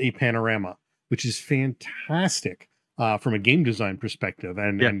makes a panorama, which is fantastic from a game design perspective.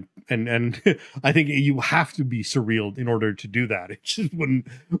 And I think you have to be surreal in order to do that. It just wouldn't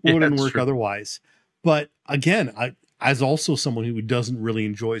work otherwise. But again, as also someone who doesn't really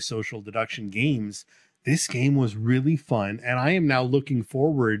enjoy social deduction games, this game was really fun, and I am now looking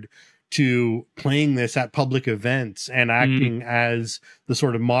forward to playing this at public events and acting as the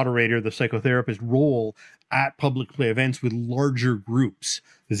sort of moderator, the psychotherapist role at public play events with larger groups.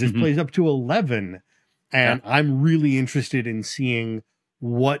 Because this plays up to 11, and I'm really interested in seeing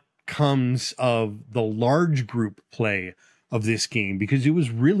what comes of the large group play of this game, because it was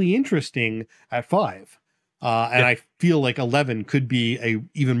really interesting at 5. And I feel like 11 could be a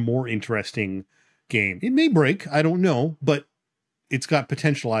even more interesting game. It may break, I don't know, but it's got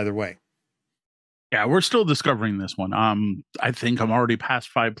potential either way. Yeah, we're still discovering this one. I think I'm already past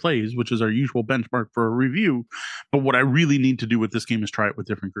 5 plays, which is our usual benchmark for a review. But what I really need to do with this game is try it with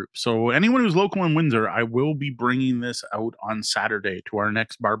different groups. So anyone who's local in Windsor, I will be bringing this out on Saturday to our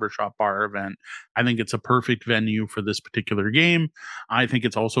next barbershop bar event. I think it's a perfect venue for this particular game. I think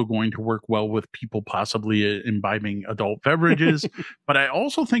it's also going to work well with people possibly imbibing adult beverages. But I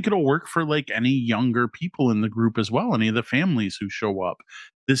also think it'll work for like any younger people in the group as well, any of the families who show up.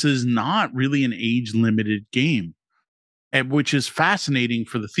 This is not really an age-limited game, which is fascinating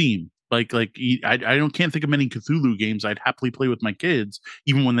for the theme. I can't think of many Cthulhu games I'd happily play with my kids,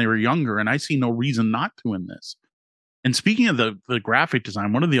 even when they were younger, and I see no reason not to in this. And speaking of the graphic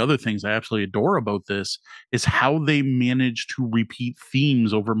design, one of the other things I absolutely adore about this is how they manage to repeat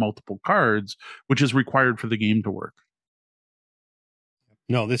themes over multiple cards, which is required for the game to work.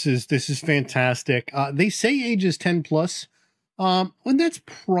 No, this is fantastic. They say age is 10 plus. And that's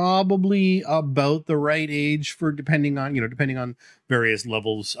probably about the right age for depending on various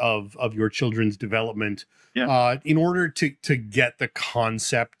levels of your children's development. Yeah. In order to get the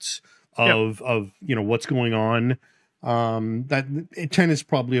concepts of what's going on, that 10 is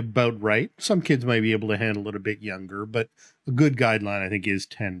probably about right. Some kids might be able to handle it a bit younger, but a good guideline I think is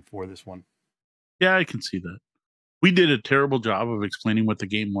 10 for this one. Yeah, I can see that. We did a terrible job of explaining what the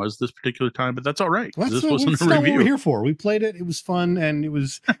game was this particular time, but that's all right. This wasn't a review. What we're here for. We played it. It was fun, and it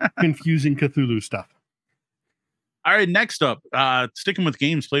was confusing Cthulhu stuff. All right, next up, sticking with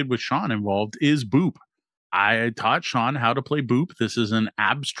games played with Sean involved, is Boop. I taught Sean how to play Boop. This is an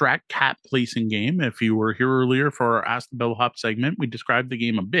abstract cat placing game. If you were here earlier for our Ask the Bellhop segment, we described the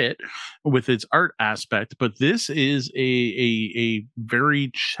game a bit with its art aspect, but this is a very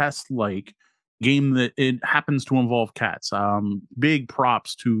chess-like game that it happens to involve cats. Big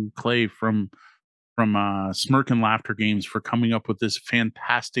props to Clay from Smirk and Laughter Games for coming up with this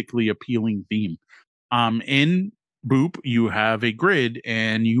fantastically appealing theme. In Boop, you have a grid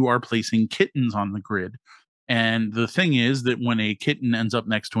and you are placing kittens on the grid. And the thing is that when a kitten ends up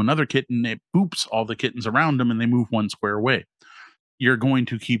next to another kitten, it boops all the kittens around them and they move one square away. You're going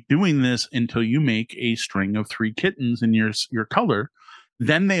to keep doing this until you make a string of 3 kittens in your color.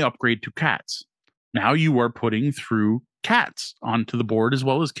 Then they upgrade to cats. Now you are putting through cats onto the board as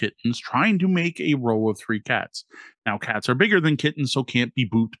well as kittens, trying to make a row of 3 cats. Now, cats are bigger than kittens, so can't be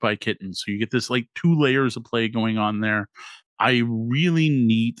booped by kittens. So you get this like 2 layers of play going on there. A really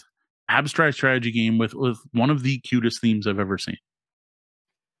neat abstract strategy game with one of the cutest themes I've ever seen.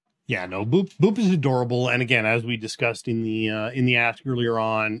 Yeah, no, Boop is adorable, and again, as we discussed in the ask earlier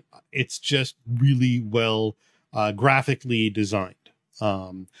on, it's just really well graphically designed.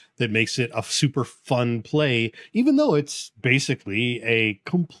 That makes it a super fun play, even though it's basically a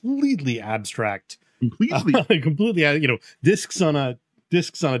completely abstract, completely discs on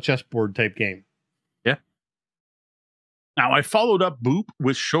a chessboard type game. Yeah. Now I followed up Boop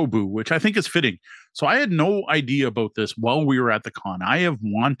with Shobu, which I think is fitting. So I had no idea about this while we were at the con. I have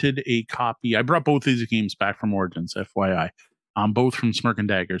wanted a copy. I brought both these games back from Origins, FYI, both from Smirk and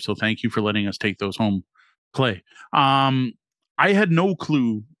Dagger. So thank you for letting us take those home play. I had no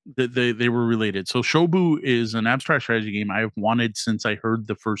clue that they were related. So Shobu is an abstract strategy game I have wanted since I heard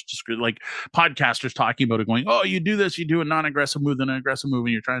the first like podcasters talking about it, going, "Oh, you do this, you do a non-aggressive move, then an aggressive move,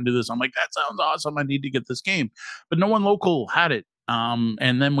 and you're trying to do this." I'm like, that sounds awesome. I need to get this game, but no one local had it.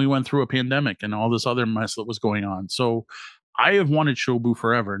 And then we went through a pandemic and all this other mess that was going on. So I have wanted Shobu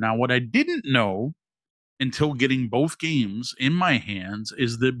forever. Now, what I didn't know until getting both games in my hands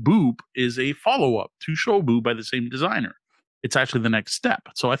is that Boop is a follow-up to Shobu by the same designer. It's actually the next step.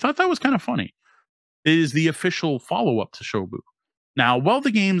 So I thought that was kind of funny. It is the official follow-up to Shobu. Now, while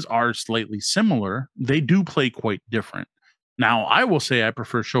the games are slightly similar, they do play quite different. Now, I will say I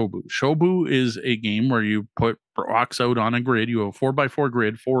prefer Shobu. Shobu is a game where you put rocks out on a grid. You have a 4x4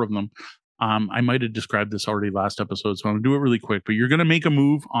 grid, 4 of them. I might have described this already last episode, so I'm going to do it really quick. But you're going to make a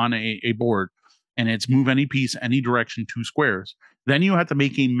move on a board, and it's move any piece, any direction, 2 squares. Then you have to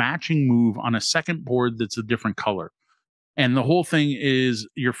make a matching move on a second board that's a different color. And the whole thing is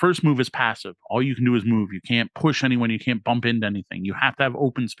your first move is passive. All you can do is move. You can't push anyone. You can't bump into anything. You have to have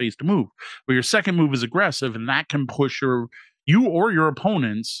open space to move. But your second move is aggressive, and that can push you or your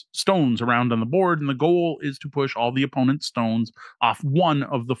opponent's stones around on the board. And the goal is to push all the opponent's stones off one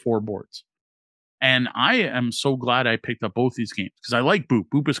of the 4 boards. And I am so glad I picked up both these games because I like Boop.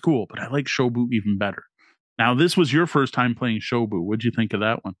 Boop is cool, but I like Shobu even better. Now, this was your first time playing Shobu. What'd you think of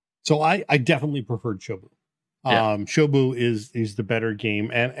that one? So I definitely preferred Shobu. Yeah. Shobu is the better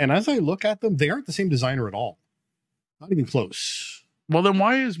game, and as I look at them, they aren't the same designer at all. Not even close. Well, then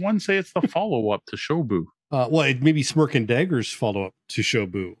why is one say it's the follow-up to Shobu? Well, it may be Smirk and Dagger's follow-up to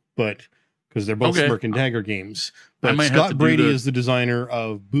Shobu, but because they're both Smirk and Dagger games. But Scott Brady is the designer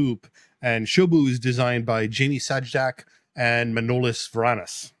of Boop, and Shobu is designed by Jamie Sajdak and Manolis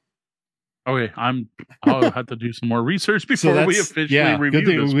Varanis. Okay, I'll have to do some more research before we officially review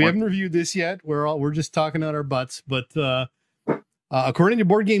this. We haven't reviewed this yet. We're just talking out our butts, but according to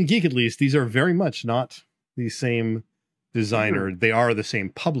Board Game Geek, at least, these are very much not the same designer. They are the same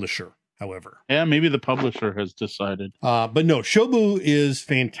publisher, however. Yeah, maybe the publisher has decided. But no, Shobu is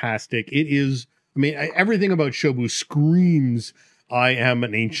fantastic. It is. I mean, everything about Shobu screams, "I am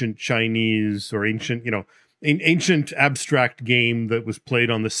an ancient Chinese or ancient, an ancient abstract game that was played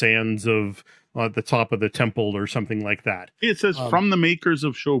on the sands of the top of the temple," or something like that. It says from the makers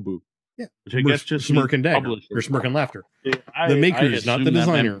of Shobu. Yeah, which I guess just Smirk and Dagger or Smirk and Laughter. Yeah, the makers, not the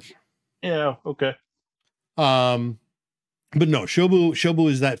designer. Yeah. Okay. But no, Shobu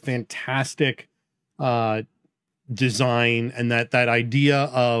is that fantastic design, and that idea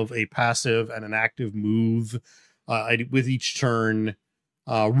of a passive and an active move with each turn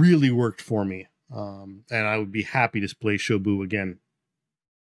really worked for me. And I would be happy to play Shobu again.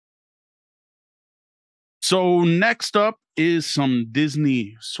 So next up is some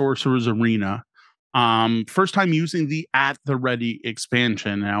Disney Sorcerer's Arena. First time using the At the Ready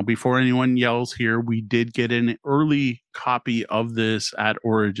expansion. Now, before anyone yells here, we did get an early copy of this at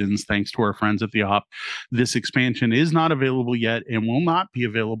Origins, thanks to our friends at the Op. This expansion is not available yet and will not be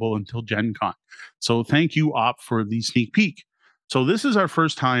available until Gen Con. So thank you, Op, for the sneak peek. So this is our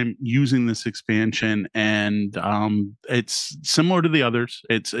first time using this expansion, and it's similar to the others.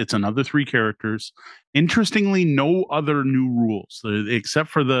 It's another 3 characters. Interestingly, no other new rules except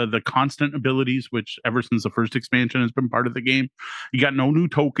for the constant abilities, which ever since the first expansion has been part of the game. You got no new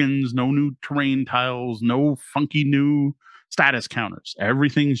tokens, no new terrain tiles, no funky new status counters.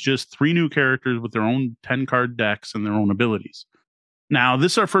 Everything's just 3 new characters with their own 10-card decks and their own abilities. Now,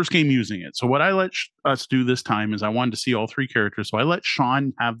 this is our first game using it. So what I let us do this time is I wanted to see all 3 characters. So I let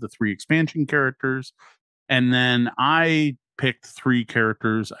Sean have the 3 expansion characters. And then I picked 3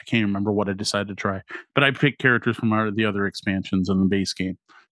 characters. I can't remember what I decided to try. But I picked characters from the other expansions in the base game.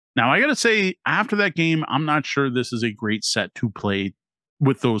 Now, I got to say, after that game, I'm not sure this is a great set to play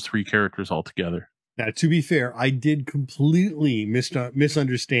with those 3 characters all together. Now, to be fair, I did completely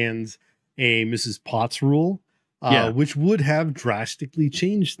misunderstand a Mrs. Potts rule, which would have drastically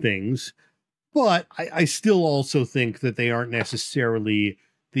changed things. But I still also think that they aren't necessarily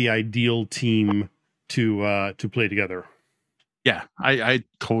the ideal team to play together. Yeah, I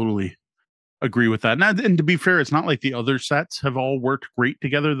totally agree with that. And to be fair, it's not like the other sets have all worked great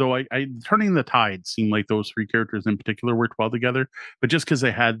together, though. I Turning the Tide seemed like those three characters in particular worked well together, but just because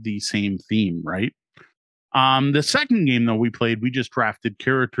they had the same theme, right? The second game though we played, we just drafted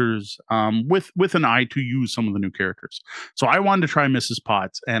characters with an eye to use some of the new characters. So I wanted to try Mrs.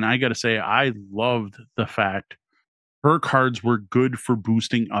 Potts, and I got to say I loved the fact her cards were good for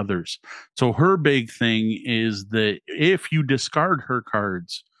boosting others. So her big thing is that if you discard her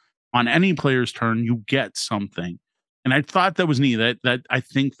cards on any player's turn, you get something. And I thought that was neat. That I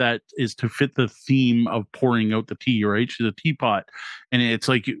think that is to fit the theme of pouring out the tea, right? She's a teapot. And it's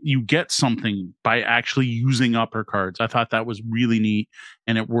like you get something by actually using up her cards. I thought that was really neat,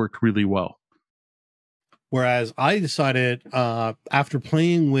 and it worked really well. Whereas I decided after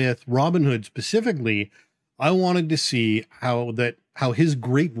playing with Robin Hood specifically, I wanted to see how his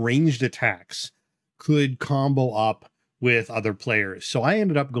great ranged attacks could combo up with other players. So I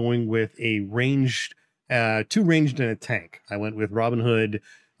ended up going with a ranged, two ranged and a tank. I went with Robin Hood,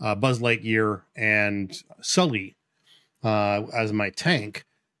 Buzz Lightyear, and Sully as my tank.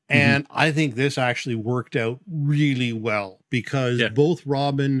 And I think this actually worked out really well because both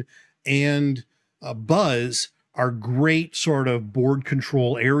Robin and Buzz are great sort of board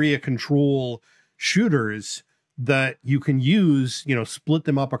control, area control shooters that you can use, split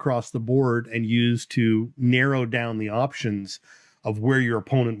them up across the board and use to narrow down the options of where your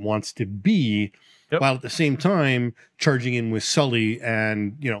opponent wants to be, while at the same time charging in with Sully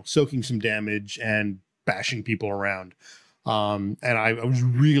and, soaking some damage and bashing people around. And I was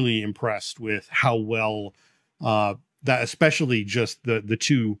really impressed with how well that, especially just the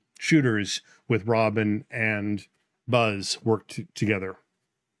two shooters with Robin and Buzz worked together.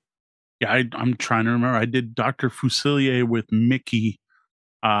 Yeah, I'm trying to remember. I did Dr. Fusilier with Mickey,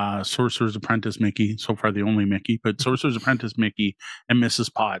 Sorcerer's Apprentice Mickey, so far the only Mickey, but Sorcerer's Apprentice Mickey and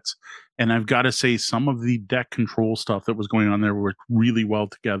Mrs. Potts. And I've got to say, some of the deck control stuff that was going on there worked really well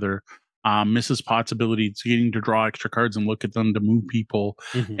together. Mrs. Potts' ability to draw extra cards and look at them to move people.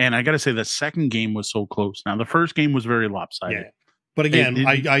 And I got to say, the second game was so close. Now, the first game was very lopsided. Yeah. But again,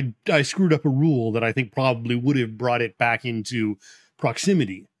 I screwed up a rule that I think probably would have brought it back into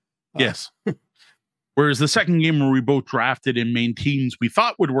proximity. Yes. Whereas the second game where we both drafted and main teams we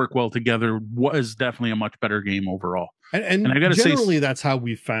thought would work well together was definitely a much better game overall. And I gotta generally say, that's how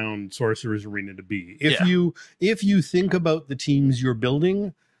we found Sorcerer's Arena to be. If you think about the teams you're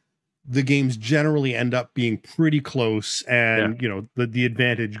building, the games generally end up being pretty close, and the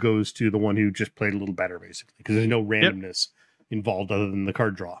advantage goes to the one who just played a little better, basically, because there's no randomness involved other than the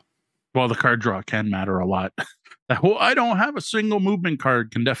card draw. Well, the card draw can matter a lot. That whole I don't have a single movement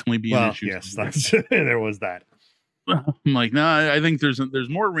card can definitely be an issue. Yes, there was that. I'm like, no, I think there's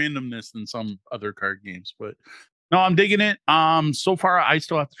more randomness than some other card games, but no, I'm digging it. So far I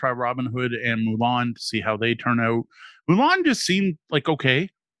still have to try Robin Hood and Mulan to see how they turn out. Mulan just seemed like okay.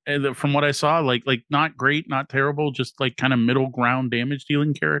 From what I saw, like not great, not terrible, just like kind of middle ground damage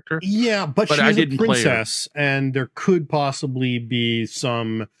dealing character. Yeah, but she's a princess, and there could possibly be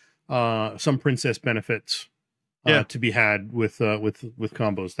some princess benefits to be had with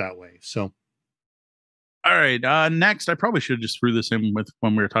combos that way. So, all right. Next, I probably should have just threw this in with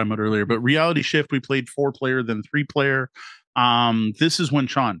when we were talking about earlier, but Reality Shift, we played 4-player, then 3-player. This is when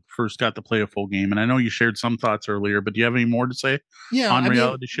Sean first got to play a full game, and I know you shared some thoughts earlier, but do you have any more to say on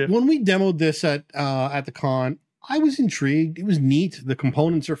Reality Shift? When we demoed this at the con, I was intrigued. It was neat. The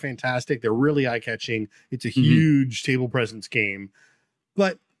components are fantastic. They're really eye-catching. It's a huge table presence game,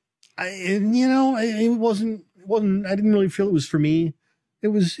 but it wasn't. I didn't really feel it was for me. It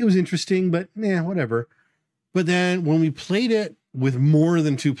was interesting, but whatever. But then when we played it with more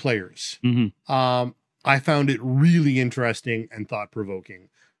than 2 players, I found it really interesting and thought-provoking.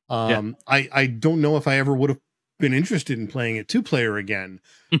 I don't know if I ever would have been interested in playing it 2-player again,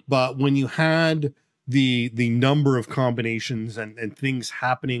 but when you had the number of combinations and things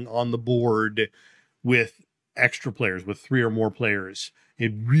happening on the board with extra players, with 3 or more players,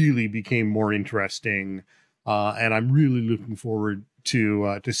 it really became more interesting. And I'm really looking forward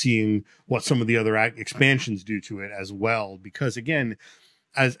to seeing what some of the other expansions do to it as well. Because again,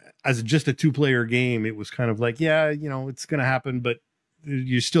 as just a 2-player game, it was kind of like, it's going to happen, but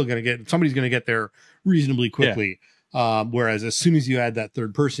you're still going to somebody's going to get there reasonably quickly. Whereas as soon as you add that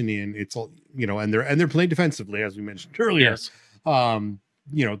third person in, it's all, and they're playing defensively, as we mentioned earlier. Yes.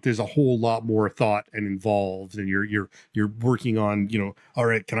 there's a whole lot more thought and involved, and you're working on, all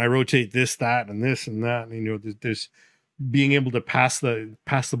right, can I rotate this, that, and this and that? And, there's being able to pass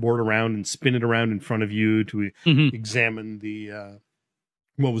the board around and spin it around in front of you to examine the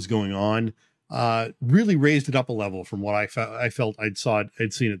what was going on. Really raised it up a level from what I felt I'd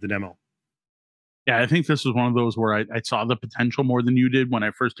seen at the demo. Yeah, I think this was one of those where I saw the potential more than you did. When I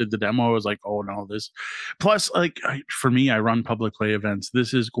first did the demo, I was like, oh no, this. Plus, for me, I run public play events.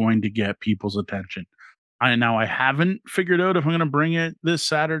 This is going to get people's attention. I haven't figured out if I'm going to bring it this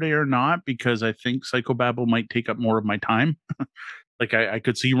Saturday or not, because I think Psychobabble might take up more of my time. I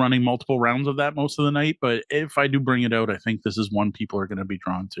could see running multiple rounds of that most of the night, but if I do bring it out, I think this is one people are going to be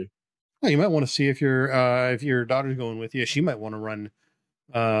drawn to. Well, you might want to see if your daughter's going with you. She might want to run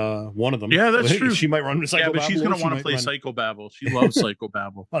one of them. Yeah, that's true. She might run Psychobabble. Yeah, but she's going to want to play Psychobabble. She loves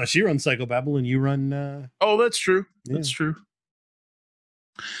Psychobabble. Well, she runs Psychobabble and you run... Oh, that's true. Yeah. That's true.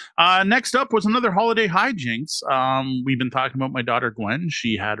 Next up was another holiday hijinks. We've been talking about my daughter Gwen.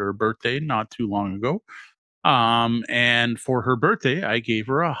 She had her birthday not too long ago. And for her birthday, I gave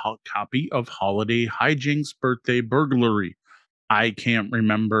her a copy of Holiday Hijinks Birthday Burglary. I can't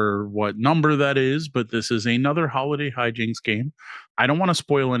remember what number that is, but this is another Holiday Hijinks game. I don't want to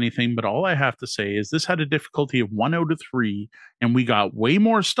spoil anything, but all I have to say is this had a difficulty of 1 out of 3, and we got way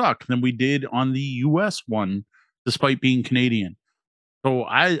more stuck than we did on the US one, despite being Canadian. So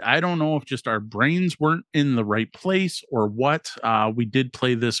I don't know if just our brains weren't in the right place or what. We did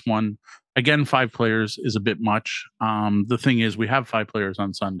play this one. Again, 5 players is a bit much. The thing is, we have 5 players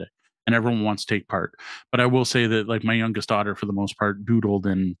on Sunday, and everyone wants to take part. But I will say that, my youngest daughter, for the most part, doodled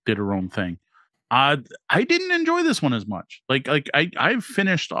and did her own thing. I didn't enjoy this one as much. I've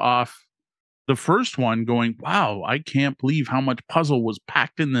finished off the first one going, wow, I can't believe how much puzzle was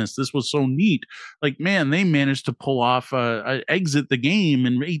packed in this. This was so neat. Man, they managed to pull off exit the game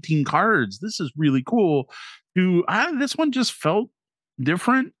in 18 cards. This is really cool. This one just felt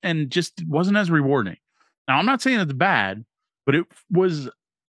different and just wasn't as rewarding. Now, I'm not saying it's bad, but it was,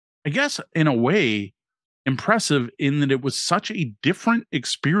 I guess, in a way, impressive in that it was such a different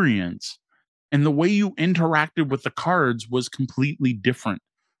experience, and the way you interacted with the cards was completely different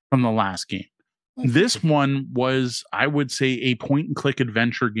from the last game. This one was, I would say, a point and click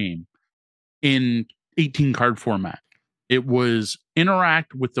adventure game in 18 card format. It was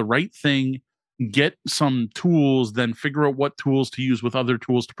interact with the right thing, get some tools, then figure out what tools to use with other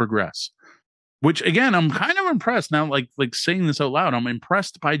tools to progress. Which, again, I'm kind of impressed now, like saying this out loud, I'm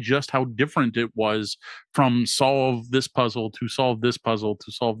impressed by just how different it was from solve this puzzle to solve this puzzle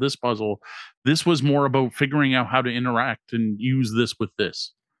to solve this puzzle. This was more about figuring out how to interact and use this with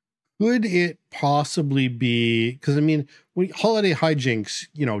this. Could it possibly be, because Holiday Hijinks,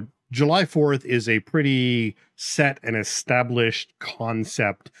 July 4th is a pretty set and established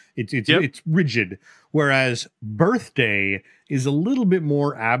concept. It's rigid, whereas birthday is a little bit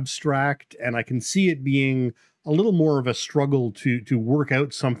more abstract, and I can see it being a little more of a struggle to work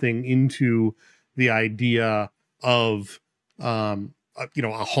out something into the idea of a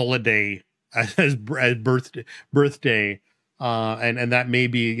holiday as birthday. And that may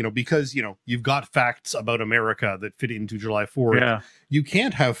be, because, you've got facts about America that fit into July 4th. Yeah. You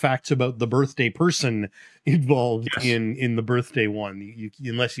can't have facts about the birthday person involved in the birthday one,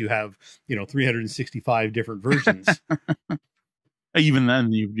 unless you have, 365 different versions. Even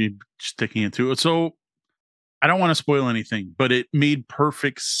then, you're sticking it to it. So I don't want to spoil anything, but it made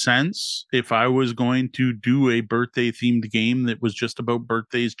perfect sense if I was going to do a birthday themed game that was just about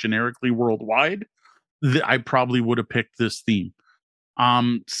birthdays generically worldwide. I probably would have picked this theme.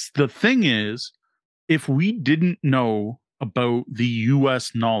 The thing is, if we didn't know about the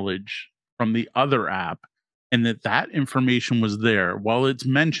US knowledge from the other app, and that information was there, while it's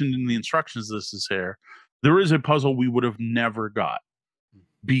mentioned in the instructions, this is there is a puzzle we would have never got,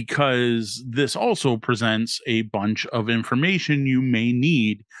 because this also presents a bunch of information you may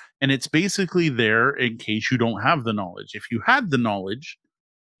need. And it's basically there in case you don't have the knowledge. If you had the knowledge,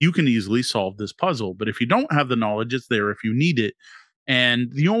 you can easily solve this puzzle. But if you don't have the knowledge, it's there if you need it.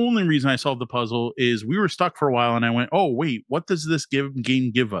 And the only reason I solved the puzzle is we were stuck for a while, and I went, oh, wait, what does this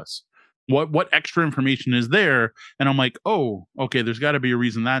game give us? What extra information is there? And I'm like, oh, okay, there's got to be a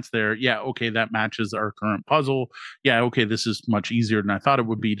reason that's there. Yeah, okay, that matches our current puzzle. Yeah, okay, this is much easier than I thought it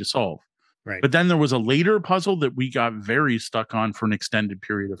would be to solve. Right. But then there was a later puzzle that we got very stuck on for an extended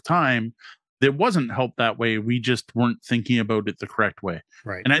period of time that wasn't helped that way. We just weren't thinking about it the correct way.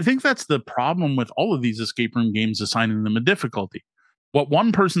 Right. And I think that's the problem with all of these escape room games, assigning them a difficulty. What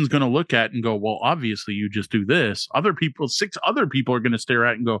one person's going to look at and go, well, obviously you just do this. 6 other people are going to stare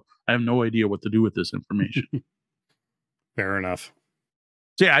at and go, I have no idea what to do with this information. Fair enough.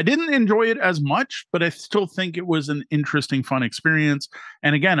 So yeah, I didn't enjoy it as much, but I still think it was an interesting, fun experience.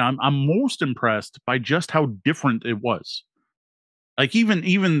 And again, I'm most impressed by just how different it was. Like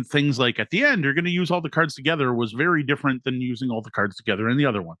even things like at the end, you're going to use all the cards together was very different than using all the cards together in the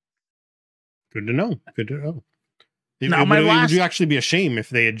other one. Good to know. Good to know. Now, It would actually be a shame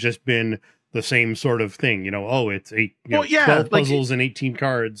if they had just been the same sort of thing. It's 12 puzzles and 18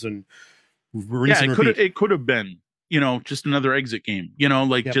 cards and rinse and repeat. It could have been, just another exit game,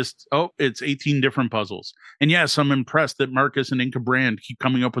 it's 18 different puzzles. And yes, I'm impressed that Marcus and Inca Brand keep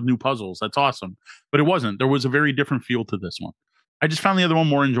coming up with new puzzles. That's awesome. But it wasn't. There was a very different feel to this one. I just found the other one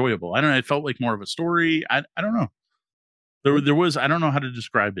more enjoyable. I don't know. It felt like more of a story. I don't know. There was, I don't know how to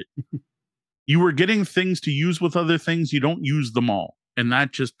describe it. You were getting things to use with other things. You don't use them all. And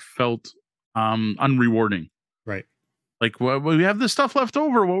that just felt unrewarding. Right. Like, well, we have this stuff left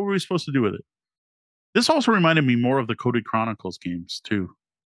over. What were we supposed to do with it? This also reminded me more of the Coded Chronicles games, too.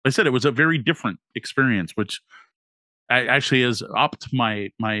 Like I said, it was a very different experience, which actually has upped my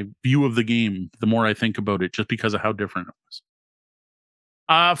view of the game the more I think about it, just because of how different it was.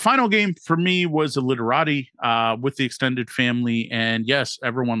 Final game for me was Illiterati with the extended family. And yes,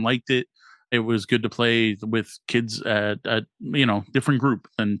 everyone liked it. It was good to play with kids at different group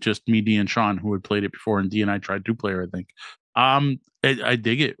than just me, Dee, and Sean, who had played it before. And Dee and I tried 2-player, I think. I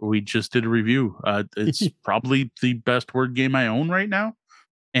dig it. We just did a review. It's probably the best word game I own right now.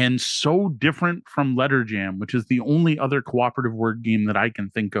 And so different from Letter Jam, which is the only other cooperative word game that I can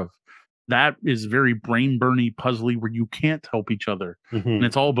think of. That is very brain-burny, puzzly, where you can't help each other. Mm-hmm. And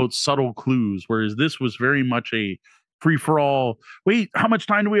it's all about subtle clues, whereas this was very much a free-for-all. Wait, how much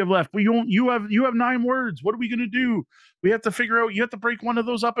time do we have left? You have 9 words. What are we going to do? We have to figure out. You have to break one of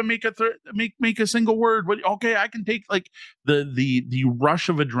those up and make a single word. Okay, I can take like the rush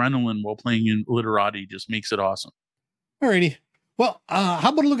of adrenaline while playing in Illiterati just makes it awesome. Alrighty. Well, how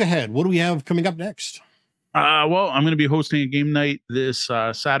about a look ahead? What do we have coming up next? Well, I'm going to be hosting a game night this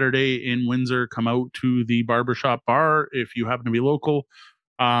Saturday in Windsor. Come out to the Barbershop Bar if you happen to be local.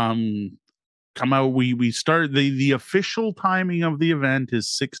 Come out. We start the official timing of the event is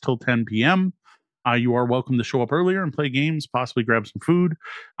 6 till 10 p.m. You are welcome to show up earlier and play games, possibly grab some food.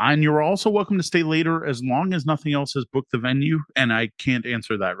 And you're also welcome to stay later as long as nothing else has booked the venue. And I can't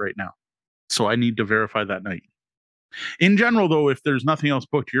answer that right now. So I need to verify that night. In general, though, if there's nothing else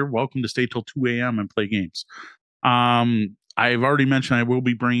booked, you're welcome to stay till 2 a.m. and play games. I've already mentioned I will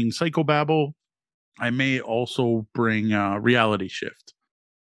be bringing Psychobabble. I may also bring Reality Shift.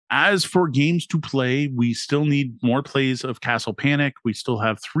 As for games to play, we still need more plays of Castle Panic. We still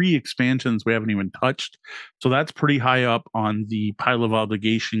have 3 expansions we haven't even touched. So that's pretty high up on the pile of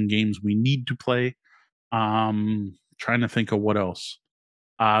obligation games we need to play. Trying to think of what else.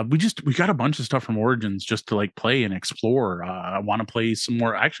 We got a bunch of stuff from Origins just to like play and explore. I want to play some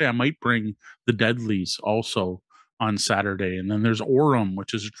more. Actually, I might bring the Deadlies also on Saturday. And then there's Aurum,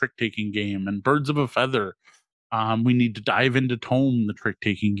 which is a trick-taking game, and Birds of a Feather. We need to dive into Tome, the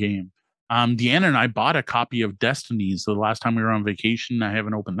trick-taking game. Deanna and I bought a copy of Destinies the last time we were on vacation. I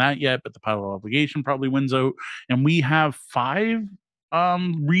haven't opened that yet, but the pile of obligation probably wins out. And we have 5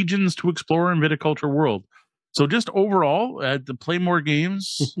 regions to explore in Viticulture World. So just overall, to play more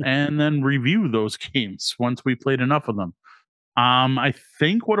games and then review those games once we played enough of them. I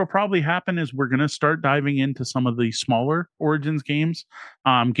think what will probably happen is we're going to start diving into some of the smaller Origins games.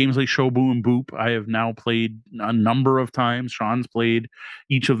 Games like Shobu and Boop, I have now played a number of times. Sean's played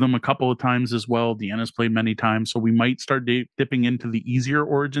each of them a couple of times as well. Deanna's played many times. So we might start dipping into the easier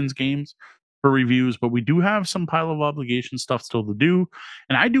Origins games for reviews, but we do have some pile of obligation stuff still to do.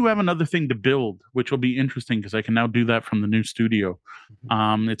 And I do have another thing to build, which will be interesting because I can now do that from the new studio.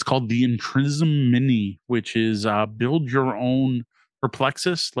 It's called the Intrism Mini, which is build your own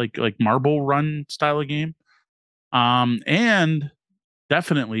Perplexus, like marble run style of game. And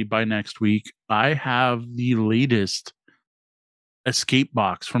definitely by next week, I have the latest escape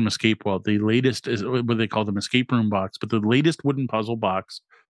box from Escape World. The latest is what they call them, escape room box, but the latest wooden puzzle box.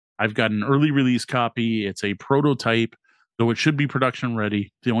 I've got an early release copy. It's a prototype, though it should be production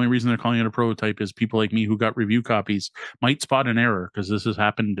ready. The only reason they're calling it a prototype is people like me who got review copies might spot an error because this has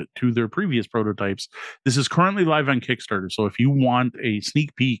happened to their previous prototypes. This is currently live on Kickstarter. So if you want a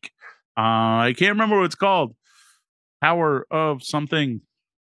sneak peek, I can't remember what it's called. Power of something.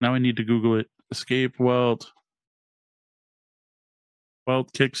 Now I need to Google it. Escape World. Well,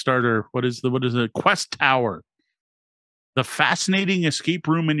 Kickstarter. What is it? Quest Tower. the fascinating escape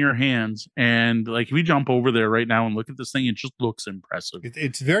room in your hands. And like, if we jump over there right now and look at this thing, it just looks impressive.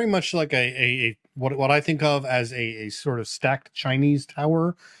 It's very much like what I think of as a sort of stacked Chinese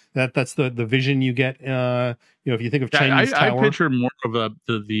tower. That's the vision you get. If you think of Chinese tower, I picture more of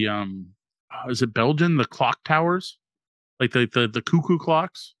is it Belgian? The clock towers, like the cuckoo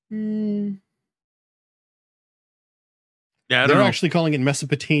clocks. Yeah, Yeah, they're actually calling it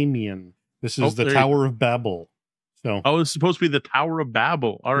Mesopotamian. This is the Tower of Babel. So, it's supposed to be the Tower of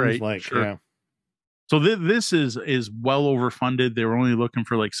Babel. All right, sure. Yeah. So this is well overfunded. They were only looking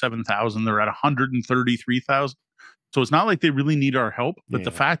for like 7,000. They're at 133,000. So it's not like they really need our help. But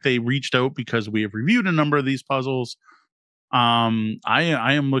the fact they reached out because we have reviewed a number of these puzzles, I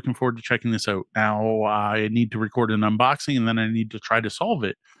am looking forward to checking this out. Now I need to record an unboxing and then I need to try to solve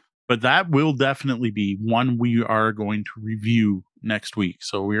it. But that will definitely be one we are going to review next week.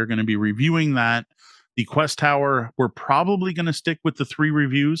 So we are going to be reviewing that. The Quest Tower, we're probably going to stick with the 3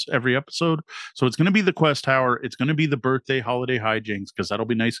 reviews every episode. So it's going to be the Quest Tower. It's going to be the birthday holiday hijinks, because that'll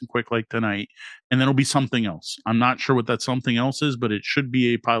be nice and quick like tonight. And then it'll be something else. I'm not sure what that something else is, but it should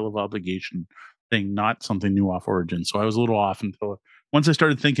be a pile of obligation thing, not something new off Origin. So I was a little off until once I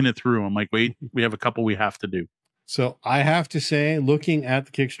started thinking it through. I'm like, wait, we have a couple we have to do. So I have to say, looking at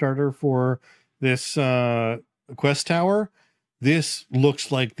the Kickstarter for this Quest Tower, this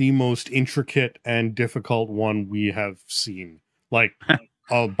looks like the most intricate and difficult one we have seen, like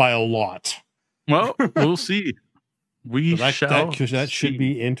by a lot. Well, we'll see. That should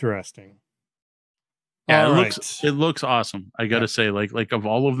be interesting. Yeah, it looks awesome. I gotta say, like of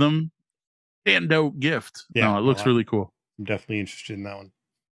all of them, standout gift. Yeah, it looks really cool. I'm definitely interested in that one.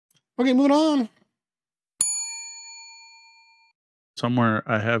 Okay, moving on. Somewhere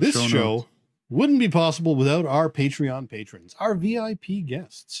I have this show wouldn't be possible without our Patreon patrons, our VIP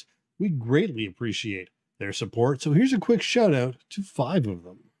guests. We greatly appreciate their support. So here's a quick shout out to 5 of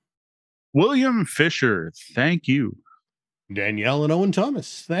them. William Fisher, thank you. Danielle and Owen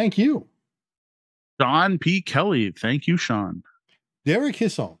Thomas, thank you. Sean P. Kelly, thank you, Sean. Derek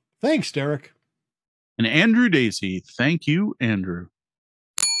Hisson, thanks, Derek. And Andrew Daisy, thank you, Andrew.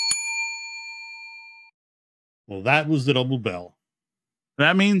 Well, that was the double bell.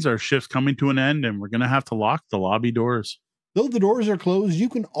 That means our shift's coming to an end and we're going to have to lock the lobby doors. Though the doors are closed, you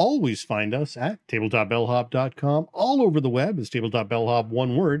can always find us at tabletopbellhop.com, all over the web as Tabletop Bellhop,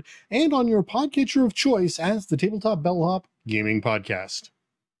 one word, and on your podcatcher of choice as the Tabletop Bellhop Gaming Podcast.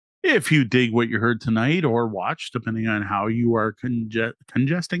 If you dig what you heard tonight or watched, depending on how you are consuming,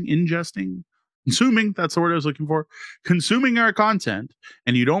 that's the word I was looking for, consuming our content,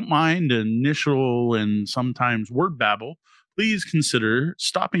 and you don't mind initial and sometimes word babble, please consider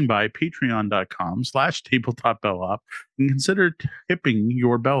stopping by patreon.com/tabletopbellhop and consider tipping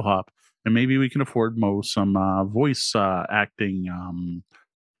your bellhop. And maybe we can afford Mo some voice acting,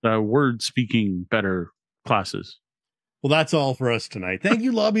 word speaking better classes. Well, that's all for us tonight. Thank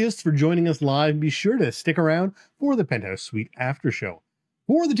you, lobbyists, for joining us live. Be sure to stick around for the Penthouse Suite after show.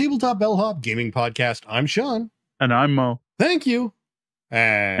 For the Tabletop Bellhop Gaming Podcast, I'm Sean. And I'm Mo. Thank you.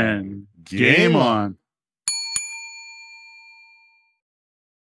 And game on.